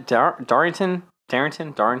gonna Darrington.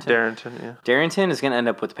 Yeah. Darrington is gonna end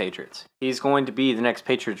up with the Patriots. He's going to be the next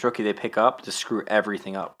Patriots rookie they pick up to screw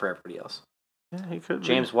everything up for everybody else. Yeah, he could.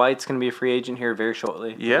 James White's going to be a free agent here very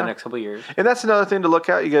shortly. Yeah, the next couple of years. And that's another thing to look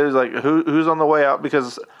at. You guys like who's on the way out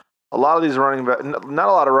because a lot of these not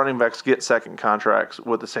a lot of running backs get second contracts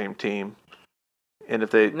with the same team. And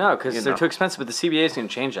if they because they're too expensive, but the CBA is going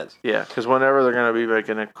to change that. Yeah, because whenever they're going to be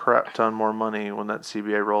making a crap ton more money when that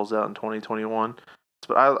CBA rolls out in 2021,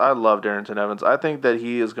 But I love Darrington Evans. I think that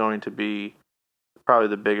he is going to be probably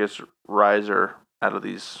the biggest riser out of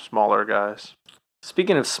these smaller guys.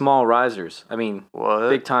 Speaking of small risers, I mean, What?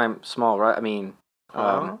 big time small. I mean,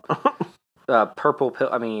 purple pill.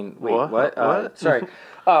 I mean, wait, what? Sorry,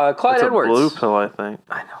 Clyde It's Edwards. a blue pill, I think.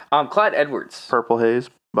 I know. Clyde Edwards. Purple Haze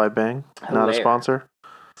by Bang. Not a sponsor.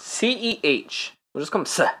 CEH. We'll just call him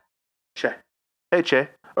Seh. Che. Hey, Che.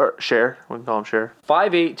 Or Cher. We can call him Cher.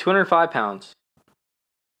 5'8", 205 pounds.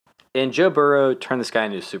 And Joe Burrow turned this guy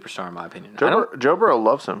into a superstar, in my opinion. Joe Burrow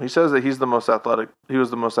loves him. He says that he's the most athletic. He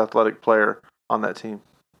was the most athletic player on that team.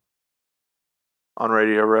 On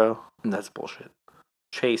Radio Row. That's bullshit.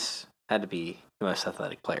 Chase had to be the most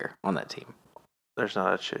athletic player on that team. There's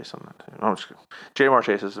not a Chase on that team. I'm just kidding. Jamar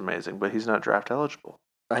Chase is amazing, but he's not draft eligible.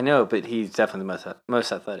 I know, but he's definitely the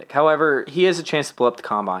most athletic. However, he has a chance to blow up the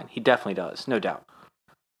combine. He definitely does, no doubt.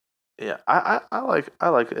 Yeah, I like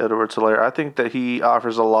Edwards-Helaire. I think that he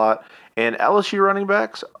offers a lot. And LSU running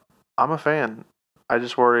backs, I'm a fan. I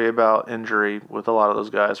just worry about injury with a lot of those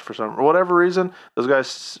guys for whatever reason. Those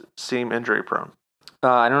guys seem injury prone.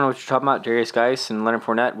 I don't know what you're talking about. Darius Geis and Leonard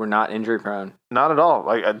Fournette were not injury prone. Not at all.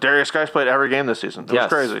 Like Darius Geis played every game this season. It was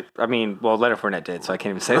crazy. I mean, well, Leonard Fournette did, so I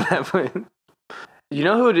can't even say that. But you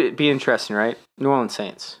know who would be interesting, right? New Orleans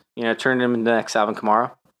Saints. You know, turn him into the next Alvin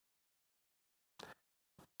Kamara.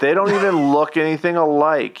 They don't even look anything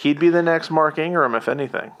alike. He'd be the next Mark Ingram, if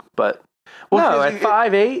anything. But no, at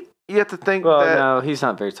 5'8". You have to think well, that... no, he's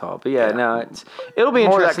not very tall. But no, it'll be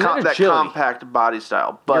more interesting. That compact body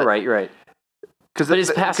style. But You're right. Because they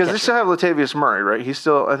still have Latavius Murray, right?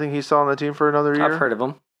 I think he's still on the team for another year. I've heard of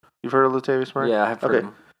him. You've heard of Latavius Murray? Yeah, I've heard of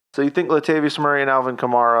him. So you think Latavius Murray and Alvin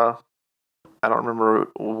Kamara, I don't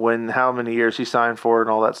remember how many years he signed for and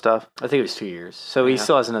all that stuff. I think it was 2 years. So he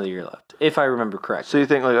still has another year left, if I remember correctly. So you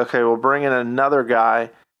think, like, okay, we'll bring in another guy,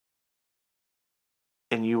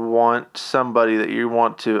 and you want somebody that you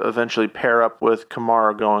want to eventually pair up with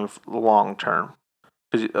Kamara going long term.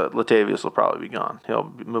 Because Latavius will probably be gone.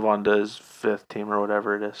 He'll move on to his fifth team or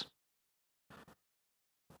whatever it is.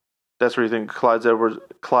 That's where you think Clyde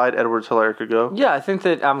Edwards-Helaire could go? Yeah, I think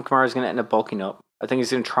that Alvin Kamara is going to end up bulking up. I think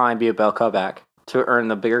he's going to try and be a bell cow back to earn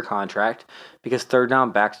the bigger contract because third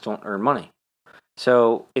down backs don't earn money.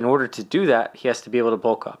 So in order to do that, he has to be able to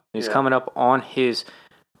bulk up. He's coming up on his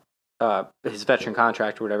veteran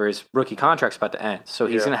contract or whatever. His rookie contract's about to end. So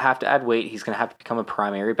he's going to have to add weight. He's going to have to become a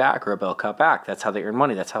primary back or a bell cow back. That's how they earn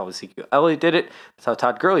money. That's how Ezekiel Elliott did it. That's how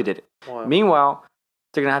Todd Gurley did it. Wow. Meanwhile,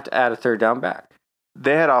 they're going to have to add a third down back.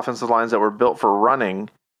 They had offensive lines that were built for running.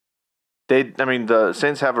 The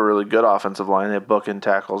Saints have a really good offensive line. They have bookend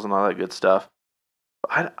tackles and all that good stuff.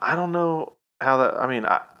 I don't know how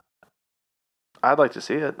that. I'd like to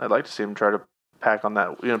see it. I'd like to see him try to pack on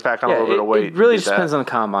that. Pack on a little bit of weight. It really just depends on the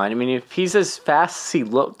combine. I mean, if he's as fast as he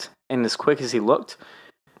looked and as quick as he looked,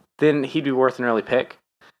 then he'd be worth an early pick.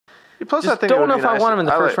 Plus, I don't know if I want him in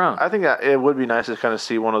the first round. I think it would be nice to kind of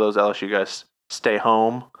see one of those LSU guys stay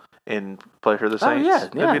home and play for the Saints.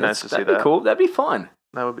 It'd be nice to see that. That'd be cool. That'd be fun.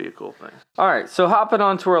 That would be a cool thing. All right, so hopping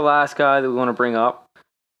on to our last guy that we want to bring up.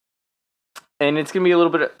 And it's going to be a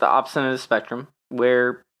little bit at the opposite end of the spectrum,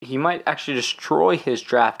 where he might actually destroy his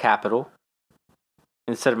draft capital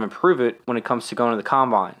instead of improve it when it comes to going to the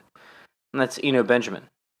combine. And that's Eno Benjamin.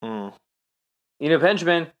 Eno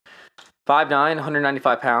Benjamin, 5'9",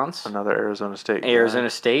 195 pounds. Another Arizona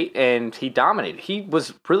State guy. And he dominated. He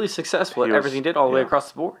was really successful at everything he did all the way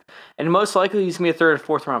across the board. And most likely he's going to be a third or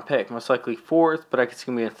fourth round pick. Most likely fourth, but I guess he's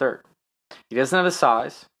going to be a third. He doesn't have the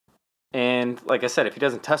size. And like I said, if he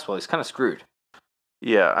doesn't test well, he's kind of screwed.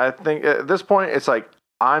 Yeah, I think at this point, it's like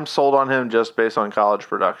I'm sold on him just based on college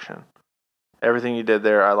production. Everything he did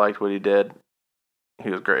there, I liked what he did. He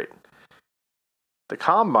was great. The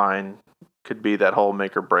combine could be that whole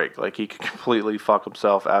make or break. Like, he could completely fuck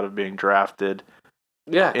himself out of being drafted.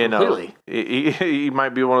 Yeah, completely. He might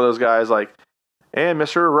be one of those guys like, and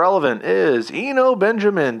Mr. Irrelevant is Eno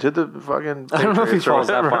Benjamin to the fucking Patriots. I don't know if he falls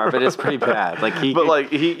that far, but it's pretty bad. Like he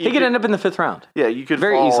could end up in the fifth round. Yeah, you could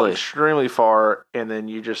very fall easily, extremely far, and then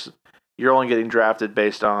you're only getting drafted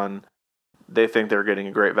based on they think they're getting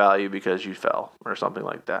a great value because you fell or something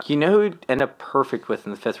like that. You know who'd end up perfect with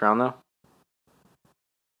in the fifth round though?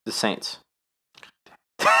 The Saints.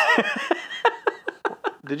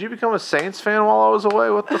 Did you become a Saints fan while I was away?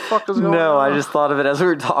 What the fuck is going on? No, I just thought of it as we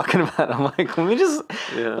were talking about it. I'm like, let me just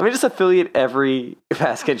affiliate every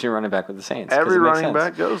pass catching running back with the Saints. Every running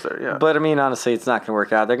back goes there, yeah. But I mean, honestly, it's not going to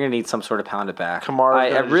work out. They're going to need some sort of pounded back.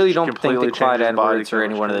 I really don't think that Clyde Edwards or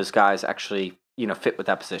any one of those guys actually, fit with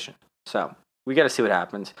that position. So we got to see what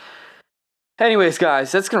happens. Anyways,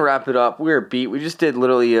 guys, that's going to wrap it up. We're beat. We just did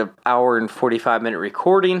literally an hour and 45-minute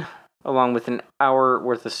recording, along with an hour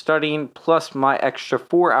worth of studying, plus my extra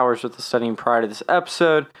 4 hours worth of studying prior to this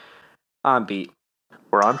episode. I'm beat.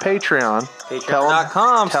 We're on Patreon.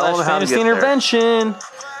 Patreon.com/fantasy intervention.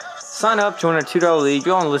 Sign up, join our $2 league.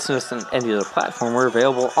 Go on and listen to us on any other platform. We're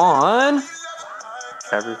available on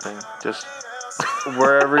everything. Just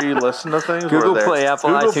wherever you listen to things. Google Play, Apple,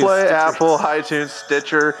 Google iTunes, Play, Stitcher. Apple, iTunes,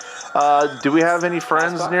 Stitcher. Do we have any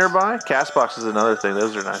friends nearby? Castbox is another thing.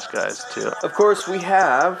 Those are nice guys, too. Of course, we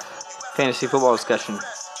have fantasy football discussion.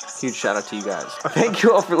 Huge shout out to you guys. Thank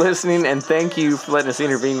you all for listening, and thank you for letting us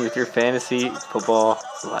intervene with your fantasy football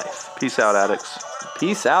life. Peace out, addicts.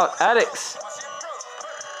 Peace out, addicts.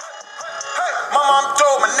 My mom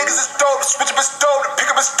dope, my niggas is dope, the switch up is dope, the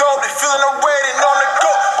pickup is dope, they feeling the way, they know I'm the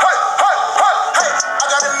GOAT. Hey, hey, hey, hey, I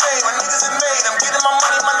got it made, my niggas is made, I'm getting my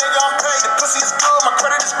money, my nigga, I'm paid, the pussy is good, my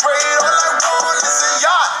credit is great, all I want is a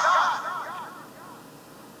yacht.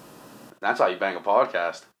 That's how you bang a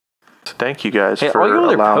podcast. Thank you guys for all you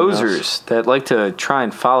other allowing posers us. that like to try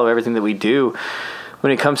and follow everything that we do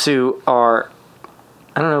when it comes to our,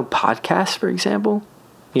 podcasts, for example.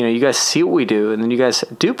 You know, you guys see what we do, and then you guys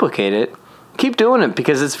duplicate it. Keep doing it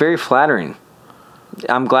because it's very flattering.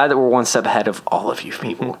 I'm glad that we're one step ahead of all of you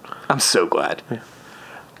people. I'm so glad. Yeah.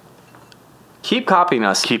 Keep copying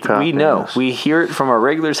us. We know. Us. We hear it from our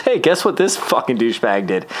regulars. Hey, guess what this fucking douchebag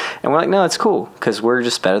did? And we're like, no, it's cool because we're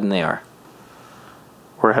just better than they are.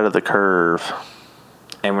 We're ahead of the curve.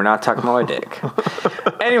 And we're not talking about my dick.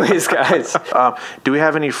 Anyways, guys. Do we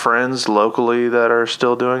have any friends locally that are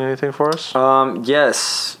still doing anything for us?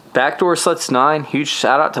 Yes. Backdoor Sluts 9. Huge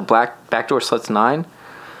shout out to Backdoor Sluts 9.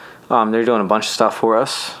 They're doing a bunch of stuff for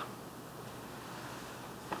us.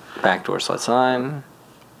 Backdoor Sluts 9.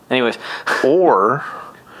 Anyways. Or...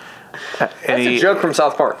 That's a joke from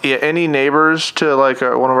South Park. Yeah, any neighbors to like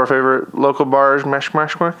one of our favorite local bars, Mash.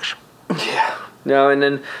 Yeah. No, and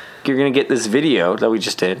then you're going to get this video that we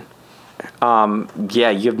just did. Yeah,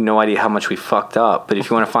 you have no idea how much we fucked up. But if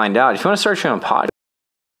you want to find out, if you want to start your own podcast,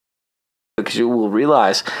 because you will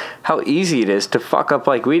realize how easy it is to fuck up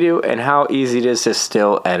like we do and how easy it is to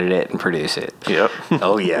still edit it and produce it. Yep.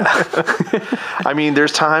 Oh, yeah. I mean,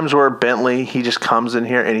 there's times where Bentley, he just comes in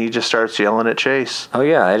here and he just starts yelling at Chase. Oh,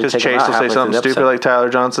 yeah. Because Chase will say something stupid like Tyler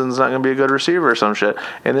Johnson's not going to be a good receiver or some shit.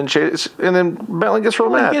 And then Bentley gets real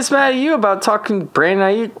mad. He gets mad at you about talking Brandon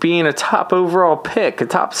Ayuk being a top overall pick, a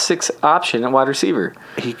top 6 option at wide receiver.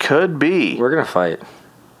 He could be. We're going to fight.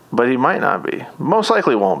 But he might not be. Most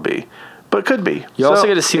likely won't be. But could be. You also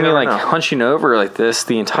get to see me like hunching over like this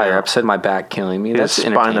the entire episode, my back killing me. That's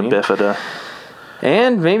spina bifida.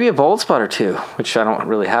 And maybe a bald spot or two, which I don't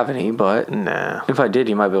really have any, but nah. If I did,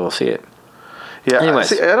 you might be able to see it. Yeah,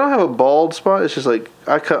 anyways. I don't have a bald spot. It's just like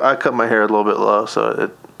I cut my hair a little bit low, so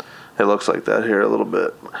it looks like that here a little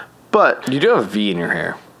bit. But you do have a V in your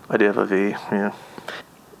hair. I do have a V, yeah.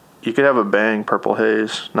 You could have a Bang Purple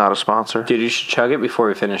Haze, not a sponsor. Dude, you should chug it before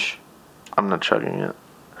we finish. I'm not chugging it.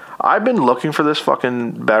 I've been looking for this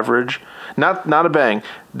fucking beverage. Not a Bang.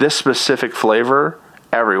 This specific flavor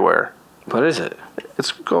everywhere. What is it?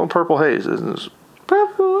 It's called Purple Haze. Isn't it?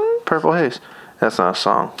 Purple Haze. That's not a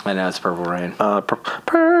song. I know, it's Purple Rain.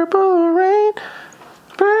 Purple Rain.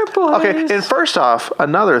 Purple Haze. Okay, and first off,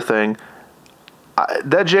 another thing.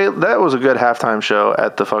 That was a good halftime show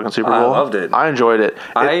at the fucking Super Bowl. I loved it. I enjoyed it.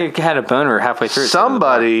 I had a boner halfway through.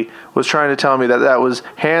 Somebody was trying to tell me that was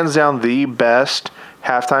hands down the best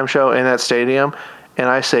halftime show in that stadium, and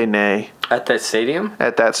I say nay. At that stadium?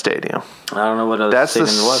 At that stadium. I don't know what other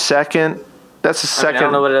stadium there was. That's the second. I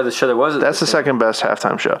don't know what other show there was. That's the second best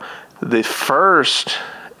halftime show. The first,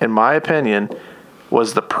 in my opinion,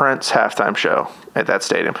 was the Prince halftime show at that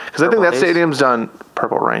stadium. Because I think that stadium's done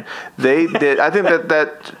Purple Rain. They did. I think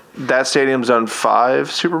that stadium's done 5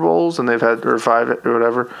 Super Bowls, and they've had 5 or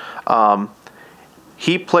whatever.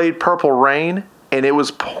 He played Purple Rain, and it was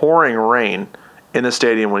pouring rain in the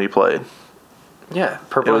stadium when he played. Yeah,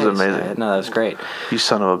 Purple Haze. It was amazing. No, that was great. You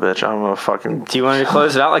son of a bitch. I'm a fucking... Do you want me to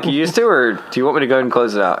close it out like you used to, or do you want me to go ahead and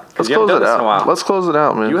close it out? Let's close it out. Let's close it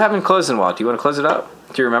out, man. You haven't closed in a while. Do you want to close it out?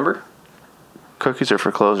 Do you remember? Cookies are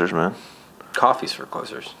for closers, man. Coffee's for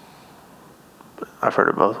closers. I've heard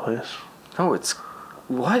it both ways. No, it's...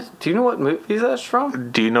 What? Do you know what movie that's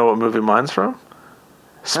from? Do you know what movie mine's from?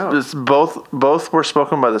 No. It's both were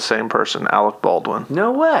spoken by the same person, Alec Baldwin.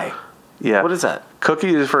 No way. Yeah. What is that?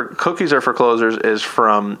 Cookies are for closers is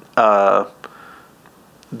from the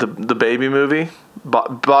Baby movie,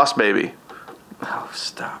 Boss Baby. Oh,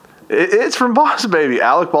 stop. It's from Boss Baby.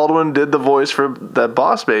 Alec Baldwin did the voice for that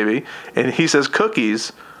Boss Baby, and he says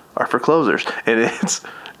cookies are for closers, and it's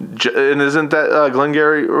And isn't that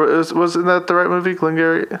Glengarry? Wasn't that the right movie?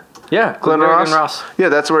 Glengarry? Yeah, Glenn Ross. Ross. Yeah,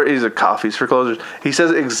 that's where he's a coffees for closers. He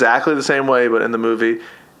says it exactly the same way, but in the movie,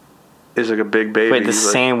 is like a big baby. Wait, the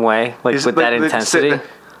same way? Like with that intensity?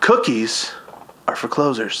 Cookies are for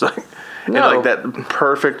closers. Like, No. and like that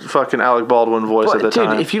perfect fucking Alec Baldwin voice at the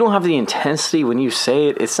time. Dude, if you don't have the intensity when you say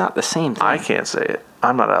it, it's not the same thing. I can't say it.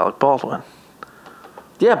 I'm not Alec Baldwin.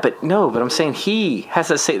 Yeah, but I'm saying he has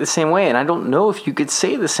to say it the same way, and I don't know if you could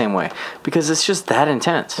say it the same way because it's just that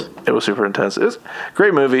intense. It was super intense. It's a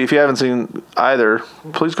great movie. If you haven't seen either,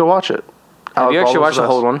 please go watch it. Have you actually watched the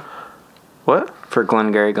whole one? What? For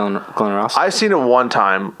Glenn Ross? I've seen it one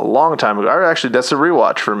time, a long time ago. Actually, that's a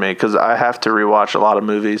rewatch for me because I have to rewatch a lot of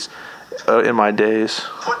movies in my days.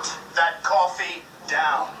 Put that coffee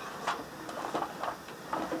down.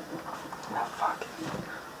 Oh, fuck.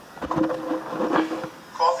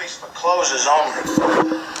 Coffee's for closers only.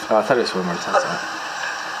 Oh, I thought it was one more time.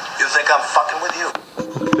 You think I'm fucking with you?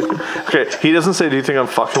 Okay, he doesn't say, "Do you think I'm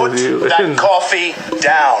fucking Put with you?" that coffee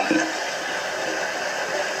down.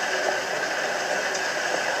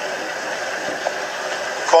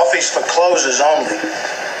 Coffee's for closers only.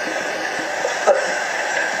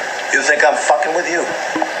 You think I'm fucking with you?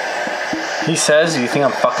 He says, "Do you think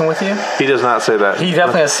I'm fucking with you?" He does not say that. He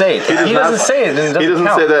definitely has to say it. If he doesn't say it, then it doesn't He doesn't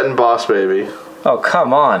count. say that in Boss Baby. Oh,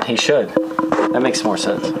 come on. He should. That makes more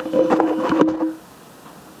sense.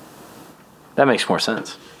 That makes more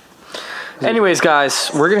sense. Anyways, guys,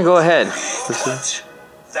 we're going to go ahead. Put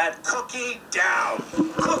that cookie down.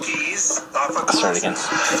 Cookies are for Let's start again.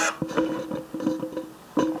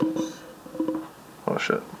 Oh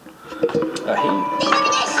shit.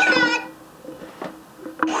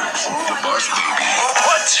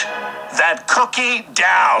 Put that cookie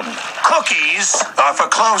down. Cookies are for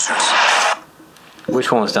closers.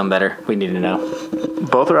 Which one was done better? We need to know.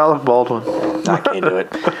 Both are Alec Baldwin. I can't do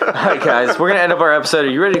it. All right, guys, we're going to end up our episode. Are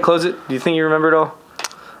you ready to close it? Do you think you remember it all?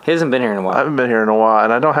 He hasn't been here in a I while. haven't been here in a while,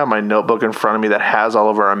 and I don't have my notebook in front of me that has all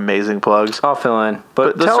of our amazing plugs. I'll fill in.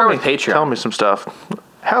 But let's tell start me, with Patreon. Tell me some stuff.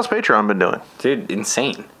 How's Patreon been doing? Dude,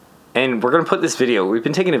 insane. And we're going to put this video. We've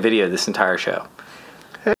been taking a video this entire show.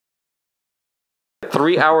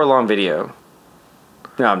 3-hour-long video.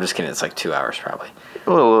 No, I'm just kidding. It's like 2 hours probably. A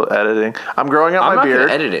little editing. I'm growing out I'm my not beard. going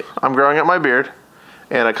to edit it. I'm growing out my beard,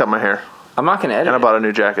 and I cut my hair, I'm not going to edit and I it. bought a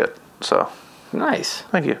new jacket. So Nice.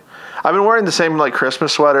 thank you. I've been wearing the same like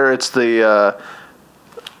Christmas sweater. It's the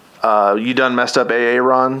You Done Messed Up AA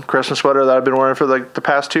Ron Christmas sweater that I've been wearing for like the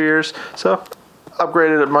past 2 years. So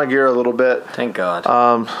upgraded my gear a little bit. Thank God.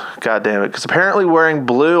 God damn it, because apparently wearing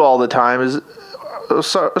blue all the time is a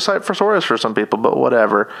sight for sore eyes for some people. But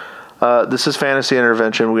whatever. This is Fantasy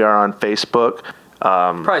Intervention. We are on Facebook.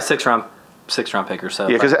 Probably six round pick or so.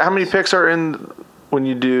 Yeah, because how many picks are in when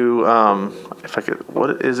you do? If I could,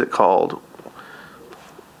 what is it called?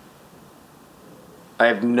 I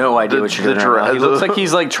have no idea what you're doing right now. He looks like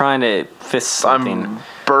he's like trying to fist something. I'm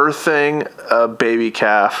birthing a baby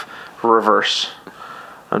calf reverse.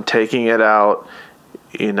 I'm taking it out.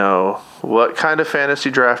 You know, what kind of fantasy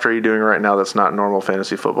draft are you doing right now that's not normal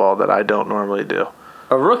fantasy football that I don't normally do?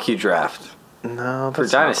 A rookie draft. No, For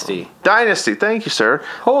that's not- Dynasty. Dynasty, thank you, sir.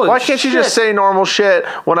 Holy Why can't you just shit. say normal shit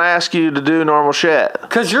when I ask you to do normal shit?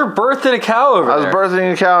 Because you're birthing a cow over I was there.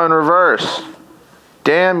 birthing a cow in reverse.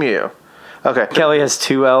 Damn you. Okay. Kelly has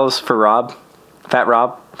 2 L's for Rob. Fat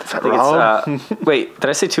Rob. Fat I think Rob? it's, wait, did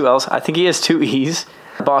I say 2 L's? I think he has 2 E's.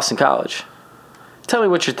 Boston College. Tell me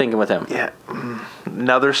what you're thinking with him. Yeah.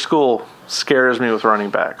 Another school scares me with running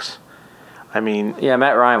backs. I mean, Yeah,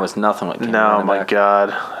 Matt Ryan was nothing like him. no, running my back.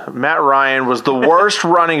 God. Matt Ryan was the worst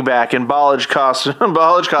running back in Boston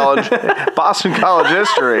College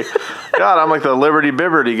history. God, I'm like the Liberty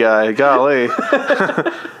Bibberty guy. Golly.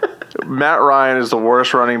 Matt Ryan is the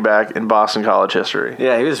worst running back in Boston College history.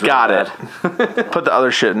 Yeah, he was really Got bad. it. Put the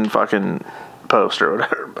other shit in fucking post or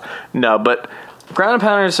whatever. No, but Ground and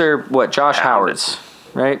pounders are what? Josh Howard's,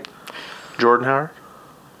 right? Jordan Howard?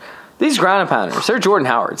 These ground and pounders, they're Jordan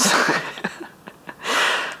Howard's.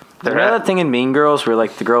 They're Remember at- that thing in Mean Girls where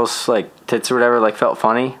like the girls like tits or whatever like felt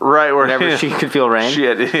funny? Right, where Whenever she could feel rain. She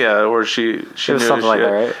had, yeah, where she It was knew something she like had-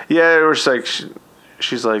 that, right? Yeah, it was like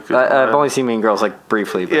she's like. I've only seen Mean Girls like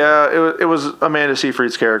briefly. But Yeah, it was Amanda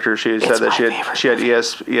Seyfried's character. She had said that my she had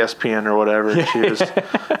favorite ESPN or whatever. And she was,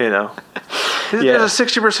 you know, Yeah. there's a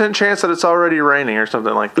 60% chance that it's already raining or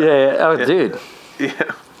something like that. yeah. Oh, dude,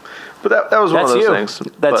 Yeah. But that was one that's of those you. things.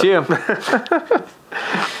 That's But- you.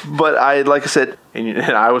 But like I said, and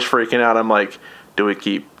I was freaking out. I'm like, do we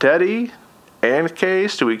keep Teddy and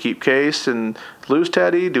Case? Do we keep Case and lose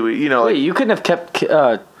Teddy? Do we, Wait, you couldn't have kept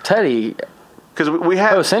Teddy because we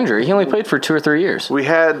had Post-injury. He only played for 2 or 3 years. we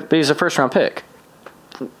had But he was a first-round pick.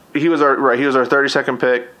 he was our 32nd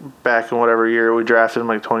pick back in whatever year we drafted him,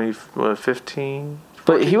 like 2015.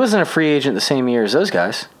 But he wasn't a free agent the same year as those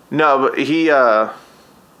guys. No, but he had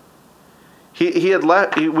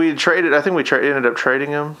left. We had traded. I think ended up trading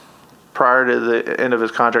him prior to the end of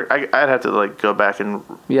his contract. I'd have to like go back and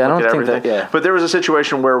Yeah, I look don't at think everything. that. Yeah. But there was a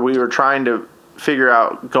situation where we were trying to figure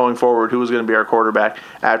out going forward who was going to be our quarterback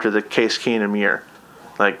after the Case Keenum year.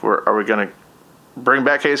 Like, are we going to bring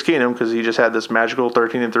back Case Keenum because he just had this magical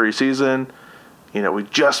 13-3 season? You know, we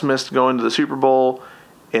just missed going to the Super Bowl,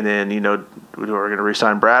 and then we were going to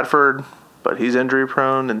re-sign Bradford, but he's injury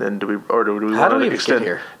prone. And then do we want to extend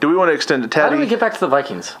here? Do we want to extend to Teddy? How do we get back to the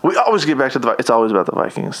Vikings? We always get back to it's always about the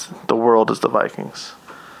Vikings. The world is the Vikings.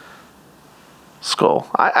 Skull.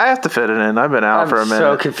 I have to fit it in. I've been out for a minute.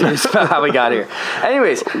 I'm so confused about how we got here.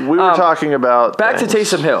 Anyways, We were talking about back to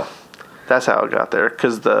things. Taysom Hill. That's how it got there,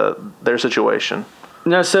 because their situation.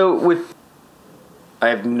 No, so I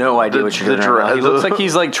have no idea what you're doing right now. He looks like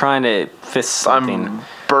he's like trying to fist something. I'm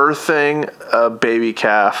birthing a baby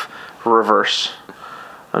calf reverse.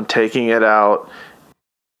 I'm taking it out.